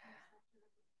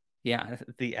 Yeah,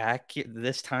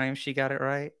 this time she got it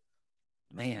right.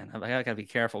 Man, I gotta be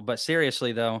careful. But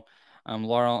seriously though,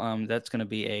 Laurel, that's gonna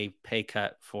be a pay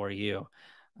cut for you.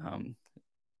 Um,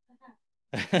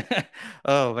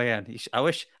 oh man, I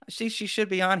wish she should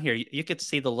be on here. You could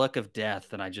see the look of death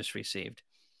that I just received.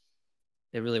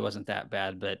 It really wasn't that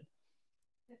bad, but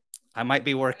I might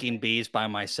be working bees by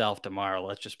myself tomorrow.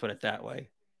 Let's just put it that way.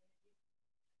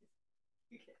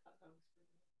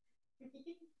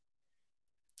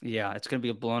 Yeah, it's gonna be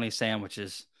a bologna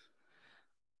sandwiches.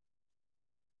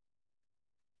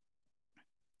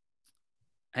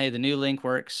 Hey, the new link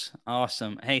works.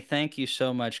 Awesome. Hey, thank you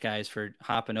so much, guys, for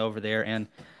hopping over there. And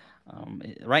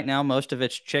right now, most of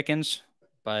it's chickens,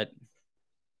 but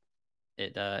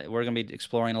we're going to be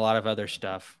exploring a lot of other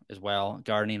stuff as well,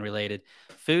 gardening related.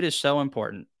 Food is so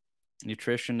important.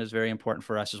 Nutrition is very important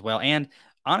for us as well. And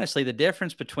honestly, the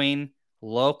difference between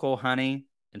local honey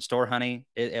and store honey,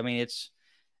 I mean, it's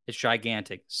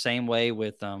gigantic. Same way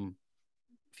with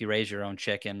if you raise your own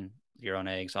chicken, your own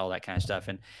eggs, all that kind of stuff.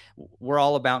 And we're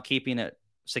all about keeping it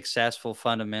successful,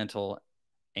 fundamental,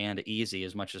 and easy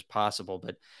as much as possible.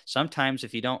 But sometimes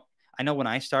if you don't, I know when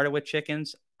I started with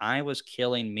chickens, I was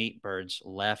killing meat birds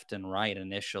left and right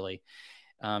initially.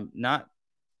 Not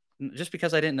just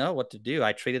because I didn't know what to do.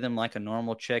 I treated them like a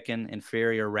normal chicken,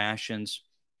 inferior rations,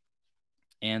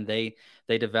 and they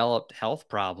developed health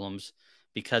problems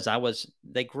because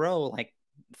they grow like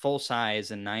full size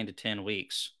in 9 to 10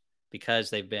 weeks because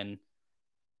they've been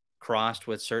crossed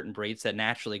with certain breeds that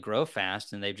naturally grow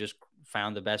fast, and they've just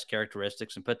found the best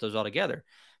characteristics and put those all together.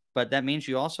 But that means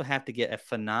you also have to get a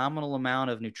phenomenal amount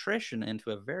of nutrition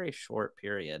into a very short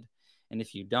period. And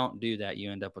if you don't do that,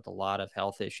 you end up with a lot of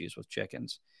health issues with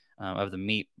chickens of the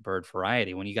meat bird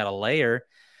variety. When you got a layer,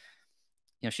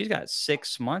 she's got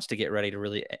 6 months to get ready to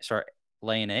really start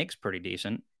laying eggs pretty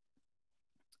decent.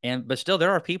 And but still,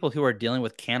 there are people who are dealing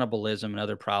with cannibalism and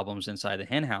other problems inside the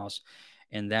hen house,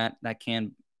 and that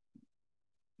can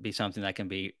be something that can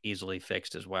be easily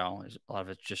fixed as well. A lot of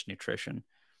it's just nutrition.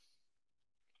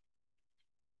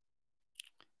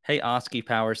 Hey, Oski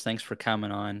Powers, thanks for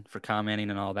coming on, for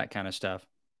commenting and all that kind of stuff.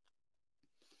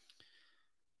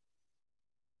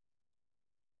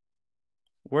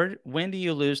 When do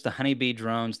you lose the honeybee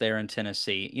drones there in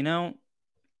Tennessee?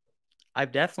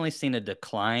 I've definitely seen a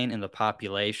decline in the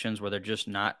populations where they're just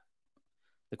not,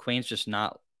 the queen's just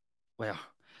not, well,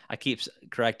 I keep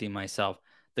correcting myself.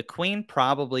 The queen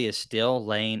probably is still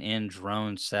laying in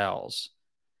drone cells,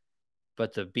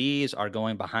 but the bees are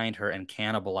going behind her and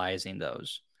cannibalizing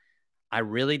those. I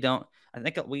really don't. I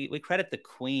think we credit the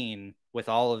queen with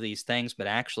all of these things, but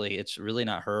actually, it's really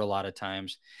not her a lot of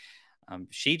times.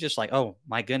 She just like, oh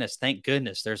my goodness, thank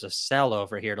goodness there's a cell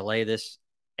over here to lay this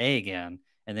egg in,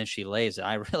 and then she lays it.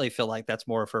 I really feel like that's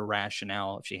more of her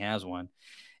rationale if she has one.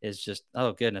 Is just,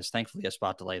 oh goodness, thankfully a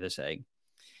spot to lay this egg.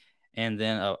 And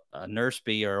then a nurse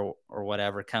bee or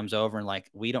whatever comes over and like,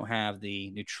 we don't have the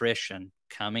nutrition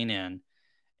coming in,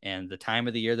 and the time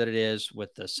of the year that it is,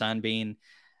 with the sun being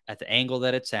at the angle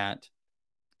that it's at,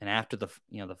 and after the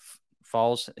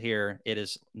falls here, it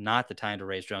is not the time to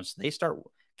raise drones. They start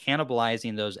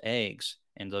cannibalizing those eggs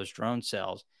and those drone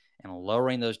cells and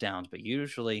lowering those down. But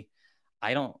usually,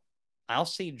 I don't. I'll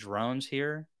see drones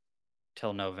here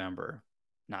till November.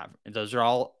 Not those are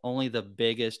all only the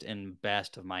biggest and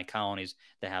best of my colonies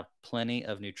that have plenty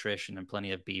of nutrition and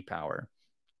plenty of bee power.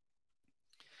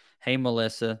 Hey,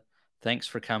 Melissa, thanks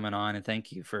for coming on, and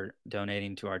thank you for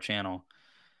donating to our channel.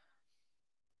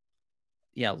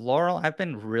 Yeah, Laurel, I've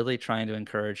been really trying to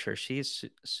encourage her. She's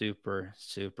super,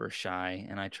 super shy,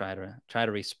 and I try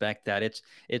to respect that.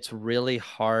 It's really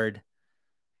hard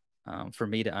for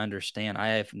me to understand.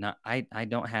 I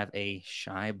don't have a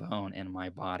shy bone in my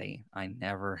body. I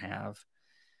never have.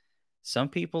 Some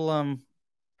people and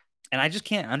I just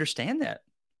can't understand that.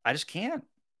 I just can't.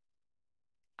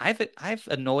 I've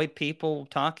annoyed people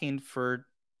talking for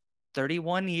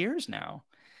 31 years now.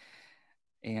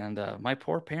 And my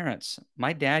poor parents.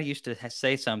 My dad used to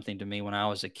say something to me when I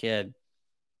was a kid.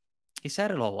 He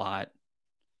said it a lot.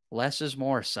 Less is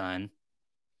more, son.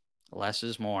 Less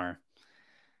is more.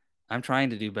 I'm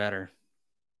trying to do better.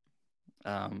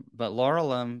 But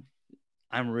Laurel,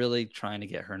 I'm really trying to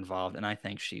get her involved, and I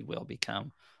think she will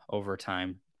become over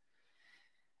time.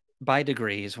 By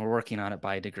degrees, we're working on it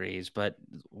by degrees, but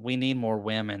we need more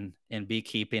women in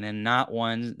beekeeping, and not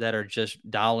ones that are just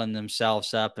dolling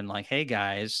themselves up and like, hey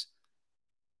guys,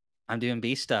 I'm doing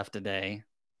bee stuff today.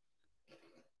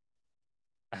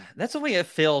 That's the way it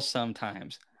feels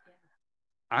sometimes.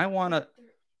 I want to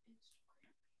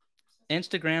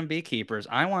Instagram beekeepers.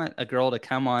 I want a girl to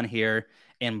come on here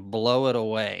and blow it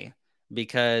away,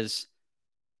 because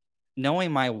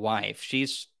knowing my wife,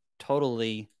 she's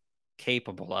totally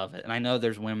capable of it. And I know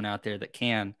there's women out there that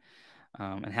can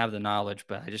and have the knowledge,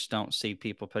 but I just don't see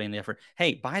people putting the effort.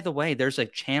 Hey, by the way, there's a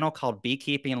channel called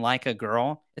Beekeeping Like a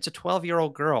Girl. It's a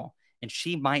 12-year-old girl, and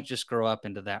she might just grow up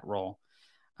into that role.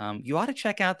 You ought to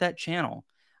check out that channel.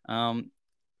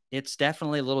 It's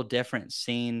definitely a little different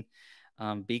seeing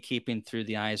beekeeping through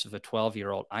the eyes of a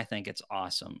 12-year-old. I think it's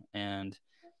awesome. And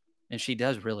she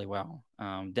does really well.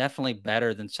 Definitely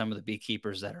better than some of the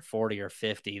beekeepers that are 40 or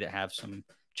 50 that have some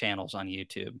channels on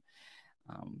YouTube.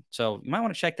 So you might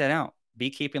want to check that out.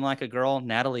 Beekeeping Like a Girl.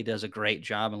 Natalie does a great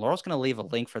job, and Laurel's going to leave a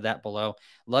link for that below.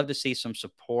 Love to see some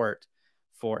support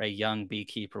for a young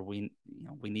beekeeper. We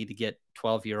need to get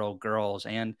 12-year-old girls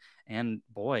and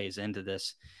boys into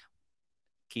this.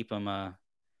 Keep them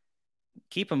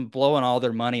blowing all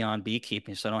their money on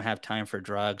beekeeping, so they don't have time for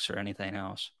drugs or anything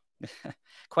else.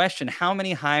 Question: how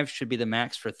many hives should be the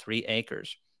max for 3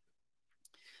 acres?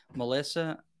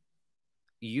 Melissa,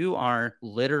 you are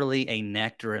literally a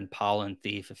nectar and pollen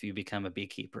thief if you become a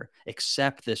beekeeper.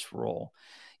 Accept this role.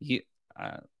 You,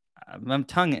 uh,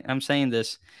 I'm saying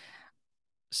this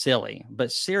silly,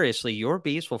 but seriously, your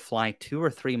bees will fly 2 or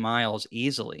 3 miles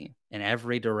easily in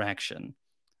every direction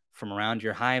from around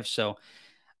your hive. So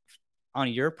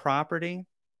on your property,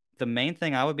 the main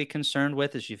thing I would be concerned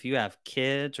with is if you have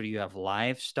kids or you have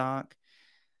livestock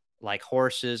like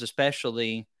horses,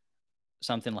 especially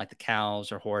something like the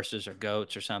cows or horses or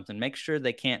goats or something, make sure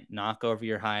they can't knock over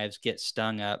your hives, get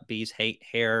stung up. Bees hate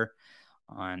hair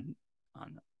on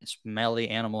smelly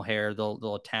animal hair.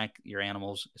 They'll attack your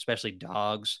animals, especially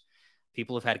dogs.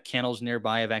 People have had kennels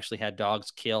nearby, have actually had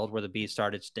dogs killed where the bees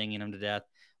started stinging them to death.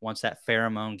 Once that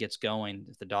pheromone gets going,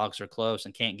 if the dogs are close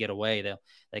and can't get away,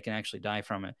 they can actually die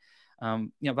from it.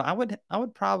 But I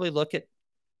would probably look at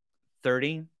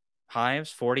 30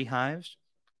 hives, 40 hives.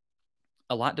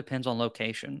 A lot depends on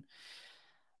location.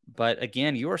 But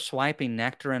again, you are swiping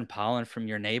nectar and pollen from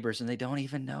your neighbors and they don't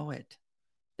even know it.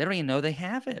 They don't even know they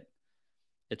have it.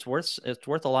 It's worth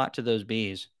a lot to those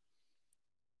bees.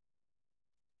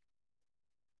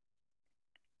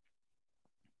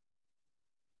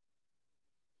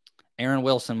 Aaron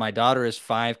Wilson, my daughter is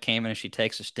 5, came in and she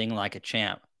takes a sting like a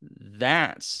champ.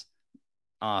 That's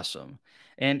awesome.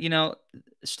 And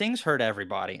stings hurt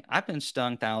everybody. I've been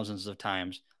stung thousands of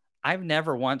times. I've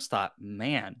never once thought,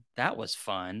 man, that was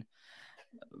fun.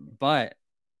 But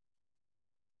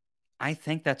I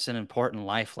think that's an important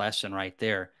life lesson right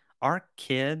there. Our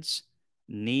kids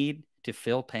need to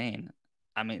feel pain.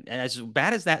 I mean, as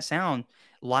bad as that sound,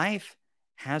 life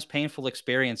has painful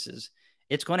experiences.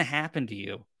 It's going to happen to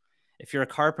you. If you're a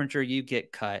carpenter, you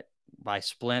get cut by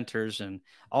splinters and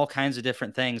all kinds of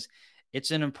different things. It's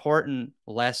an important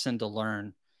lesson to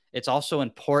learn. It's also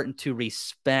important to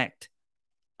respect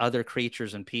other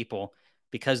creatures and people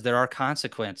because there are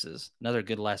consequences. Another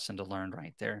good lesson to learn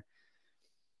right there.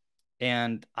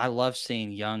 And I love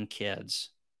seeing young kids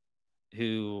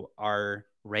who are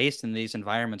raised in these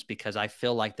environments because I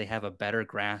feel like they have a better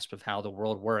grasp of how the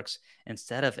world works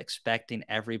instead of expecting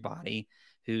everybody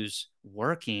who's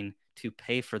working to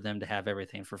pay for them to have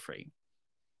everything for free.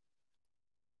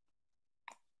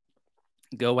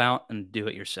 Go out and do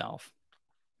it yourself.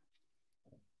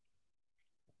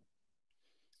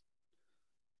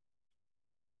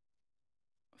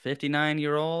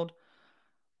 59-year-old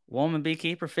woman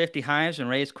beekeeper, 50 hives and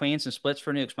raise queens and splits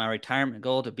for nukes. My retirement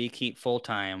goal to beekeep full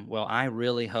time. Well, I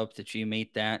really hope that you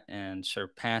meet that and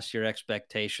surpass your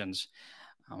expectations.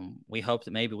 We hope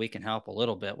that maybe we can help a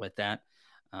little bit with that.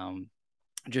 Um,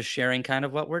 just sharing kind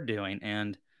of what we're doing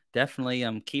and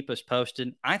definitely keep us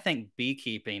posted. I think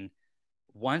beekeeping,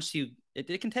 once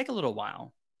it can take a little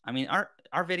while. I mean, our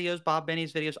videos, Bob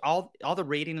Benny's videos, all the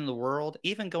reading in the world,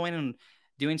 even going and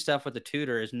doing stuff with the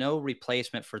tutor is no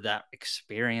replacement for that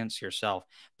experience yourself.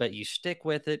 But you stick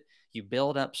with it, you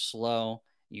build up slow,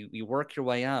 you work your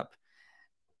way up.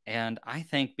 And I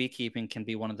think beekeeping can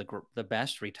be one of the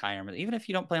best retirement, even if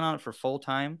you don't plan on it for full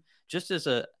time, just as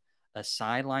a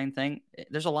sideline thing.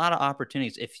 There's a lot of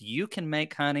opportunities. If you can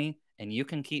make honey and you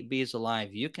can keep bees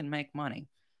alive, you can make money.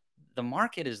 The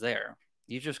market is there.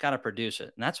 You just got to produce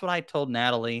it. And that's what I told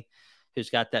Natalie, who's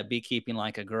got that Beekeeping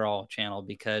Like a Girl channel,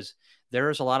 because there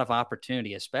is a lot of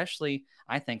opportunity, especially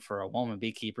I think for a woman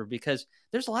beekeeper, because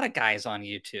there's a lot of guys on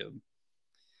YouTube.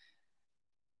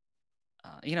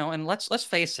 And let's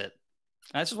face it.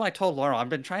 This is what I told Laurel. I've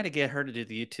been trying to get her to do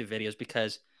the YouTube videos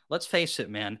because let's face it,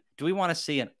 man. Do we want to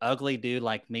see an ugly dude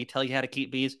like me tell you how to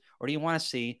keep bees, or do you want to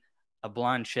see a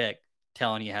blonde chick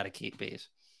telling you how to keep bees?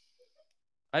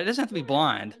 It doesn't have to be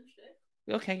blonde.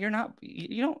 Okay, you're not.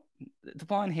 You don't. The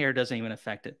blonde hair doesn't even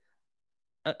affect it.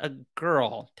 A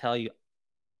girl tell you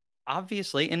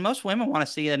obviously, and most women want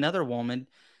to see another woman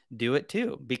do it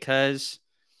too because,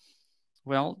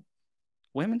 well,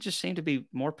 women just seem to be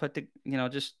more put to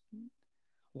just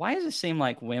why does it seem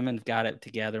like women got it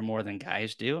together more than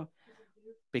guys do?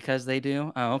 Because they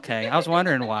do? Oh, okay. I was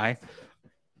wondering why.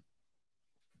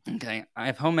 Okay. I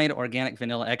have homemade organic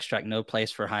vanilla extract, no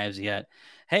place for hives yet.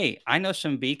 Hey, I know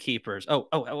some beekeepers.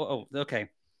 Okay.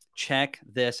 Check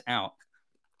this out.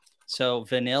 So,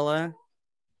 vanilla,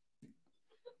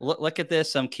 look at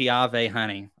this, some Chiave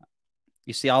honey.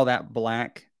 You see all that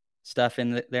black stuff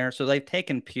in there? So, they've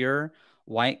taken pure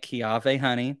white Chiave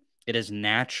honey. It is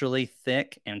naturally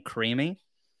thick and creamy.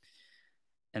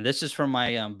 And this is from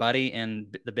my buddy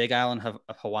in the Big Island of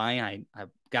Hawaii. I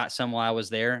got some while I was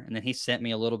there, and then he sent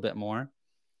me a little bit more.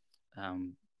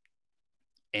 Um,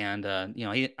 and I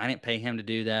didn't pay him to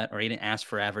do that, or he didn't ask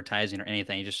for advertising or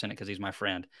anything. He just sent it because he's my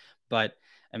friend. But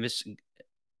I'm just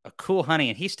a cool honey,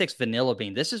 and he sticks vanilla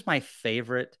bean. This is my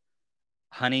favorite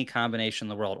honey combination in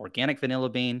the world: organic vanilla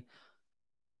bean,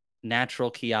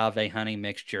 natural Chiave honey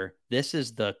mixture. This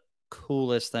is the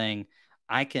coolest thing.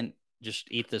 I can just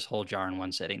eat this whole jar in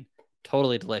one sitting.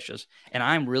 Totally delicious. And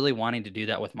I'm really wanting to do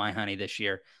that with my honey this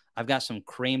year. I've got some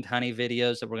creamed honey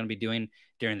videos that we're going to be doing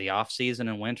during the off season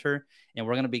and winter. And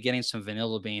we're going to be getting some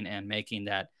vanilla bean and making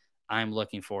that. I'm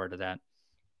looking forward to that.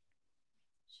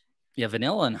 Yeah,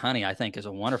 vanilla and honey, I think, is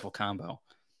a wonderful combo.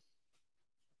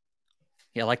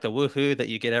 Yeah, like the woohoo that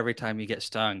you get every time you get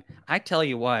stung. I tell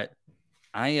you what,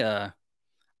 I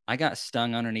got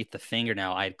stung underneath the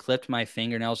fingernail. I had clipped my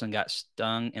fingernails and got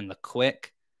stung in the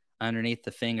quick underneath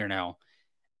the fingernail.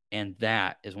 And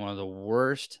that is one of the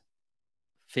worst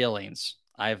feelings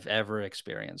I've ever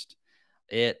experienced.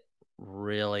 It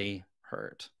really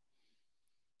hurt.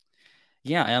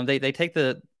 Yeah, they take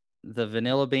the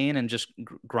vanilla bean and just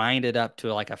grind it up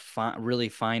to like a really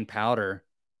fine powder,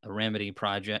 a remedy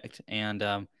project, and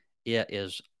it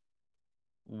is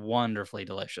wonderfully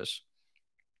delicious.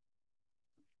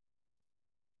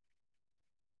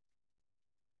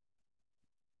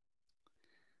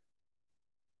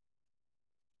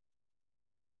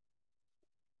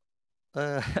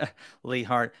 Uh, Lee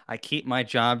Hart, I keep my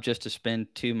job just to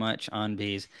spend too much on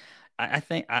bees. I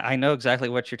think I know exactly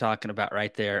what you're talking about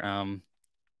right there.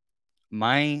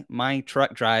 My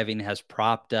truck driving has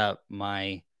propped up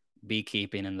my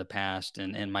beekeeping in the past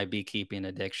and my beekeeping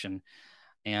addiction.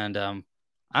 And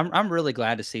I'm really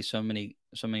glad to see so many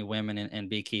women in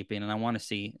beekeeping, and I want to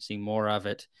see more of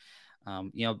it.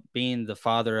 Being the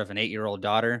father of an 8-year-old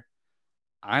daughter,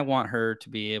 I want her to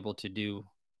be able to do.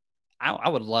 I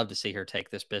would love to see her take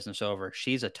this business over.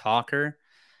 She's a talker.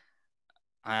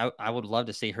 I would love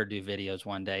to see her do videos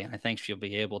one day. I think she'll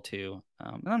be able to.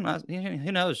 And I'm not.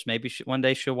 Who knows? Maybe one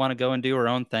day she'll want to go and do her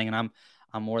own thing, and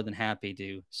I'm more than happy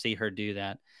to see her do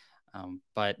that.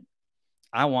 But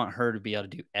I want her to be able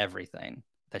to do everything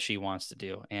that she wants to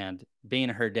do. And being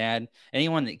her dad,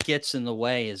 anyone that gets in the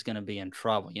way is going to be in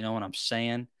trouble. You know what I'm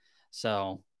saying?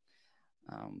 So,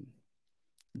 um,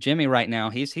 Jimmy, right now,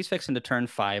 he's fixing to turn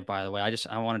 5. By the way,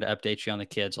 I wanted to update you on the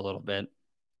kids a little bit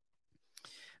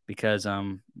because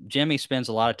Jimmy spends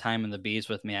a lot of time in the bees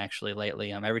with me actually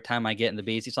lately. Every time I get in the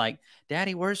bees, he's like,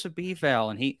 "Daddy, where's the bee veil?"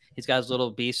 And he's got his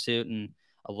little bee suit and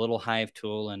a little hive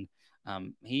tool, and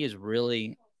he is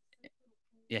really,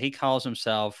 yeah, he calls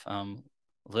himself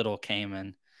Little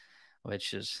Cayman,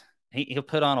 which is he'll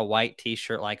put on a white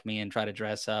t-shirt like me and try to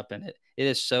dress up, and it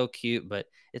is so cute, but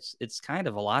it's kind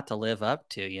of a lot to live up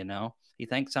to, you know. He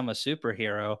thinks I'm a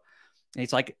superhero. And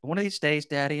he's like, one of these days,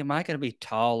 Daddy, am I going to be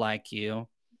tall like you?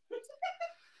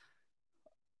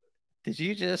 Did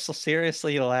you just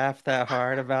seriously laugh that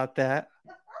hard about that?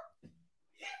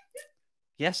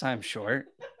 Yes, I'm short.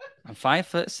 I'm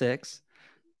 5'6".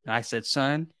 And I said,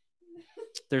 son,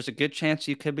 there's a good chance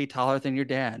you could be taller than your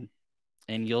dad,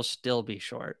 and you'll still be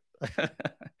short.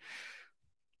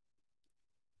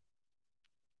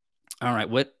 All right.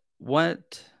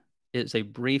 What is a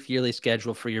brief yearly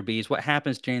schedule for your bees? What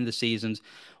happens during the seasons?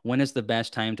 When is the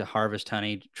best time to harvest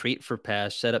honey, treat for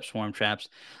pests, set up swarm traps?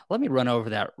 Let me run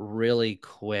over that really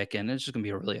quick, and it's just gonna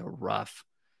be really a rough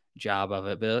job of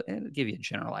it, but it'll give you a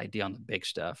general idea on the big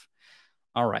stuff.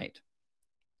 All right.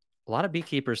 A lot of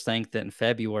beekeepers think that in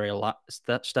February, a lot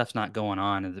stuff's not going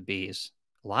on in the bees.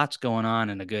 Lots going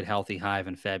on in a good, healthy hive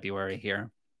in February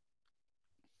here.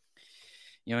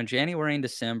 In January and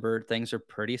December, things are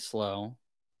pretty slow.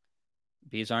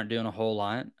 Bees aren't doing a whole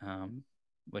lot,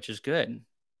 which is good.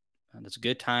 And it's a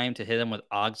good time to hit them with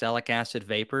oxalic acid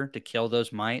vapor to kill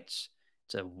those mites.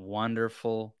 It's a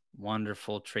wonderful,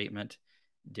 wonderful treatment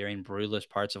during brewless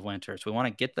parts of winter. So we want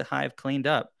to get the hive cleaned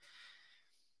up.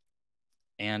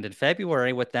 And in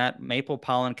February, with that maple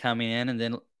pollen coming in, and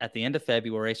then at the end of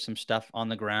February, some stuff on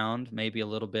the ground, maybe a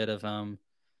little bit of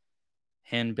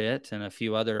henbit and a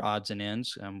few other odds and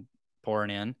ends pouring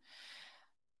in,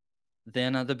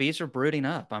 then the bees are brooding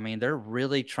up. I mean, they're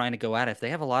really trying to go at it. If they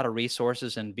have a lot of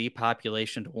resources and bee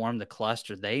population to warm the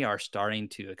cluster, they are starting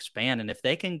to expand. And if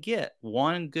they can get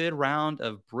one good round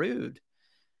of brood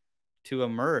to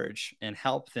emerge and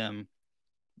help them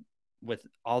with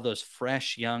all those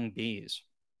fresh young bees,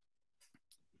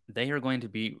 they are going to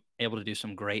be able to do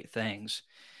some great things.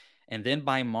 And then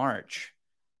by March,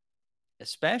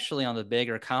 especially on the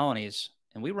bigger colonies,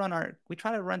 and we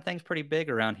try to run things pretty big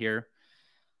around here.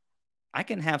 I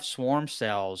can have swarm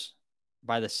cells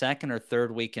by the second or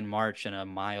third week in March in a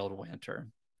mild winter.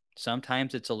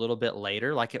 Sometimes it's a little bit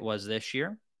later, like it was this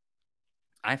year.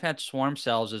 I've had swarm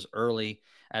cells as early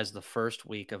as the first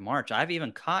week of March. I've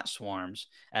even caught swarms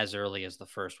as early as the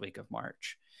first week of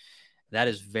March. That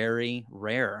is very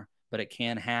rare, but it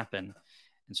can happen.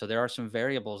 And so there are some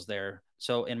variables there.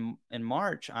 So in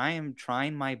March, I am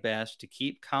trying my best to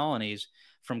keep colonies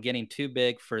from getting too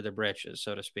big for the britches,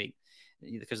 so to speak,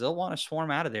 because they'll want to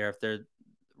swarm out of there if they're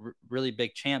really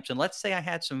big champs. And let's say I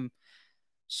had some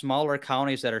smaller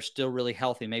colonies that are still really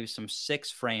healthy, maybe some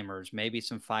 6-framers, maybe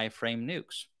some 5-frame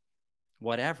nukes,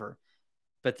 whatever,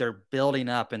 but they're building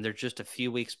up and they're just a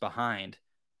few weeks behind.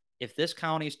 If this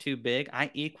colony is too big,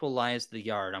 I equalize the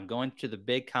yard. I'm going to the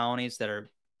big colonies that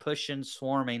are pushing,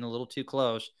 swarming a little too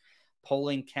close,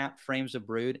 pulling cap frames of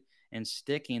brood and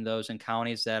sticking those in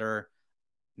colonies that are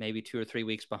maybe 2 or 3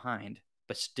 weeks behind.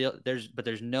 But still,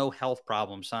 there's no health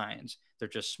problem signs. They're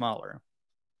just smaller.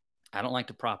 I don't like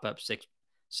to prop up sick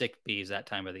bees that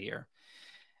time of the year,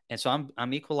 and so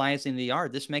I'm equalizing the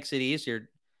yard. This makes it easier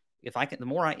if I can, the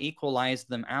more I equalize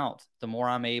them out, the more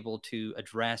I'm able to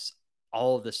address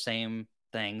all of the same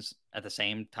things at the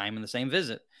same time in the same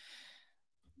visit.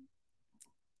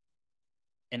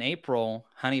 In April,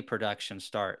 honey production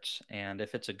starts. And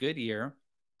if it's a good year,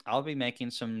 I'll be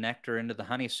making some nectar into the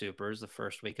honey supers the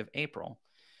first week of April,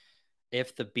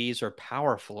 if the bees are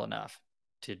powerful enough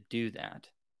to do that.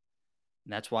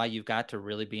 And that's why you've got to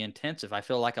really be intensive. I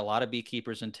feel like a lot of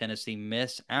beekeepers in Tennessee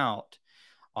miss out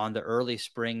on the early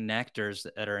spring nectars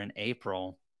that are in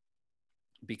April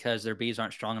because their bees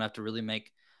aren't strong enough to really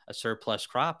make a surplus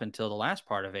crop until the last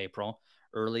part of April,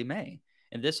 early May.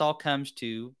 And this all comes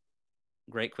to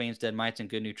Great Queen's Dead Mites and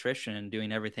good nutrition and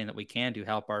doing everything that we can to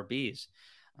help our bees.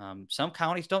 Some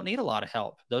counties don't need a lot of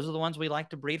help. Those are the ones we like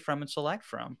to breed from and select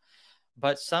from.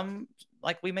 But some,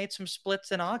 like we made some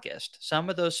splits in August. Some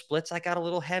of those splits I got a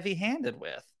little heavy handed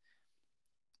with.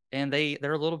 And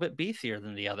they're a little bit beefier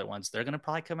than the other ones. They're going to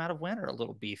probably come out of winter a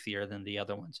little beefier than the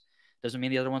other ones. Doesn't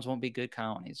mean the other ones won't be good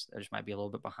colonies. They just might be a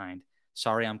little bit behind.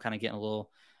 Sorry, I'm kind of getting a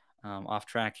little off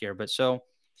track here. But so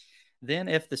then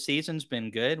if the season's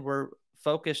been good, we're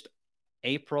focused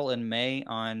April and May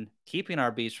on keeping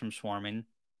our bees from swarming.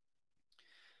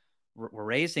 We're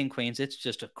raising queens. It's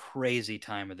just a crazy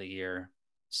time of the year.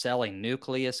 Selling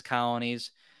nucleus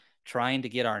colonies, trying to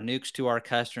get our nukes to our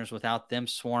customers without them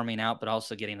swarming out, but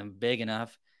also getting them big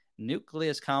enough.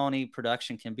 Nucleus colony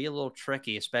production can be a little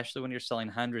tricky, especially when you're selling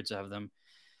hundreds of them,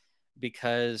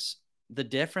 because the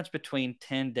difference between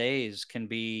 10 days can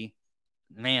be,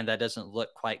 man, that doesn't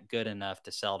look quite good enough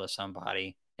to sell to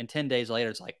somebody. And 10 days later,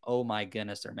 it's like, oh my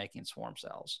goodness, they're making swarm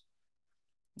cells.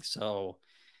 So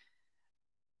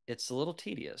it's a little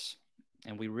tedious.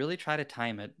 And we really try to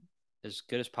time it as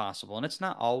good as possible. And it's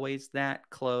not always that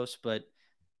close, but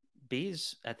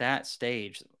bees at that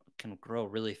stage can grow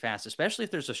really fast, especially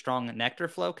if there's a strong nectar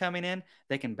flow coming in.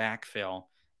 They can backfill.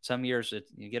 Some years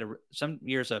you get some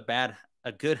years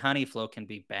a good honey flow can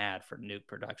be bad for nuke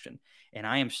production. And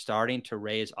I am starting to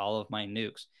raise all of my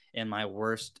nukes in my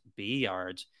worst bee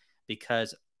yards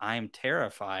because I'm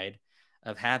terrified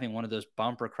of having one of those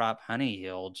bumper crop honey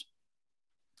yields,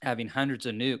 having hundreds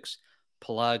of nukes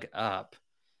plug up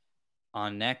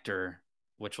on nectar,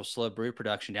 which will slow brood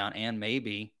production down and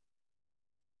maybe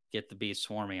get the bees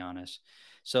swarming on us.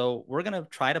 So we're going to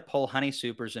try to pull honey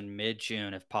supers in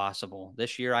mid-June if possible.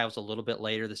 This year I was a little bit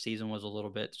later. The season was a little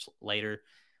bit later.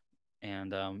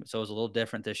 And so it was a little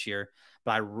different this year.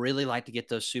 But I really like to get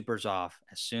those supers off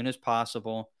as soon as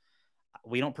possible.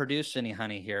 We don't produce any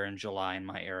honey here in July in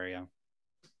my area.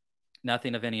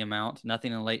 Nothing of any amount,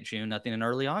 nothing in late June, nothing in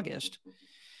early August.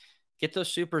 Get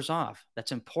those supers off.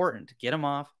 That's important. Get them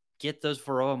off. Get those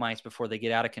varroa mites before they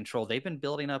get out of control. They've been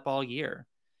building up all year.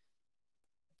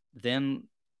 Then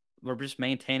we're just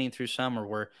maintaining through summer.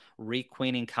 We're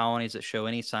requeening colonies that show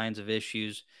any signs of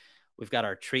issues. We've got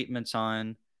our treatments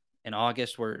on. In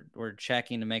August, we're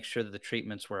checking to make sure that the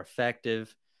treatments were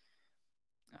effective.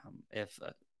 If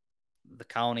the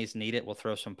colonies need it, we'll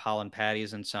throw some pollen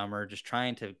patties in summer, just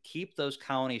trying to keep those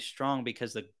colonies strong,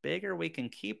 because the bigger we can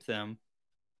keep them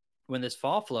when this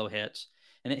fall flow hits,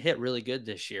 and it hit really good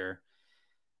this year,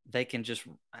 they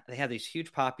have these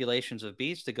huge populations of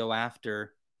bees to go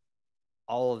after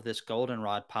all of this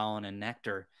goldenrod pollen and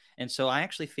nectar. And so I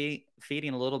actually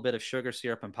feeding a little bit of sugar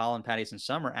syrup and pollen patties in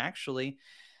summer actually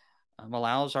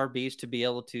allows our bees to be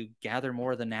able to gather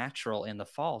more of the natural in the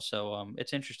fall. So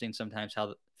it's interesting sometimes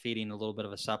how feeding a little bit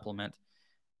of a supplement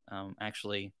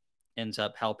actually ends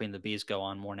up helping the bees go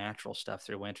on more natural stuff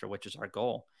through winter, which is our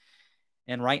goal.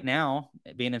 And right now,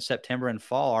 being in September and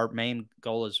fall, our main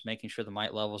goal is making sure the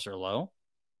mite levels are low,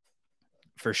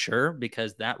 for sure,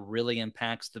 because that really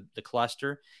impacts the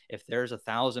cluster. If there's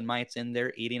 1,000 mites in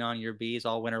there eating on your bees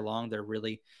all winter long, they're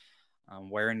really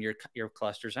wearing your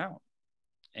clusters out.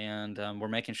 And we're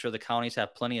making sure the colonies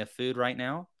have plenty of food right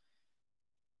now,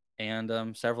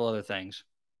 and several other things.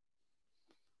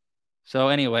 So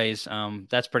anyways,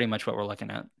 that's pretty much what we're looking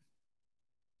at.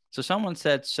 So someone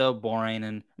said so boring,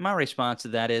 and my response to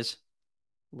that is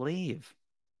leave.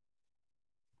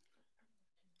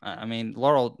 I mean,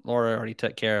 Laura already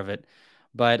took care of it,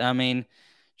 but I mean,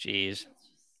 geez,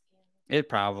 it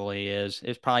probably is.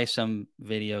 It's probably some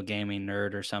video gaming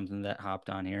nerd or something that hopped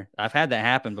on here. I've had that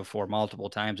happen before multiple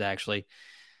times actually,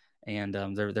 and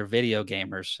they're video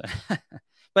gamers.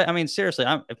 But I mean, seriously,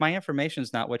 if my information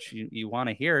is not what you want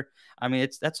to hear, I mean,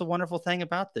 that's a wonderful thing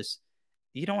about this.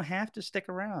 You don't have to stick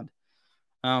around.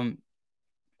 But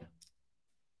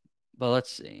let's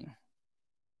see.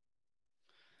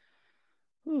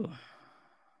 Whew.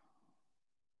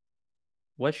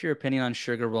 What's your opinion on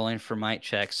sugar rolling for mite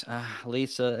checks?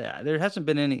 Lisa, there hasn't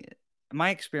been any. my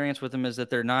experience with them is that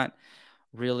they're not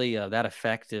really that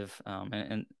effective,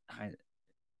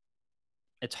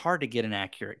 it's hard to get an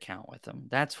accurate count with them.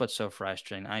 That's what's so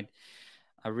frustrating. I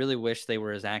really wish they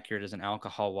were as accurate as an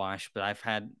alcohol wash, but I've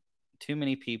had too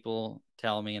many people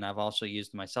tell me, and I've also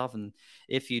used them myself. And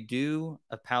if you do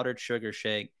a powdered sugar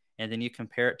shake and then you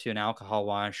compare it to an alcohol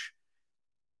wash,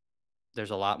 there's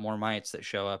a lot more mites that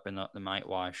show up in the mite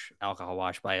wash, alcohol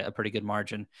wash by a pretty good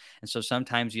margin. And so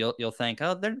sometimes you'll think,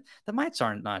 oh, the mites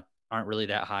aren't really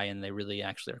that high, and they really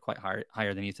actually are quite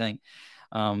higher than you think.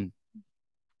 Um,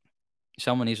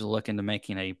 Someone needs to look into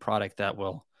making a product that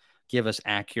will give us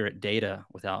accurate data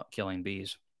without killing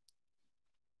bees.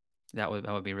 That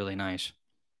would be really nice.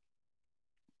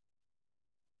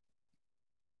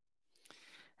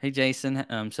 Hey, Jason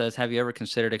says, have you ever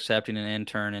considered accepting an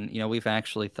intern? And we've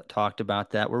actually talked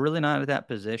about that. We're really not at that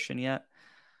position yet.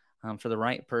 For the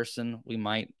right person, we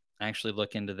might actually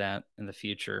look into that in the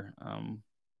future.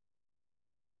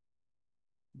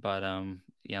 But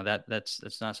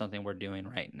that's not something we're doing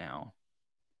right now.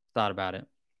 Thought about it.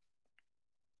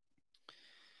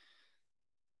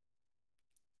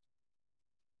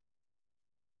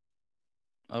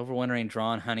 Overwintering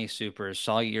drawn honey supers.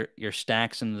 Saw your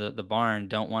stacks in the barn.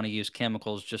 Don't want to use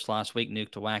chemicals. Just last week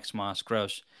nuked a wax moss.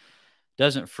 Gross.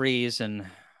 Doesn't freeze in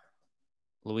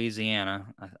Louisiana.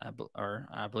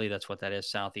 I believe that's what that is.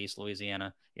 Southeast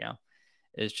Louisiana. Yeah.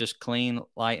 It's just clean,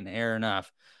 light, and air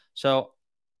enough. So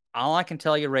all I can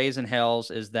tell you, raising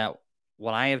hells, is that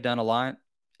what I have done a lot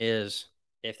is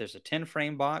if there's a 10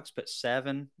 frame box, put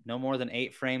seven, no more than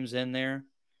 8 frames in there,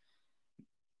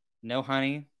 no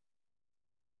honey,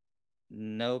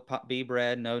 no bee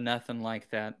bread, no nothing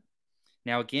like that.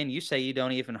 Now, again, you say you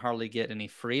don't even hardly get any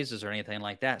freezes or anything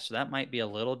like that. So that might be a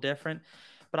little different.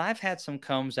 But I've had some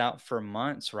combs out for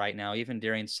months right now, even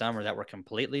during summer, that were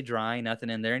completely dry, nothing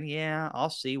in there. And yeah,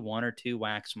 I'll see one or two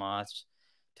wax moths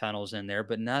tunnels in there,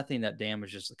 but nothing that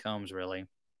damages the combs really.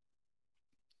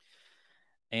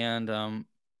 And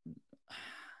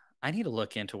I need to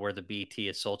look into where the BT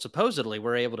is sold. Supposedly,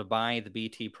 we're able to buy the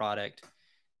BT product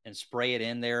and spray it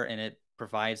in there, and it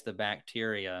provides the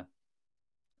bacteria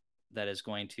that is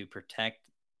going to protect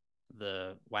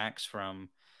the wax from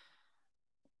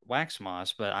wax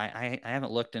moss. But I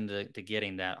haven't looked into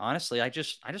getting that. Honestly, I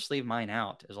just leave mine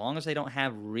out as long as they don't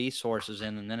have resources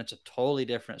in, and then it's a totally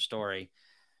different story.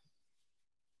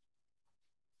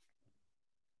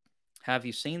 Have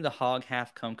you seen the Hog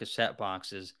Half Comb cassette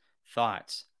boxes?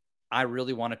 Thoughts? I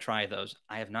really want to try those.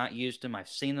 I have not used them. I've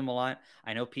seen them a lot.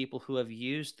 I know people who have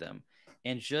used them.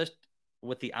 And just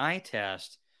with the eye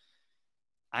test,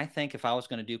 I think if I was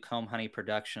going to do comb honey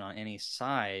production on any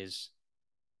size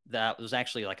that was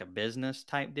actually like a business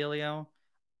type dealio,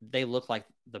 they look like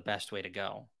the best way to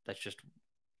go. That's just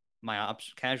my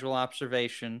casual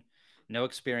observation, no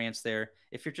experience there.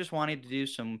 If you're just wanting to do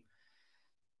some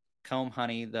comb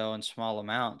honey, though, in small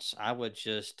amounts, I would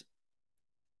just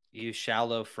use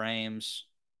shallow frames.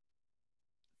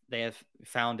 They have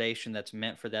foundation that's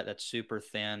meant for that, that's super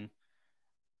thin,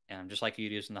 just like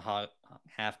you'd use in the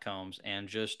half combs. And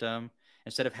just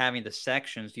instead of having the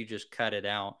sections, you just cut it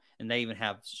out. And they even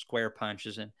have square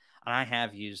punches, and I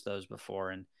have used those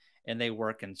before, and they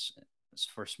work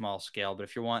for small scale. But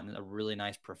if you're wanting a really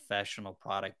nice professional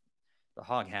product, the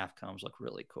hog half combs look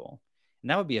really cool, and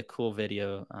that would be a cool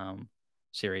video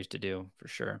series to do for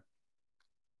sure.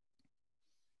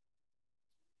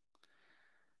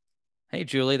 Hey,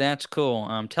 Julie, that's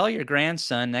cool. Tell your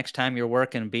grandson next time you're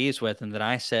working bees with him that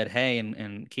I said hey,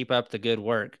 and keep up the good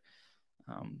work.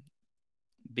 Um,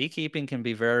 Beekeeping can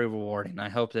be very rewarding. I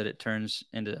hope that it turns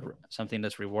into something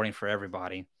that's rewarding for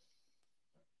everybody.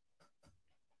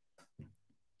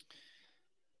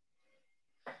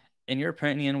 In your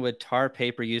opinion, would tar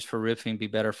paper used for roofing be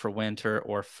better for winter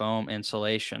or foam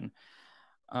insulation?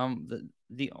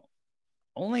 The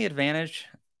only advantage,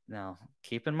 now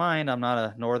keep in mind, I'm not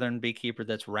a northern beekeeper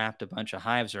that's wrapped a bunch of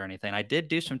hives or anything. I did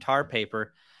do some tar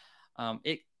paper.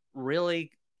 It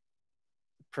really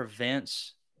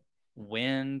prevents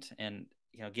wind and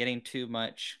getting too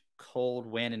much cold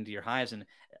wind into your hives. And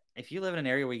if you live in an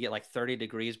area where you get like 30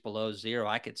 degrees below zero,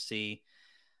 I could see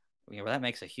that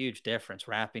makes a huge difference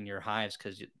wrapping your hives,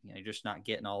 because you're just not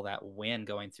getting all that wind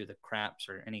going through the cracks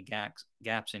or any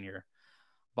gaps in your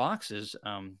boxes.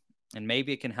 And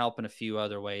maybe it can help in a few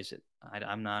other ways.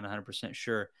 I'm not 100%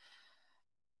 sure.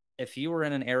 If you were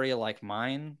in an area like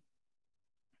mine,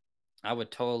 I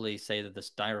would totally say that the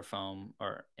styrofoam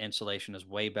or insulation is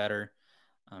way better,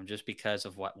 just because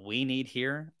of what we need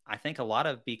here. I think a lot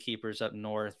of beekeepers up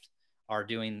north are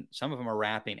doing, some of them are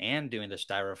wrapping and doing the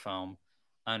styrofoam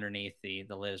underneath the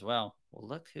lid as well. Well,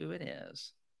 look who it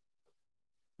is.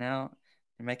 Now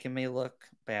you're making me look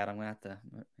bad. I'm gonna have to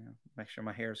make sure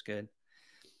my hair is good.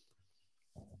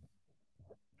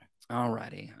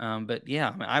 Alrighty. But yeah,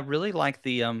 I, mean, I really like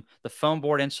the foam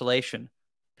board insulation.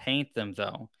 Paint them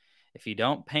though. If you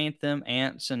don't paint them,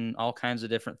 ants and all kinds of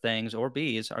different things or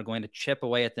bees are going to chip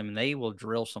away at them, and they will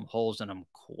drill some holes in them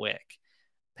quick.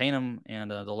 Paint them, and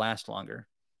they'll last longer.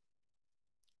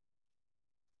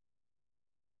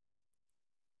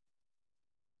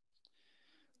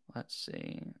 Let's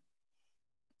see.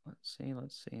 Let's see.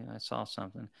 Let's see. I saw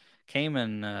something.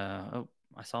 Cayman. Oh,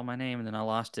 I saw my name and then I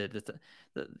lost it.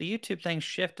 The YouTube thing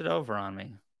shifted over on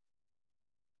me.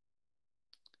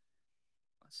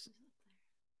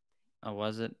 Oh,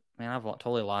 was it? Man, I've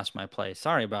totally lost my place.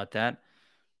 Sorry about that.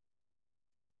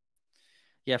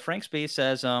 Yeah, Frank B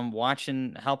says,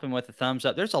 watching, helping with the thumbs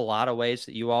up. There's a lot of ways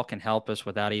that you all can help us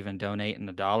without even donating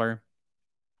a dollar.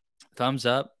 Thumbs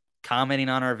up, commenting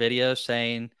on our videos,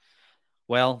 saying,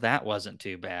 well, that wasn't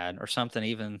too bad, or something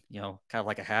even, kind of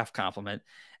like a half compliment.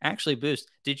 Actually boost.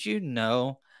 Did you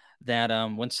know that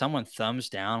when someone thumbs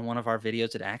down one of our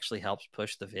videos, it actually helps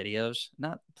push the videos?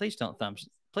 Not, please don't thumbs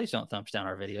down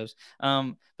our videos.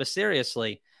 But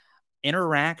seriously,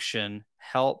 interaction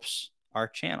helps our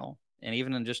channel. And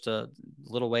even in just a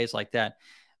little ways like that,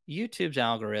 YouTube's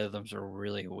algorithms are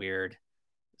really weird.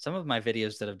 Some of my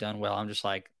videos that have done well, I'm just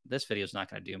like, this video is not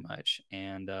going to do much.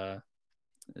 And then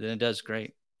it does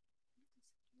great.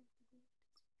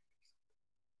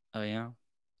 Oh, yeah.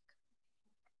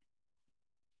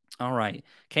 All right.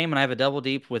 Cayman, I have a double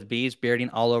deep with bees bearding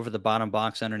all over the bottom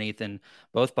box underneath, and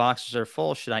both boxes are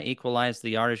full. Should I equalize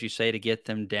the yard, as you say, to get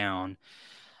them down?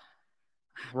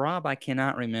 Rob, I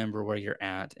cannot remember where you're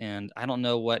at, and I don't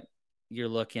know what you're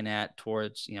looking at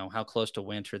towards, how close to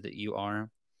winter that you are.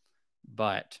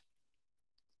 But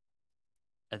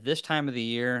at this time of the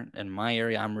year in my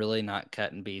area, I'm really not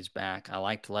cutting bees back. I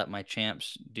like to let my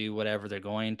champs do whatever they're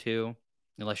going to.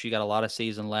 Unless you got a lot of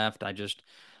season left, I just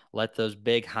let those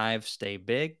big hives stay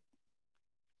big.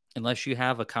 Unless you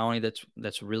have a colony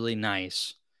that's really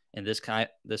nice, and this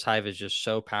hive is just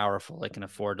so powerful it can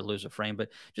afford to lose a frame. But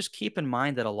just keep in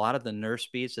mind that a lot of the nurse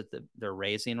bees that they're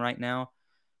raising right now,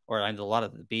 or a lot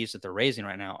of the bees that they're raising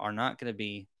right now, are not going to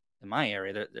be in my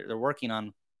area. They're working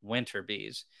on winter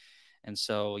bees, and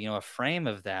so a frame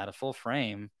of that, a full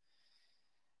frame,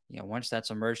 once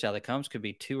that's emerged out of the combs, could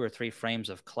be 2 or 3 frames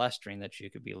of clustering that you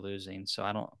could be losing. So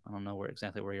I don't know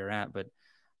exactly where you're at, but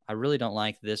I really don't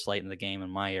like this late in the game in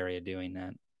my area doing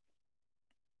that.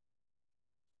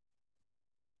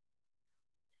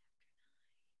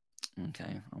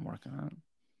 Okay, I'm working on it.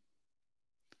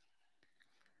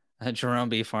 At Jerome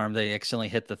B Farm, they accidentally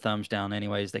hit the thumbs down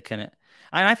anyways. They couldn't.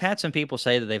 I've had some people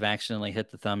say that they've accidentally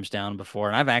hit the thumbs down before,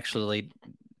 and I've actually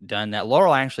done that.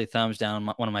 Laurel actually thumbs down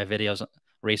one of my videos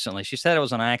recently. She said it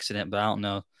was an accident, but I don't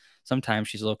know. Sometimes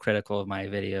she's a little critical of my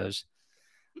videos.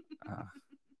 Uh,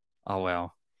 oh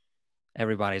well,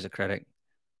 everybody's a critic.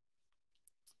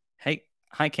 Hey,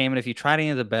 hi Cayman. If you tried any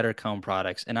of the better comb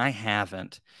products, and I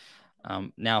haven't,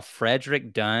 now,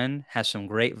 Frederick Dunn has some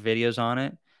great videos on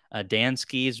it. Dan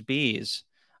Skis Bees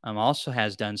also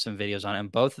has done some videos on it,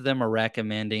 and both of them are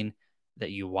recommending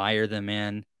that you wire them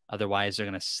in. Otherwise, they're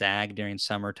going to sag during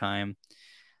summertime.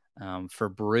 For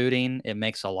brooding, it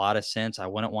makes a lot of sense. I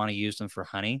wouldn't want to use them for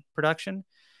honey production,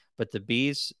 but the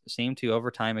bees seem to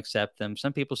over time accept them.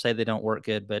 Some people say they don't work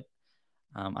good, but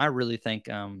I really think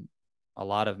a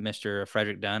lot of Mr.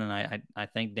 Frederick Dunn, and I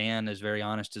think Dan is very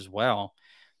honest as well,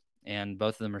 and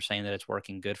both of them are saying that it's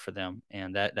working good for them,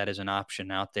 and that is an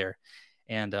option out there.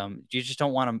 And you just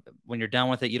don't want to, when you're done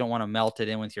with it, you don't want to melt it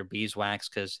in with your beeswax,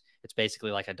 because it's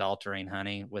basically like adulterating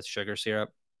honey with sugar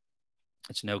syrup.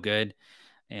 It's no good,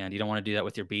 and you don't want to do that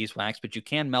with your beeswax, but you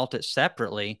can melt it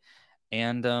separately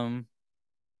and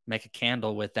make a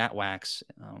candle with that wax.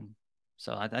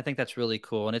 So I think that's really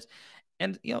cool,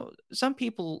 and some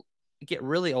people get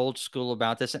really old school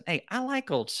about this, and hey, I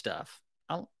like old stuff.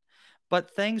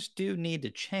 But things do need to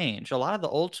change. A lot of the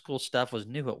old school stuff was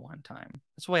new at one time.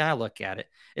 That's the way I look at it.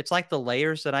 It's like the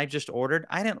layers that I just ordered.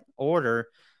 I didn't order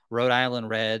Rhode Island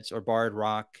Reds or Barred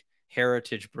Rock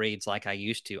heritage breeds like I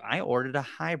used to. I ordered a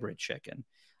hybrid chicken.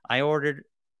 I ordered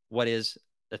what is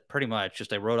pretty much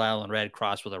just a Rhode Island Red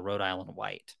crossed with a Rhode Island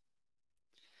White.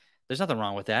 There's nothing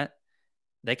wrong with that.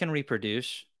 They can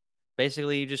reproduce.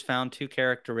 Basically, you just found two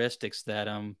characteristics that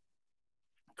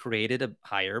created a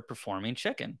higher performing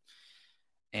chicken,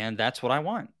 and that's what I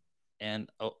want. And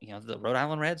the Rhode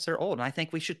Island Reds, they're old, and I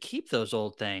think we should keep those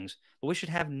old things, but we should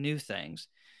have new things.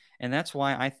 And that's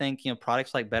why I think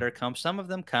products like Better come. Some of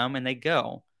them come and they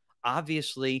go.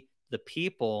 Obviously, the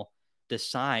people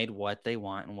decide what they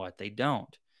want and what they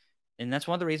don't. And that's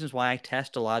one of the reasons why I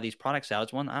test a lot of these products out.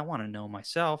 It's one I want to know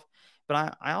myself,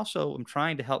 but I also am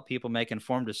trying to help people make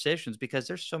informed decisions because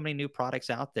there's so many new products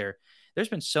out there. There's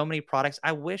been so many products.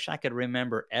 I wish I could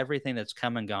remember everything that's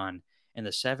come and gone in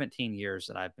the 17 years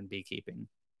that I've been beekeeping.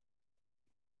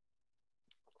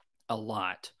 A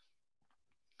lot.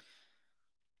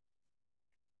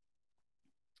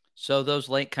 So those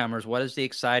latecomers, what is the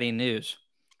exciting news?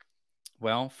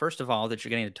 Well, first of all, that you're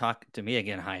getting to talk to me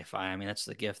again, Hi-Fi. I mean, that's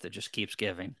the gift that just keeps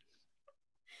giving.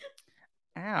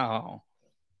 Ow.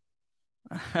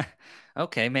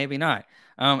 Okay, maybe not.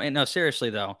 And no, seriously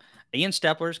though, Ian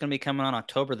Stepler is going to be coming on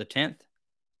October the 10th.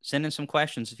 Send in some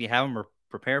questions if you have them or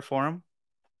prepare for them.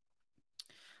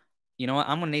 You know what?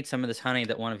 I'm going to need some of this honey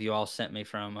that one of you all sent me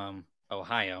from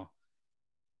Ohio.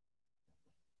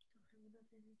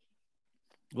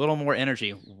 A little more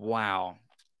energy. Wow.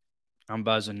 I'm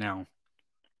buzzing now.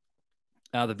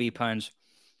 The bee puns.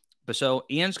 But so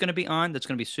Ian's going to be on. That's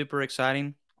going to be super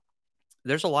exciting.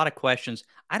 There's a lot of questions.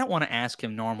 I don't want to ask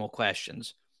him normal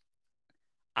questions.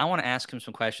 I want to ask him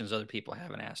some questions other people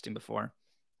haven't asked him before.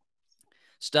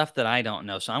 Stuff that I don't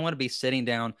know. So I'm going to be sitting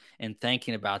down and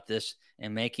thinking about this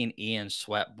and making Ian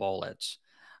sweat bullets.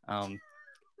 Um,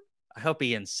 I hope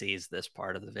Ian sees this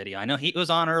part of the video. I know he was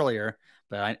on earlier,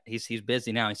 but he's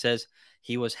busy now. He says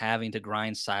he was having to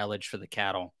grind silage for the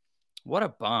cattle. What a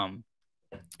bum.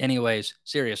 Anyways,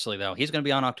 seriously though, he's going to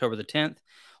be on October the 10th.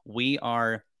 We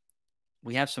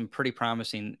have some pretty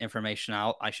promising information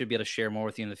out. I should be able to share more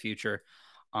with you in the future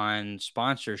on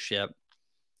sponsorship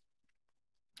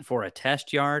for a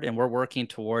test yard, and we're working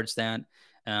towards that,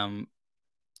 and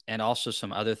also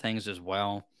some other things as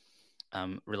well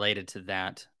related to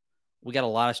that. We got a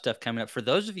lot of stuff coming up. For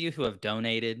those of you who have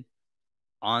donated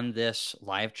on this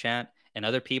live chat and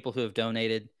other people who have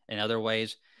donated in other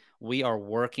ways, we are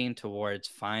working towards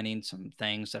finding some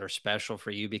things that are special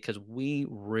for you because we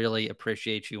really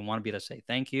appreciate you and want to be able to say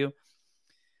thank you.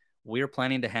 We are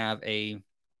planning to have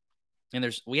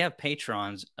we have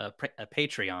patrons, a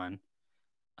Patreon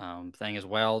thing as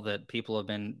well that people have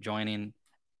been joining.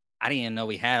 I didn't even know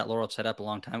we had it. Laurel set up a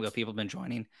long time ago. People have been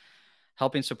joining,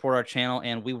 helping support our channel.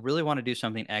 And we really want to do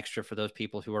something extra for those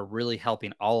people who are really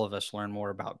helping all of us learn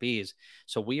more about bees.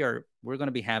 So we're going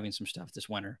to be having some stuff this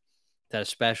winter that is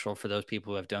special for those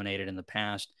people who have donated in the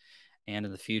past and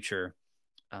in the future.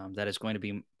 That is going to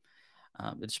be,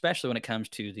 especially when it comes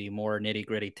to the more nitty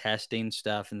gritty testing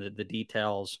stuff and the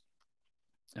details,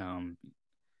 and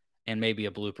maybe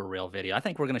a blooper reel video. I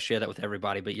think we're going to share that with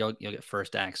everybody, but you'll get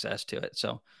first access to it.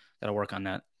 So got to work on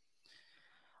that.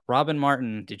 Robin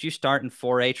Martin, did you start in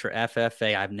 4-H or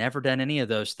FFA? I've never done any of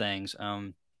those things.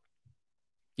 The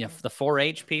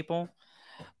 4-H people,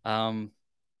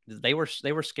 they were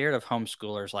scared of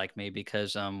homeschoolers like me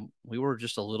because we were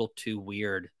just a little too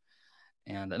weird.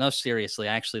 And no, seriously,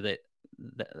 actually,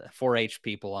 the 4-H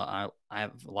people, I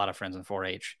have a lot of friends in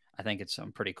 4-H. I think it's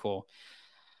pretty cool.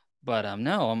 But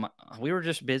no, we were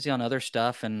just busy on other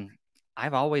stuff, and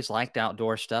I've always liked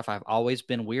outdoor stuff. I've always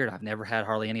been weird. I've never had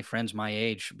hardly any friends my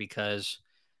age because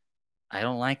I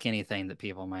don't like anything that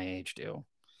people my age do.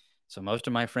 So most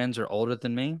of my friends are older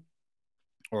than me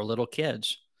or little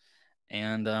kids,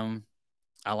 and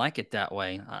I like it that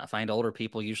way. I find older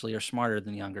people usually are smarter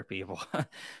than younger people.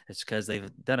 It's because they've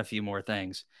done a few more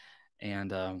things,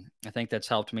 and I think that's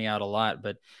helped me out a lot.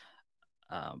 But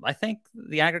I think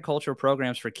the agricultural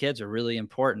programs for kids are really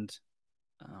important,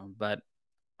 but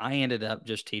I ended up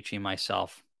just teaching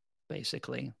myself,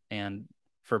 basically, and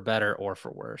for better or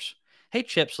for worse. Hey,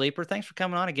 Chip Sleeper, thanks for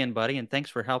coming on again, buddy, and thanks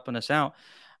for helping us out.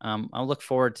 I'll look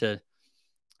forward to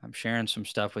sharing some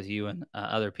stuff with you and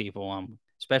other people,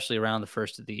 especially around the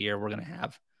first of the year. We're going to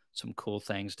have some cool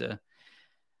things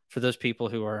for those people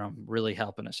who are really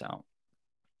helping us out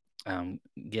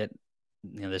get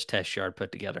this test yard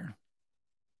put together.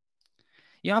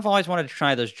 I've always wanted to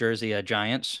try those Jersey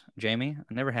Giants, Jamie.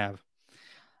 I never have.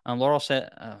 Laurel said,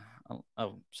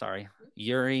 sorry.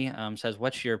 Yuri says,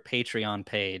 what's your Patreon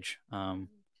page?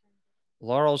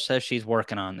 Laurel says she's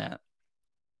working on that.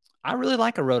 I really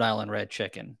like a Rhode Island red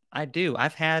chicken. I do.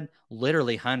 I've had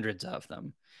literally hundreds of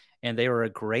them, and they were a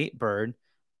great bird,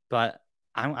 but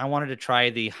I wanted to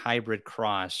try the hybrid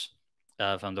cross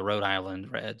of the Rhode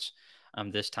Island reds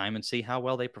this time and see how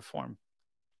well they perform.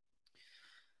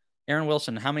 Aaron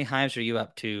Wilson, how many hives are you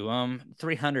up to?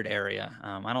 300 area.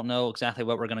 I don't know exactly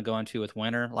what we're going to go into with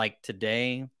winter. Like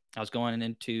today, I was going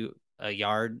into a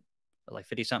yard, like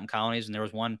 50 something colonies, and there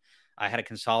was one I had to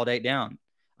consolidate down.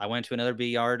 I went to another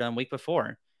bee yard week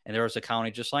before, and there was a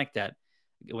colony just like that.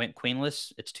 It went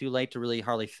queenless. It's too late to really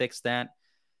hardly fix that.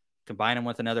 Combine them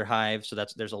with another hive, so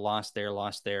there's a loss there,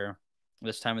 loss there.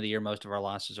 This time of the year, most of our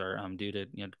losses are due to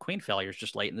queen failures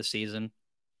just late in the season.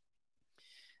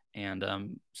 And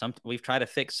some we've tried to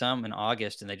fix some in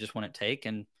August, and they just wouldn't take.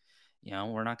 And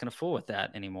we're not going to fool with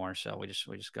that anymore. So we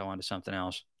just go on to something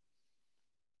else.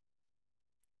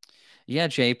 Yeah,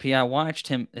 JP, I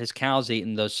watched his cows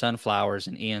eating those sunflowers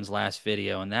in Ian's last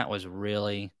video, and that was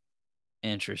really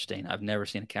interesting. I've never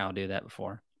seen a cow do that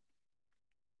before.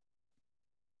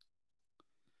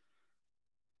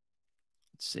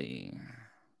 Let's see.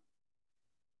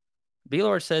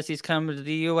 B-Lord says he's coming to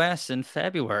the U.S. in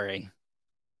February.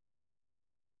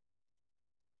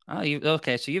 Oh,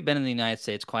 okay? So you've been in the United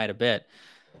States quite a bit.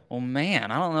 Well,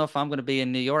 man, I don't know if I'm going to be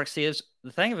in New York. See,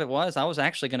 the thing of it was, I was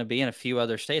actually going to be in a few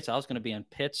other states. I was going to be in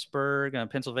Pittsburgh,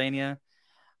 Pennsylvania,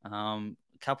 a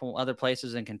couple other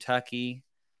places in Kentucky.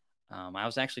 I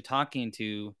was actually talking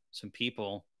to some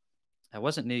people. It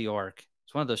wasn't New York.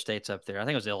 It's one of those states up there. I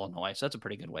think it was Illinois. So that's a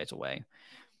pretty good ways away.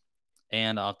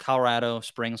 And Colorado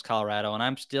Springs, Colorado. And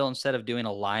I'm still, instead of doing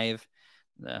a live,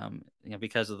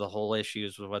 because of the whole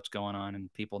issues with what's going on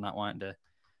and people not wanting to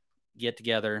get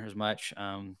together as much,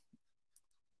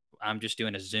 I'm just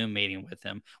doing a Zoom meeting with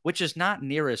them, which is not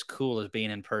near as cool as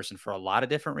being in person for a lot of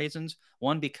different reasons.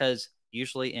 One, because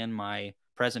usually in my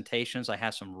presentations, I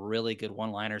have some really good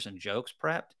one-liners and jokes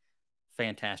prepped,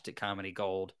 fantastic comedy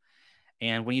gold.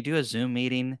 And when you do a Zoom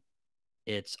meeting,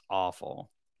 it's awful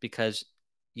because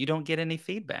you don't get any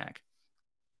feedback.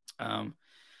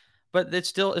 But it's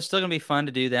still gonna be fun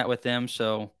to do that with them.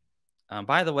 So,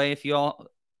 by the way, if you all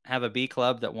have a B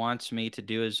club that wants me to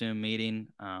do a Zoom meeting,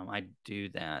 I do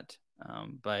that.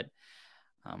 But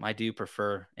I do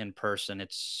prefer in person.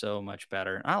 It's so much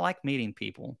better. I like meeting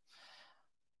people,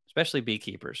 especially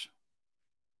beekeepers.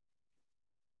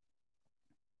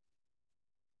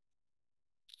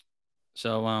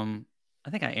 So, I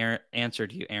think I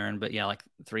answered you, Aaron, but yeah, like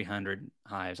 300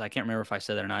 hives. I can't remember if I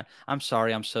said that or not. I'm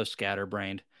sorry. I'm so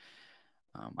scatterbrained.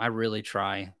 I really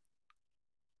try.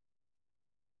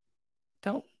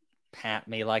 Don't pat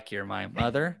me like you're my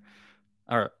mother.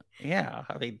 Or yeah,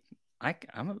 I mean,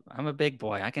 I'm a big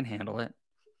boy. I can handle it.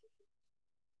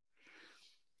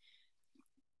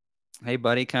 Hey,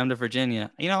 buddy, come to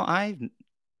Virginia. I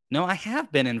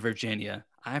have been in Virginia.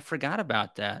 I forgot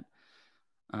about that.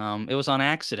 It was on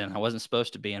accident. I wasn't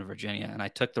supposed to be in Virginia, and I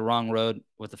took the wrong road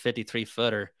with a 53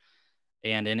 footer,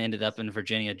 and it ended up in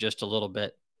Virginia just a little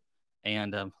bit.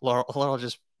 And Laurel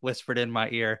just whispered in my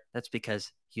ear, "That's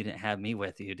because you didn't have me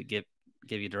with you to give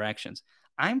you directions."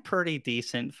 I'm pretty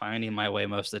decent finding my way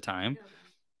most of the time.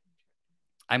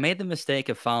 I made the mistake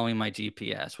of following my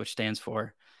GPS, which stands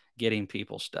for getting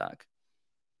people stuck.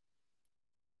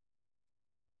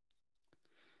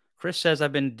 Chris says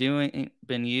I've been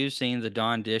using the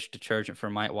Dawn dish detergent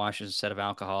for mite washes instead of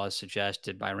alcohol as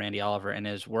suggested by Randy Oliver and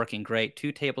is working great.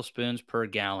 2 tablespoons per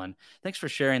gallon. Thanks for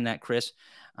sharing that, Chris.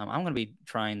 I'm going to be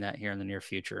trying that here in the near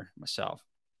future myself.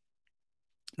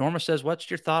 Norma says,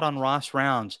 "What's your thought on Ross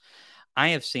rounds? I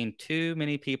have seen too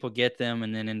many people get them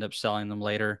and then end up selling them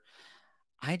later.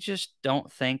 I just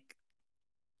don't think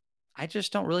I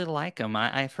just don't really like them.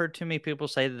 I've heard too many people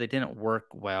say that they didn't work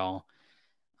well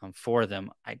for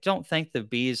them. I don't think the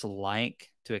bees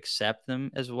like to accept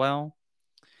them as well,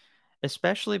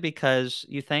 especially because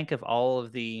you think of all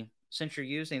of since you're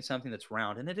using something that's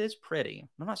round and it is pretty.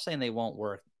 I'm not saying they won't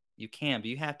work. You can, but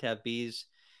you have to have bees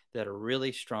that are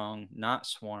really strong, not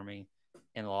swarmy,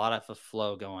 and a lot of a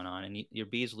flow going on. And your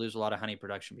bees lose a lot of honey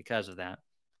production because of that.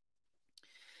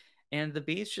 And the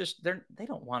bees they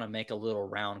don't want to make a little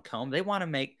round comb. They want to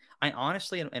make I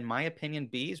honestly in my opinion,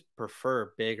 bees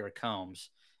prefer bigger combs.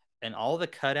 And all the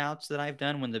cutouts that I've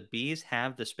done, when the bees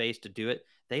have the space to do it,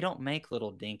 they don't make little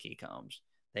dinky combs.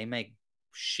 They make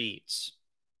sheets.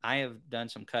 I have done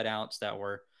some cutouts that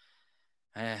were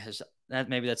that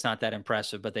maybe that's not that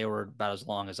impressive, but they were about as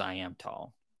long as I am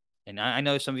tall. And I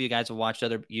know some of you guys have watched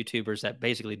other YouTubers that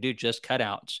basically do just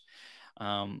cutouts,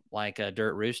 like a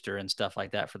Dirt Rooster and stuff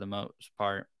like that for the most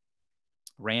part.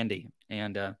 Randy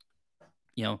and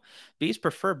you know, bees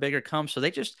prefer bigger combs, so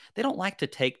they don't like to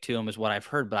take to them, is what I've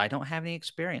heard. But I don't have any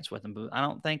experience with them. But I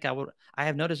don't think I would. I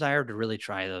have no desire to really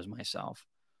try those myself.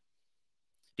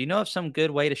 Do you know of some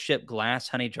good way to ship glass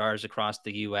honey jars across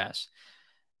the U.S.?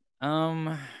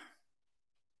 Um,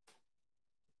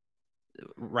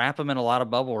 Wrap them in a lot of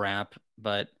bubble wrap,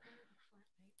 but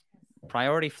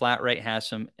Priority Flat Rate has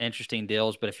some interesting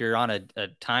deals. But if you're on a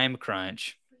time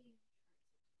crunch,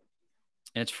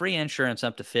 and it's free insurance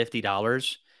up to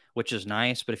 $50, which is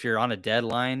nice. But if you're on a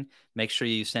deadline, make sure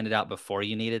you send it out before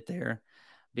you need it there,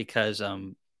 because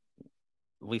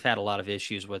we've had a lot of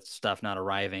issues with stuff not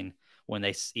arriving when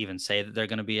they even say that they're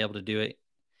going to be able to do it.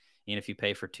 even if you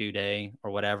pay for 2 day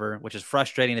or whatever, which is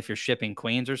frustrating if you're shipping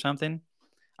queens or something.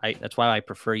 That's why I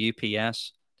prefer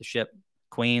UPS to ship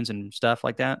queens and stuff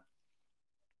like that.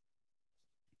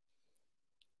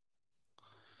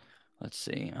 Let's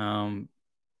see.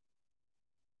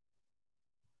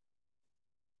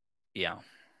 Yeah,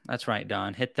 that's right,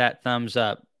 Don. Hit that thumbs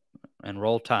up and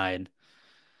roll tide.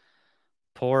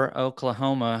 Poor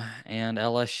Oklahoma and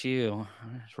LSU.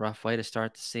 It's a rough way to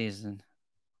start the season.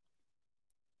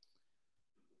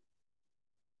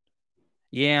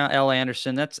 Yeah, L.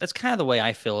 Anderson. That's kind of the way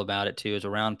I feel about it too, is a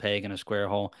round peg in a square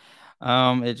hole.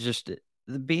 It's just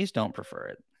the bees don't prefer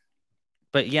it.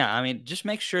 But yeah, I mean, just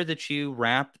make sure that you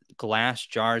wrap glass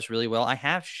jars really well. I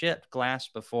have shipped glass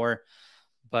before,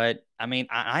 but I mean,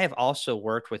 I have also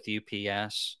worked with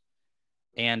UPS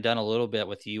and done a little bit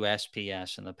with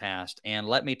USPS in the past. And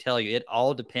let me tell you, it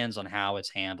all depends on how it's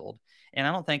handled. And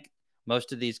I don't think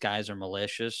most of these guys are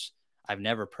malicious. I've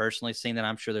never personally seen that.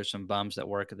 I'm sure there's some bums that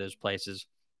work at those places,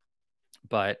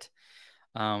 but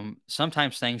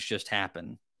sometimes things just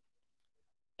happen.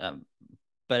 Um,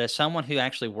 but as someone who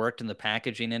actually worked in the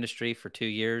packaging industry for 2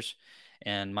 years,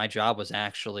 and my job was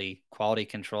actually quality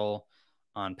control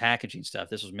on packaging stuff,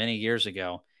 this was many years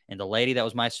ago. And the lady that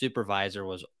was my supervisor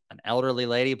was an elderly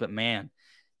lady, but man,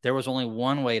 there was only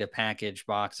one way to package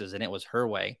boxes, and it was her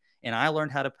way. And I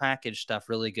learned how to package stuff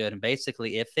really good. And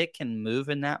basically, if it can move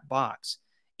in that box,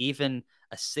 even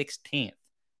a 16th,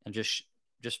 and just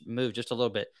move just a little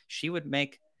bit, she would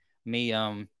make me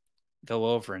go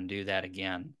over and do that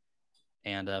again.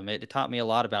 And it taught me a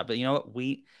lot about it. But you know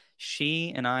what?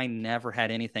 She and I never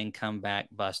had anything come back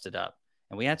busted up.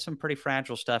 And we had some pretty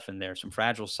fragile stuff in there, some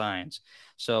fragile signs.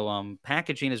 So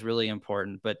packaging is really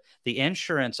important, but the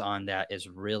insurance on that is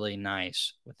really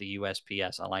nice with the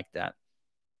USPS. I like that.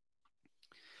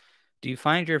 Do you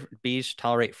find your bees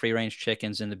tolerate free range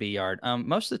chickens in the bee yard?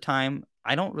 Most of the time,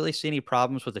 I don't really see any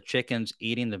problems with the chickens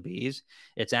eating the bees.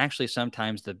 It's actually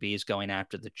sometimes the bees going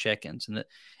after the chickens. And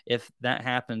if that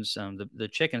happens, the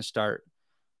chickens start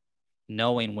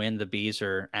knowing when the bees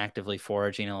are actively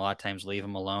foraging, and a lot of times leave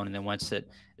them alone. And then once it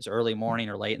is early morning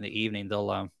or late in the evening,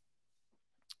 they'll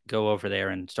go over there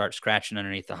and start scratching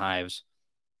underneath the hives.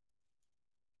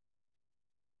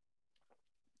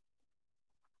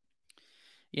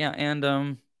 Yeah,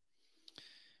 and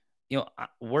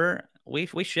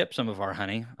we ship some of our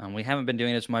honey. We haven't been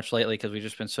doing as much lately because we've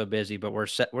just been so busy. But we're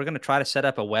going to try to set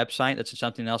up a website. That's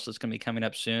something else that's going to be coming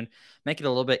up soon. Make it a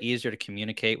little bit easier to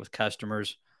communicate with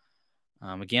customers.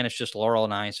 Again, it's just Laurel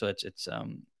and I, so it's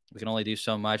we can only do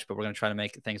so much. But we're going to try to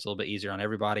make things a little bit easier on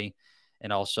everybody,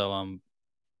 and also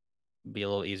be a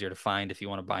little easier to find if you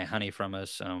want to buy honey from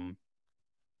us,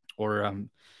 or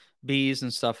bees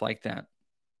and stuff like that.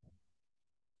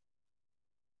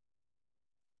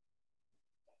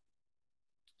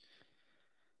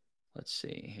 Let's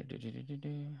see.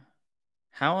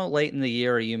 How late in the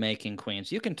year are you making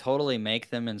queens? You can totally make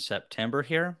them in September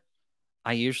here.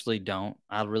 I usually don't.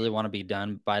 I really want to be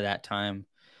done by that time.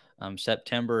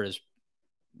 September is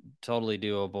totally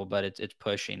doable, but it's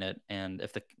pushing it. And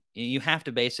if the you have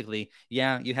to basically,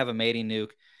 yeah, you have a mating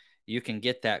nuke, you can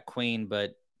get that queen,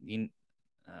 but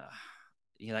uh,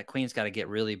 that queen's got to get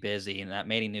really busy, and that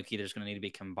mating nuke either is going to need to be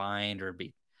combined or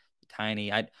be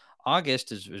tiny.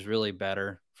 August is really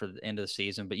better for the end of the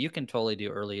season, but you can totally do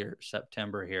earlier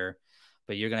September here.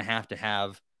 But you're gonna have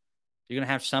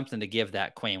something to give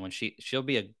that queen when she'll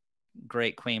be a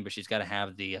great queen, but she's got to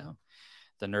have the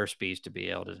nurse bees to be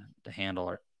able to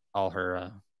handle all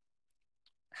her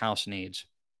house needs.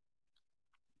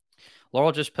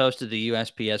 Laurel just posted the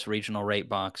USPS regional rate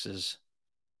boxes.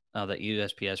 That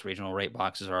USPS regional rate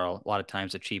boxes are a lot of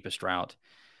times the cheapest route.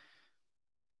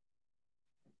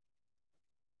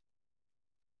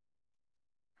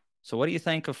 So, what do you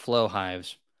think of flow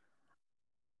hives?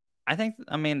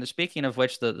 I mean, speaking of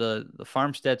which, the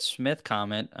Farmstead Smith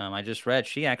comment I just read,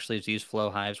 she actually has used flow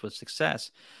hives with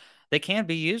success. They can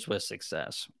be used with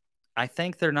success. I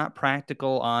think they're not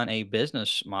practical on a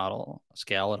business model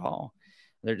scale at all.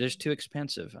 They're just too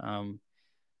expensive.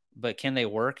 But can they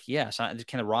work? Yes.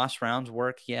 Can the Ross rounds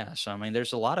work? Yes. I mean,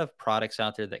 there's a lot of products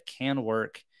out there that can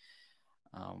work.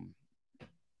 Um,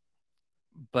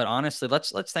 but honestly,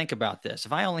 let's think about this.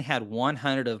 If I only had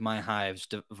 100 of my hives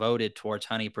devoted towards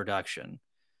honey production,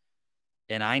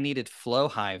 and I needed flow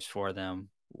hives for them,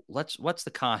 what's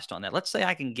the cost on that? Let's say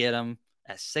I can get them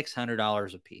at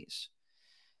 $600 a piece.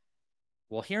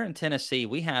 Well, here in Tennessee,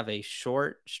 we have a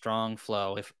short, strong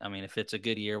flow. If it's a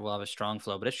good year, we'll have a strong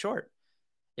flow, but it's short.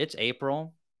 It's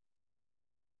April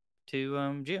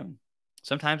to June.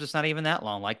 Sometimes it's not even that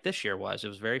long, like this year was. It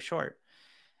was very short.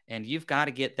 and you've got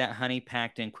to get that honey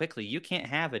packed in quickly. You can't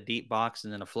have a deep box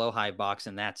and then a flow hive box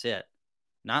and that's it.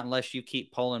 Not unless you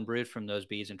keep pulling brood from those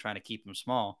bees and trying to keep them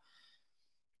small.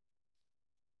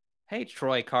 Hey,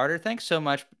 Troy Carter, thanks so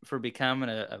much for becoming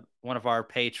one of our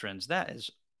patrons. That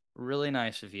is really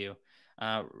nice of you.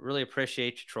 Really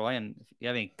appreciate you, Troy. And if you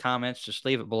have any comments, just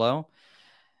leave it below.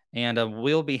 And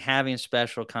we'll be having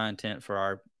special content for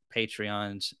our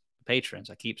Patreons patrons.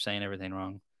 I keep saying everything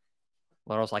wrong.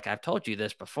 Laurel's like, I've told you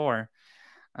this before,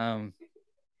 um,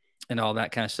 and all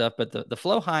that kind of stuff. But the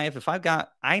flow hive,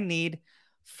 I need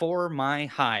for my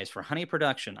hives for honey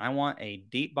production, I want a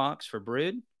deep box for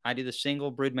brood. I do the single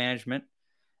brood management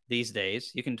these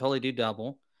days. You can totally do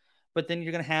double, but then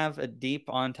you're going to have a deep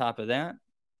on top of that,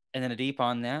 and then a deep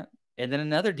on that, and then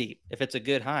another deep if it's a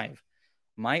good hive.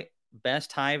 My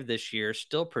best hive this year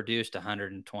still produced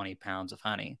 120 pounds of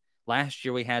honey. Last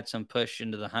year we had some push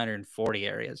into the 140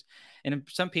 areas. And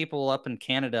some people up in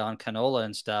Canada on canola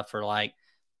and stuff are like,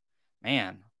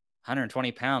 man,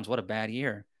 120 pounds, what a bad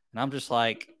year. And I'm just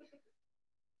like,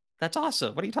 that's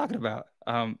awesome. What are you talking about?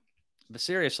 But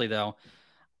seriously though,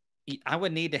 I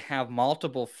would need to have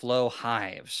multiple flow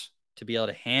hives to be able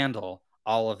to handle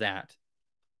all of that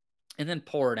and then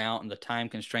pour it out and the time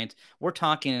constraints. We're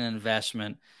talking an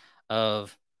investment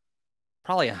of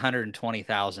probably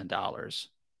 $120,000.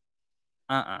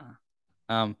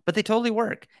 But they totally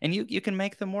work, and you can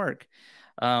make them work.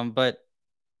 But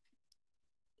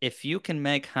if you can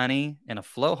make honey in a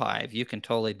flow hive, you can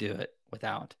totally do it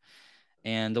without.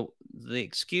 And the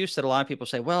excuse that a lot of people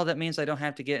say, well, that means I don't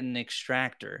have to get an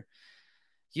extractor.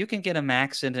 You can get a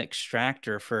Maxent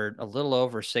extractor for a little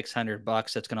over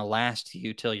 $600 that's going to last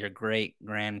you till your great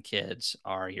grandkids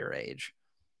are your age.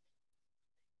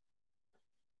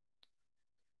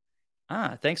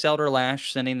 Thanks, Elder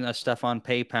Lash, sending us stuff on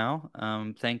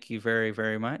PayPal. Thank you very,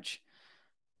 very much.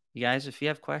 You guys, if you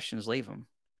have questions, leave them.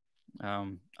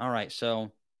 All right,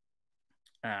 so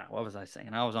what was I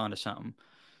saying? I was on to something.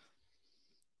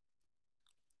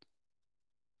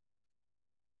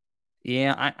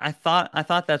 Yeah, I thought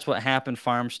that's what happened.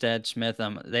 Farmstead Smith,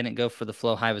 they didn't go for the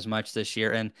flow hive as much this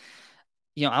year, and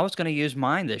I was going to use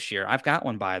mine this year. I've got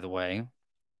one, by the way.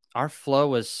 Our flow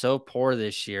was so poor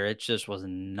this year; it just was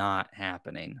not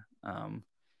happening. And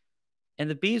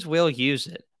the bees will use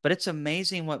it, but it's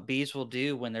amazing what bees will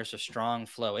do when there's a strong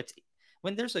flow. It's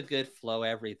when there's a good flow,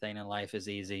 everything in life is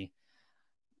easy.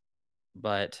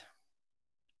 But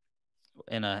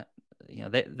in a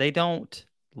they don't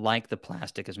like the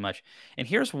plastic as much. And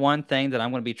here's one thing that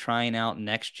I'm going to be trying out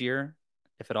next year,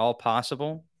 if at all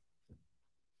possible,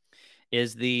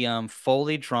 is the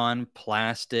fully drawn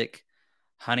plastic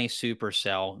honey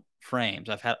supercell frames.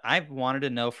 I've wanted to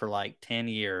know for like 10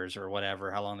 years or whatever,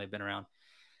 how long they've been around,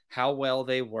 how well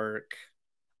they work.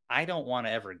 I don't want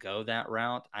to ever go that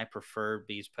route. I prefer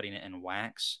bees putting it in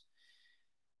wax.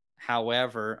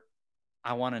 However,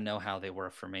 I want to know how they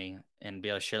work for me and be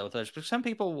able to share it with others. But some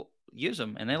people use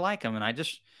them and they like them, and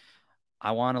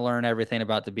I want to learn everything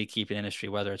about the beekeeping industry,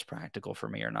 whether it's practical for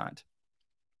me or not.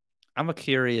 I'm a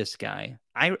curious guy.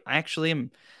 I actually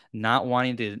am not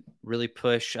wanting to really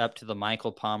push up to the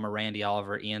Michael Palmer, Randy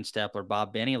Oliver, Ian Stepler,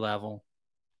 Bob Benny level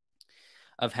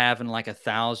of having like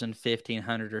 1,000,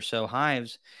 1,500 or so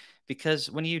hives, because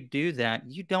when you do that,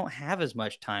 you don't have as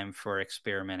much time for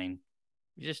experimenting.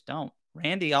 You just don't.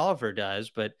 Randy Oliver does,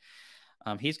 but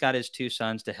he's got his two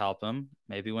sons to help him.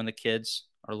 Maybe when the kids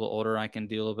are a little older, I can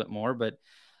do a little bit more, but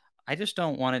I just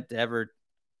don't want it to ever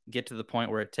get to the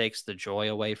point where it takes the joy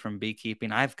away from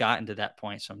beekeeping. I've gotten to that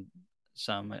point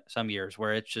some years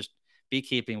where it's just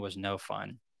beekeeping was no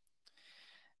fun.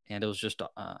 And it was just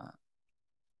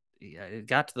it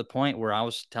got to the point where I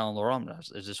was telling Laurel,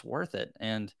 is this worth it?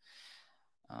 And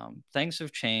things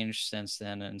have changed since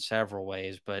then in several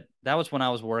ways, but that was when I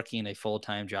was working a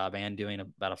full-time job and doing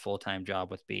about a full-time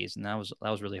job with bees, and that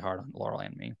was really hard on Laurel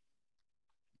and me.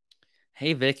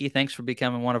 Hey, Vicky, thanks for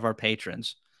becoming one of our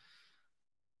patrons.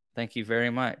 Thank you very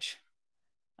much.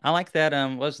 I like that.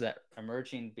 What was that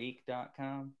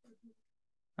emergingbeak.com?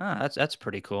 That's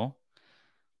pretty cool.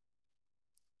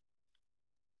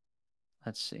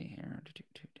 Let's see here.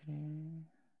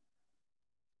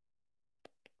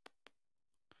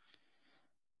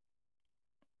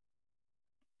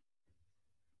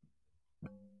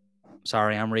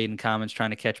 Sorry, I'm reading comments trying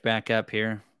to catch back up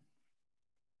here.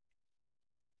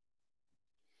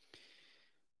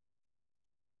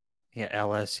 Yeah,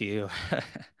 LSU.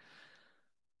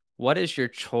 What is your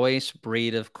choice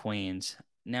breed of queens?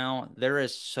 Now, there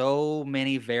is so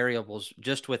many variables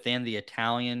just within the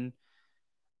Italian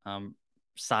um,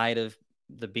 side of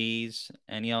the bees.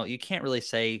 And, you can't really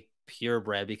say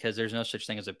purebred, because there's no such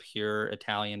thing as a pure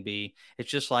Italian bee. It's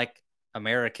just like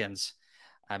Americans.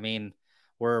 I mean,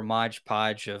 we're a modge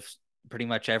podge of pretty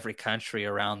much every country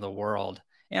around the world.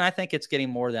 And I think it's getting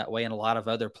more that way in a lot of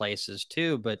other places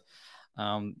too. But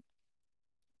um,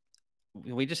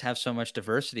 we just have so much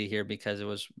diversity here because it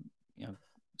was, you know,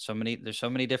 there's so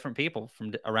many different people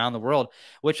from around the world,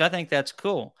 which I think that's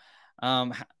cool.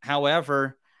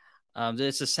 However,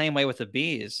 it's the same way with the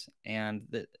bees, and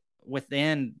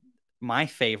within my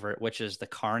favorite, which is the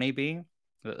carny bee,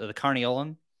 the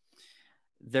carniolan,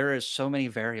 there is so many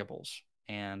variables,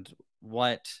 and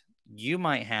what you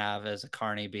might have as a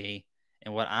carny bee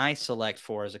and what I select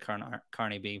for as a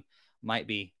carny bee might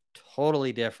be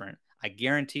totally different. I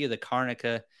guarantee you the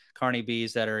carny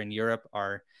bees that are in Europe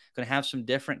are going to have some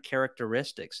different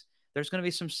characteristics. There's going to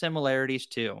be some similarities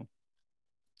too.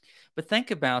 But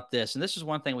think about this, and this is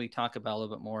one thing we talk about a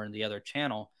little bit more in the other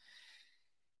channel.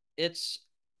 It's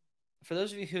for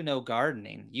those of you who know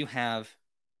gardening, you have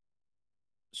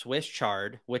Swiss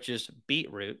chard, which is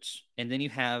beetroots, and then you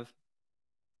have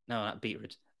no, not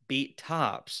beetroots, beet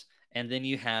tops, and then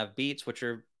you have beets, which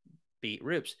are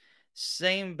beetroots.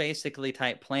 Same basically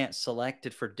type plants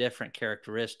selected for different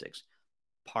characteristics.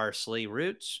 Parsley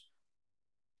roots,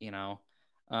 you know,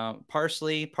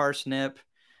 parsley, parsnip,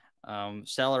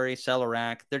 celery,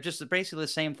 celeriac. They're just basically the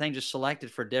same thing, just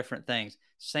selected for different things.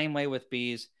 Same way with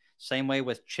bees, same way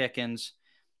with chickens,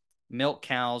 milk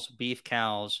cows, beef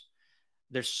cows.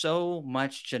 There's so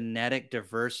much genetic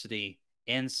diversity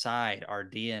inside our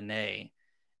DNA.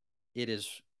 It is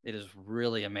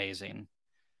really amazing,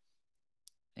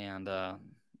 and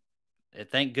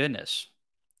thank goodness,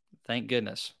 thank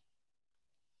goodness.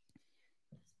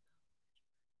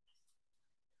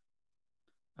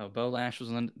 Oh, Bo Lash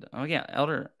was in. Oh yeah,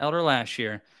 Elder Lash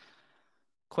here.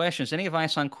 Questions? Any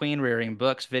advice on queen rearing,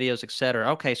 books, videos,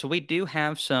 etc.? Okay, so we do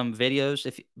have some videos.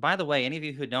 If by the way, any of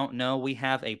you who don't know, we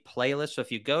have a playlist. So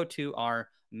if you go to our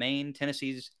main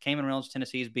Tennessee's Cayman Reynolds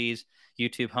Tennessee's Bees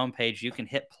YouTube homepage, you can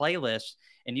hit playlists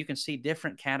and you can see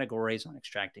different categories on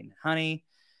extracting honey,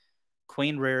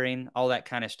 queen rearing, all that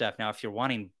kind of stuff. Now, if you're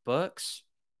wanting books,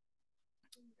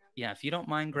 yeah, if you don't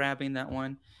mind grabbing that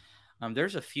one,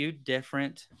 there's a few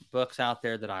different books out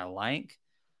there that I like.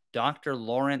 Dr.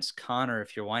 Lawrence Connor,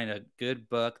 if you're wanting a good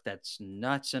book that's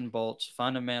nuts and bolts,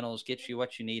 fundamentals, gets you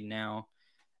what you need now,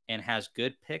 and has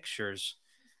good pictures.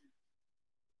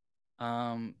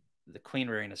 The Queen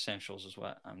Rearing Essentials is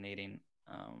what I'm needing.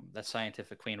 That's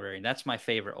Scientific Queen Rearing. That's my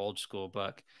favorite old school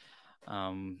book.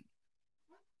 Um,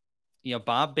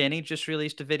 Bob Benny just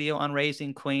released a video on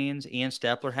raising queens. Ian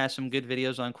Stepler has some good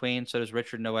videos on queens. So does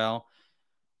Richard Noel.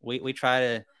 We try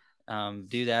to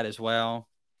do that as well.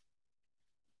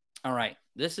 All right.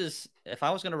 This is, if I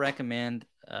was going to recommend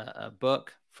a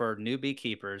book for new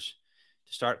beekeepers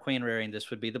to start queen rearing,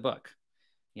 this would be the book.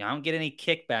 I don't get any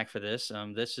kickback for this.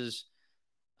 This is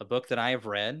a book that I have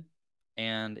read,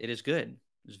 and it is good.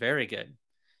 It's very good.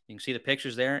 You can see the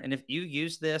pictures there. And if you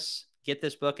use this, get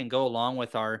this book and go along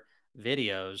with our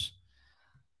videos.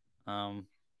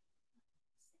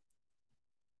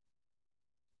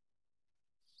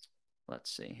 Let's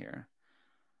see here.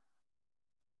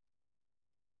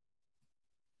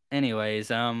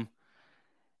 Anyways,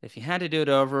 if you had to do it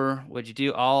over, would you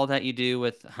do all that you do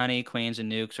with honey, queens,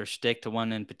 and nukes, or stick to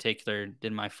one in particular?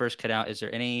 Did my first cut out? Is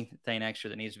there anything extra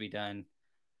that needs to be done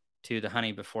to the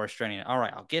honey before straining it? All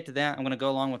right, I'll get to that. I'm going to go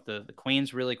along with the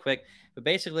queens really quick. But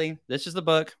basically, this is the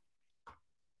book.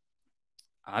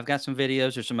 I've got some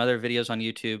videos. There's some other videos on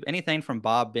YouTube. Anything from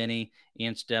Bob Benny,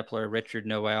 Ian Stepler, Richard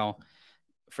Noel,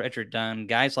 Frederick Dunn,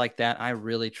 guys like that. I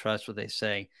really trust what they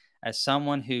say. As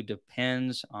someone who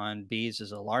depends on bees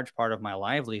as a large part of my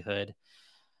livelihood,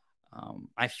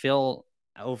 I feel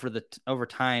over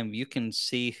time you can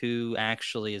see who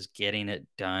actually is getting it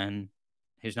done,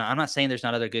 who's not. I'm not saying there's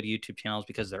not other good YouTube channels,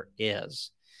 because there is,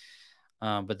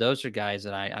 but those are guys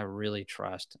that I really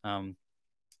trust.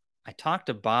 I talked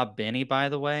to Bob Benny, by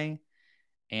the way,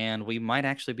 and we might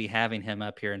actually be having him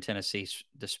up here in Tennessee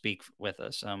to speak with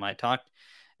us. I talked,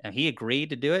 and he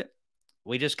agreed to do it.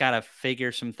 We just got to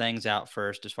figure some things out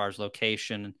first as far as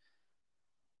location,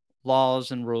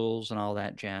 laws and rules and all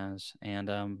that jazz.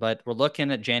 And but we're looking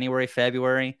at January,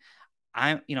 February.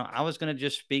 I was going to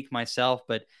just speak myself,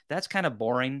 but that's kind of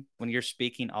boring when you're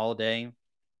speaking all day.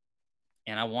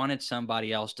 And I wanted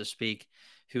somebody else to speak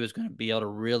who was going to be able to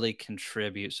really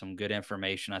contribute some good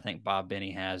information. I think Bob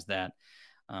Benny has that.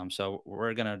 So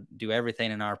we're going to do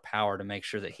everything in our power to make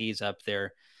sure that he's up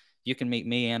there. You can meet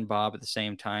me and Bob at the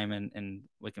same time, and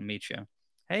we can meet you.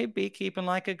 Hey, beekeeping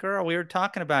like a girl. We were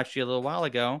talking about you a little while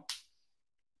ago.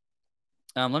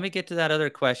 Let me get to that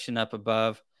other question up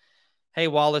above. Hey,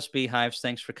 Wallace Beehives,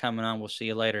 thanks for coming on. We'll see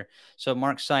you later. So,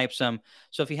 Mark Sipes,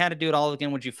 so if you had to do it all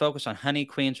again, would you focus on honey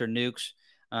queens or nukes,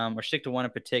 or stick to one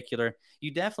in particular?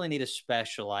 You definitely need to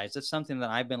specialize. That's something that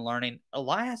I've been learning. A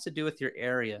lot has to do with your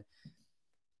area.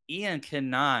 Ian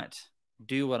cannot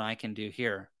do what I can do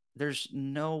here. There's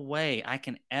no way I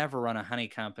can ever run a honey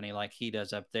company like he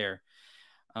does up there.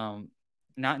 Um,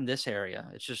 not in this area.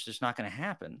 It's not going to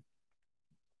happen.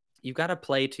 You've got to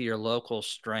play to your local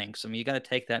strengths. I mean, you got to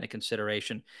take that into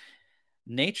consideration.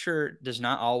 Nature does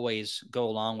not always go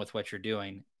along with what you're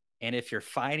doing. And if you're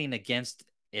fighting against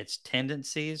its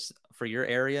tendencies for your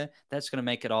area, that's going to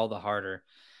make it all the harder.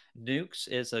 Nukes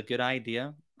is a good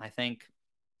idea, I think,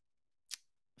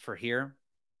 for here,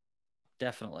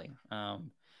 definitely.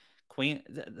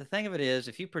 The thing of it is,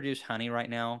 if you produce honey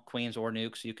right now, queens or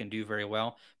nukes, you can do very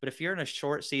well. But if you're in a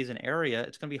short season area,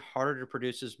 it's going to be harder to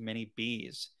produce as many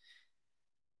bees.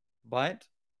 But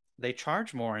they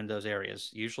charge more in those areas,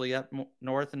 usually up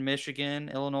north in Michigan,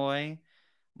 Illinois,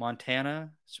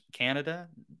 Montana, Canada,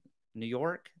 New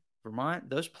York, Vermont.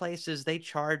 Those places, they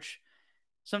charge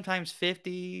sometimes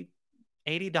 50,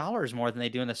 $80 more than they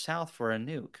do in the South for a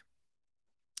nuke.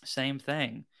 Same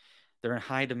thing. They're in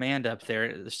high demand up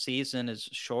there. The season is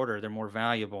shorter, they're more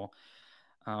valuable.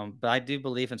 But I do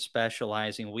believe in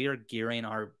specializing. We are gearing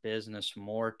our business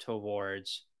more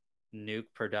towards nuke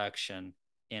production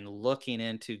and looking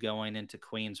into going into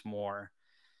queens more.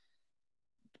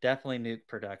 Definitely nuke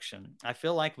production. I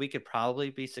feel like we could probably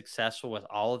be successful with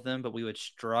all of them, but we would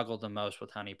struggle the most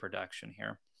with honey production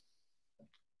here.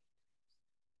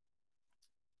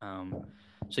 Um,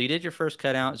 so you did your first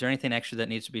cutout. Is there anything extra that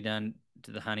needs to be done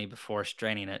to the honey before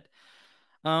straining it?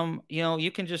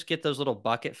 You can just get those little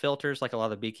bucket filters like a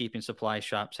lot of the beekeeping supply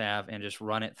shops have and just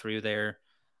run it through there.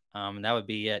 That would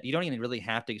be it. You don't even really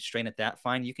have to strain it that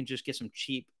fine. You can just get some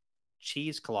cheap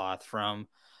cheesecloth from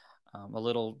a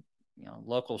little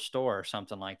local store or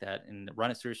something like that and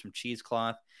run it through some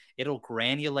cheesecloth. It'll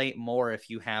granulate more if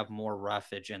you have more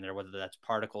roughage in there, whether that's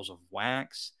particles of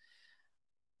wax,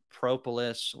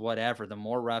 propolis, whatever. The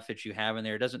more roughage you have in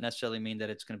there, it doesn't necessarily mean that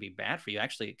it's going to be bad for you.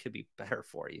 Actually, it could be better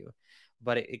for you,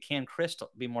 but it can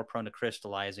be more prone to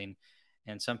crystallizing,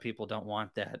 and some people don't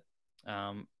want that.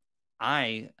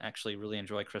 I actually really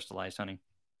enjoy crystallized honey.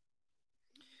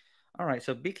 All right,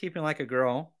 so beekeeping like a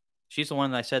girl. She's the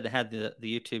one that I said that had the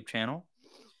YouTube channel.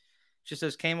 She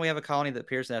says, "Can we have a colony that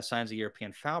appears to have signs of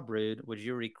European foul brood? Would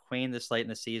you requeen this late in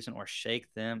the season or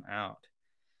shake them out?"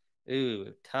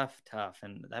 Ooh, tough, tough.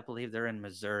 And I believe they're in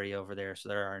Missouri over there. So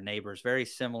they're our neighbors. Very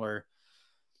similar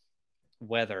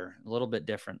weather, a little bit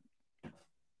different.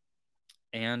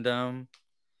 And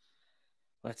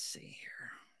let's see here.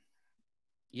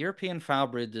 European foul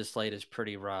brood this late is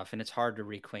pretty rough, and it's hard to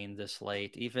requeen this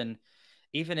late. Even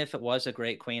if it was a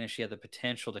great queen and she had the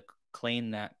potential to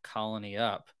clean that colony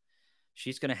up,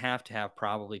 she's going to have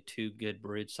probably two good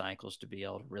brood cycles to be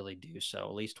able to really do so,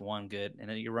 at least one good. And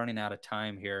then you're running out of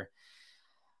time here.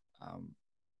 Um,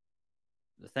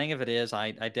 the thing of it is,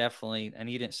 I definitely, and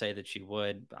you didn't say that you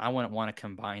would, but I wouldn't want to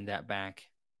combine that back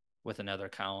with another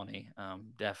colony.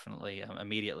 Definitely,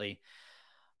 immediately.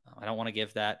 I don't want to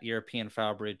give that European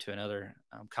foul brood to another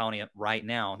colony right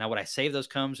now. Now, would I save those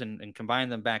combs and combine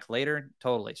them back later?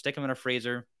 Totally. Stick them in a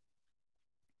freezer,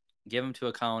 give them to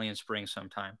a colony in spring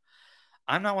sometime.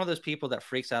 I'm not one of those people that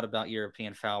freaks out about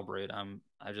European foul brood. I'm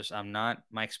not.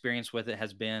 My experience with it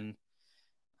has been,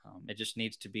 it just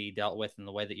needs to be dealt with in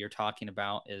the way that you're talking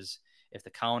about. Is if the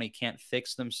colony can't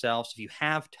fix themselves, if you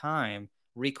have time,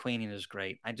 requeening is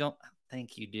great. I don't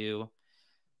think you do,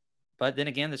 but then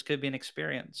again, this could be an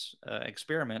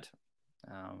experiment.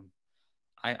 Um,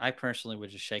 I personally would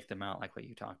just shake them out like what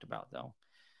you talked about, though,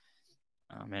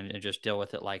 and just deal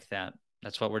with it like that.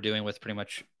 That's what we're doing with pretty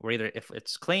much. We're either, if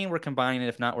it's clean, we're combining it.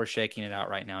 If not, we're shaking it out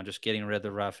right now, just getting rid of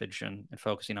the roughage and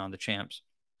focusing on the champs.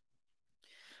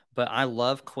 But I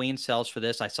love queen cells for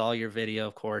this. I saw your video,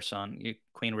 of course, on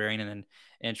queen rearing and then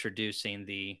introducing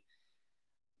the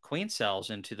queen cells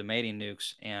into the mating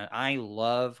nukes. And I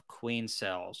love queen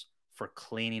cells for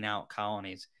cleaning out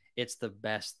colonies. It's the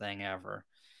best thing ever.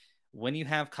 When you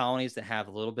have colonies that have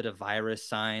a little bit of virus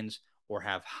signs or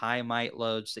have high mite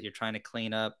loads that you're trying to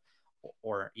clean up,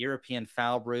 or European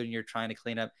foul brood and you're trying to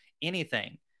clean up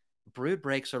anything, brood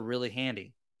breaks are really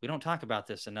handy. We don't talk about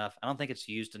this enough. I don't think it's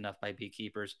used enough by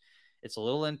beekeepers. It's a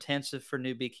little intensive for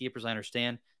new beekeepers. I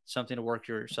understand. Something to work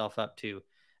yourself up to.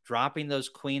 Dropping those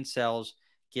queen cells,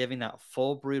 giving that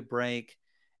full brood break,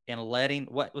 and letting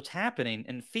what's happening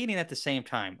and feeding at the same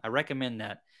time. I recommend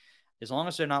that. As long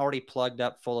as they're not already plugged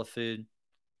up full of food,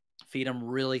 feed them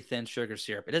really thin sugar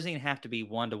syrup. It doesn't even have to be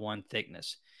 1-to-1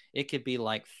 thickness. It could be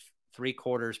like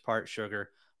 3/4 part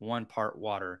sugar, 1 part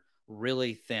water,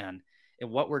 really thin.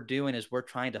 And what we're doing is we're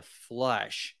trying to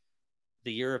flush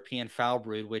the European foul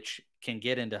brood, which can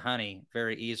get into honey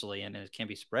very easily and it can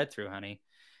be spread through honey.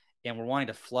 And we're wanting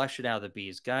to flush it out of the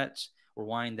bee's guts. We're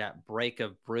wanting that break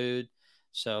of brood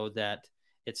so that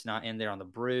it's not in there on the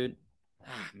brood.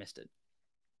 Missed it.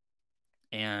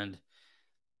 And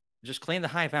just clean the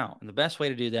hive out. And the best way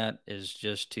to do that is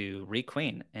just to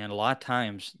requeen. And a lot of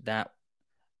times that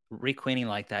requeening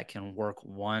like that can work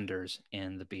wonders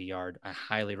in the bee yard. I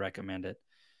highly recommend it.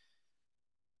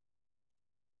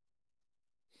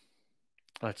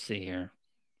 Let's see here.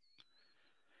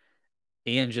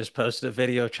 Ian just posted a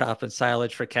video chopping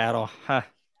silage for cattle. Huh.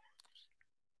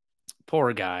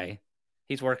 Poor guy.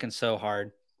 He's working so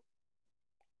hard.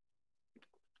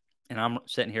 And I'm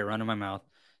sitting here running my mouth.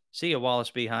 See you,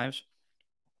 Wallace Beehives.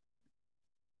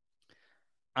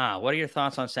 What are your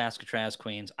thoughts on Saskatraz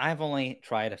queens? I've only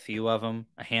tried a few of them,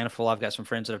 a handful. I've got some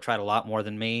friends that have tried a lot more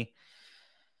than me.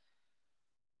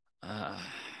 Uh,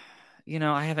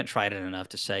 I haven't tried it enough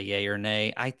to say yay or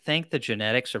nay. I think the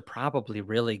genetics are probably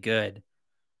really good,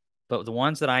 but the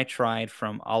ones that I tried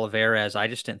from Oliveras, I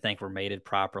just didn't think were mated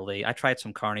properly. I tried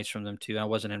some carnies from them too. I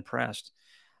wasn't impressed.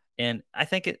 And I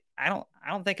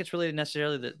don't think it's really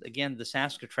necessarily the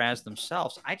Saskatraz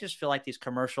themselves. I just feel like these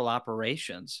commercial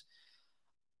operations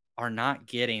are not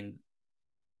getting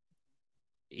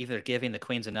either giving the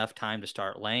queens enough time to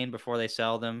start laying before they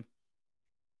sell them.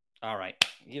 All right,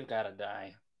 you've got to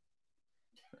die.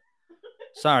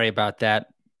 Sorry about that.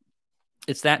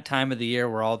 It's that time of the year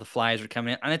where all the flies are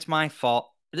coming in, and it's my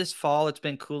fault. This fall, it's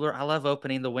been cooler. I love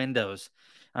opening the windows.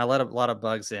 I let a lot of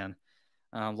bugs in.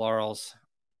 Laurel's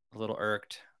a little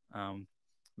irked.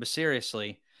 But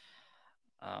seriously,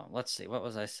 let's see. What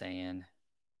was I saying?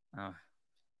 Oh,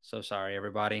 so sorry,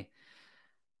 everybody.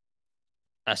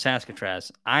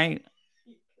 Saskatraz.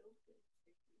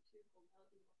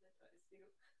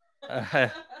 Uh,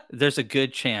 there's a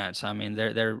good chance. I mean,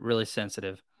 they're really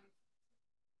sensitive.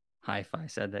 Hi-Fi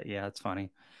said that. Yeah, it's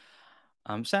funny.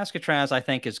 Saskatraz, I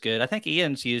think, is good. I think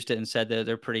Ian's used it and said that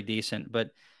they're pretty decent,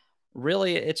 but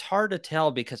really, it's hard to tell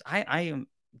because I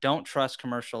don't trust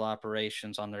commercial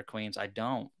operations on their queens. I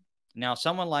don't. Now,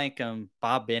 someone like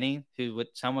Bob Binney, who would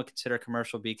some would consider a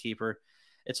commercial beekeeper,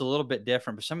 it's a little bit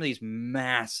different. But some of these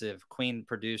massive queen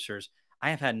producers, I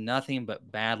have had nothing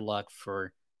but bad luck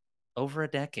for over a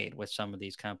decade with some of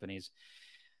these companies.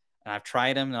 And I've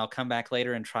tried them, and I'll come back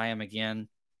later and try them again.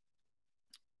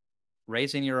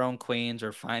 Raising your own queens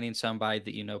or finding somebody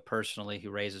that you know personally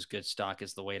who raises good stock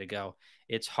is the way to go.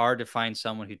 It's hard to find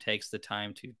someone who takes the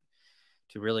time to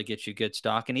really get you good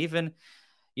stock. And even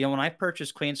when I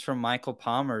purchased queens from Michael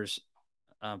Palmer's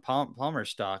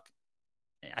stock,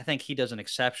 I think he does an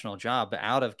exceptional job. But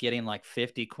out of getting like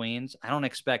 50 queens, I don't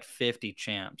expect 50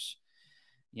 champs.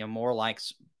 More like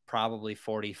probably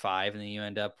 45, and then you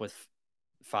end up with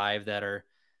 5 that are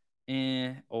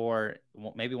or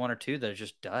maybe 1 or 2 that are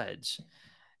just duds.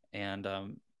 And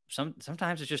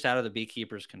sometimes it's just out of the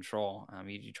beekeeper's control.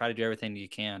 You try to do everything you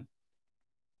can.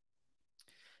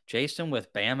 Jason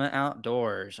with Bama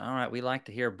Outdoors. All right, we like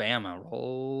to hear Bama.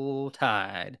 Roll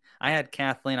Tide. I had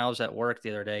Kathleen. I was at work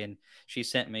the other day, and she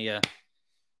sent me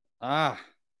got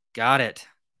it.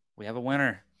 We have a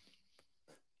winner.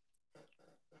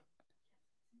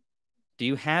 Do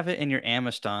you have it in your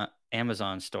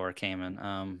Amazon store, Cayman?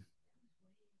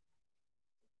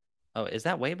 Oh, is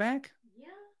that way back?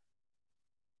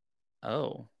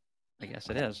 Oh, I guess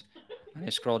it is. I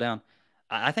need scroll down.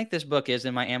 I think this book is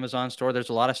in my Amazon store. There's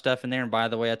a lot of stuff in there. And by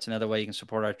the way, that's another way you can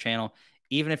support our channel.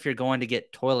 Even if you're going to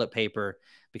get toilet paper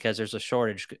because there's a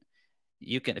shortage,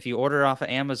 if you order off of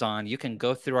Amazon, you can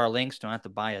go through our links. Don't have to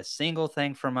buy a single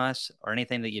thing from us or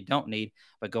anything that you don't need.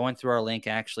 But going through our link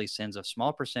actually sends a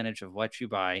small percentage of what you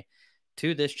buy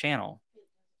to this channel.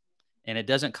 And it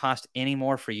doesn't cost any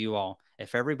more for you all.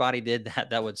 If everybody did that,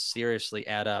 that would seriously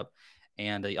add up.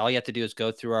 And all you have to do is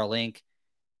go through our link,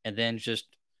 and then just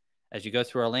as you go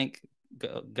through our link,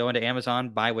 go into Amazon,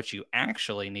 buy what you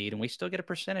actually need, and we still get a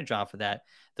percentage off of that.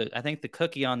 I think the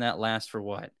cookie on that lasts for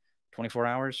what? 24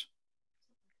 hours?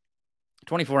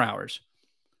 24 hours.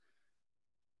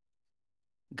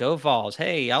 Go Vols.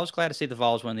 Hey, I was glad to see the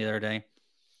Vols win the other day.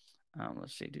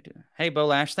 Let's see. Hey, Bo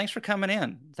Lash, thanks for coming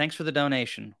in. Thanks for the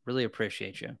donation. Really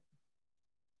appreciate you.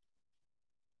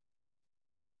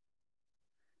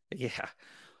 Yeah.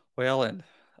 Well, and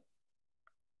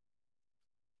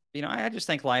I just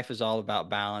think life is all about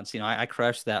balance. I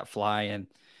crushed that fly, and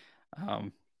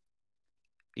um,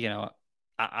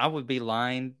 I would be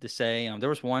lying to say there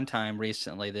was one time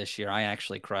recently this year I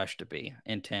actually crushed a bee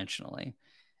intentionally.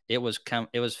 It was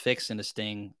fixing to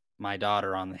sting my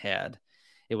daughter on the head.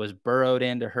 It was burrowed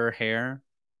into her hair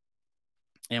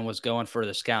and was going for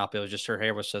the scalp. It was just her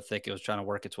hair was so thick it was trying to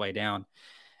work its way down.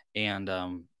 And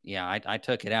yeah, I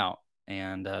took it out.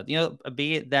 And a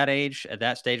bee at that age, at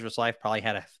that stage of its life, probably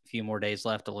had a few more days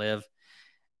left to live.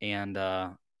 And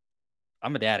I'm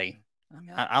a daddy. I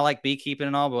mean, I like beekeeping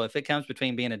and all, but if it comes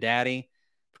between being a daddy,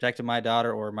 protecting my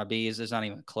daughter, or my bees, it's not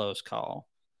even a close call.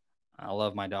 I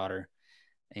love my daughter,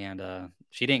 and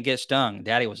she didn't get stung.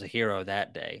 Daddy was a hero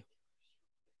that day.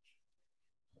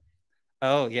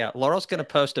 Oh yeah, Laurel's gonna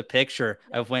post a picture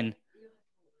of when.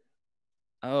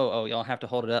 Oh, y'all have to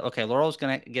hold it up. Okay, Laurel's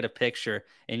gonna get a picture,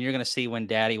 and you're gonna see when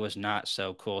Daddy was not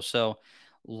so cool. So,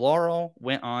 Laurel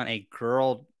went on a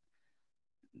girl.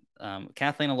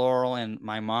 Kathleen and Laurel and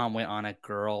my mom went on a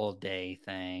girl day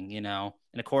thing, and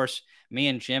of course, me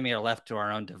and Jimmy are left to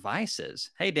our own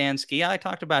devices. Hey, Dansky, I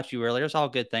talked about you earlier. It's all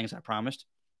good things, I promised.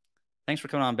 Thanks for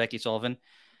coming on, Becky Sullivan,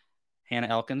 Hannah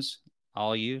Elkins,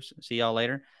 all you. See y'all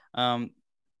later. And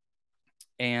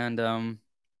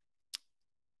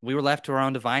we were left to our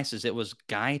own devices. It was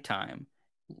guy time.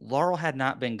 Laurel had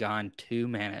not been gone 2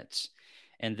 minutes,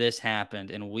 and this happened.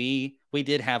 And we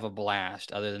did have a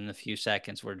blast, other than the few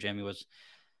seconds where Jimmy was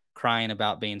crying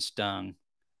about being stung.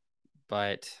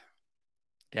 But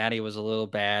Daddy was a little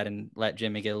bad and let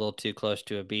Jimmy get a little too close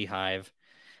to a beehive.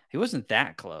 He wasn't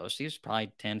that close. He was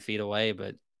probably 10 feet away,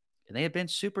 but they had been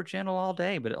super gentle all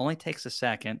day, but it only takes a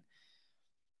second.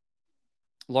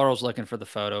 Laurel's looking for the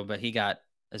photo, but he got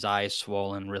his eyes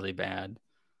swollen really bad.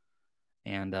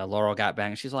 And Laurel got back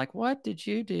and she's like, "What did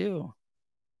you do?"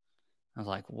 I was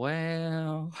like,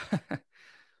 "Well,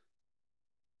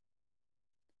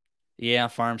 yeah,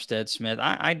 Farmstead Smith.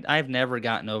 I've never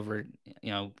gotten over,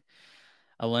 you know,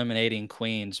 eliminating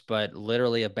queens, but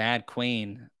literally a bad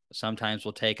queen sometimes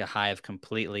will take a hive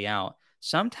completely out.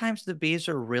 Sometimes the bees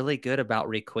are really good about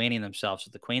requeening themselves.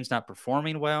 If the queen's not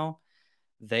performing well,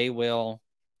 they will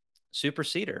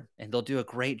supersede her and they'll do a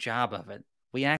great job of it.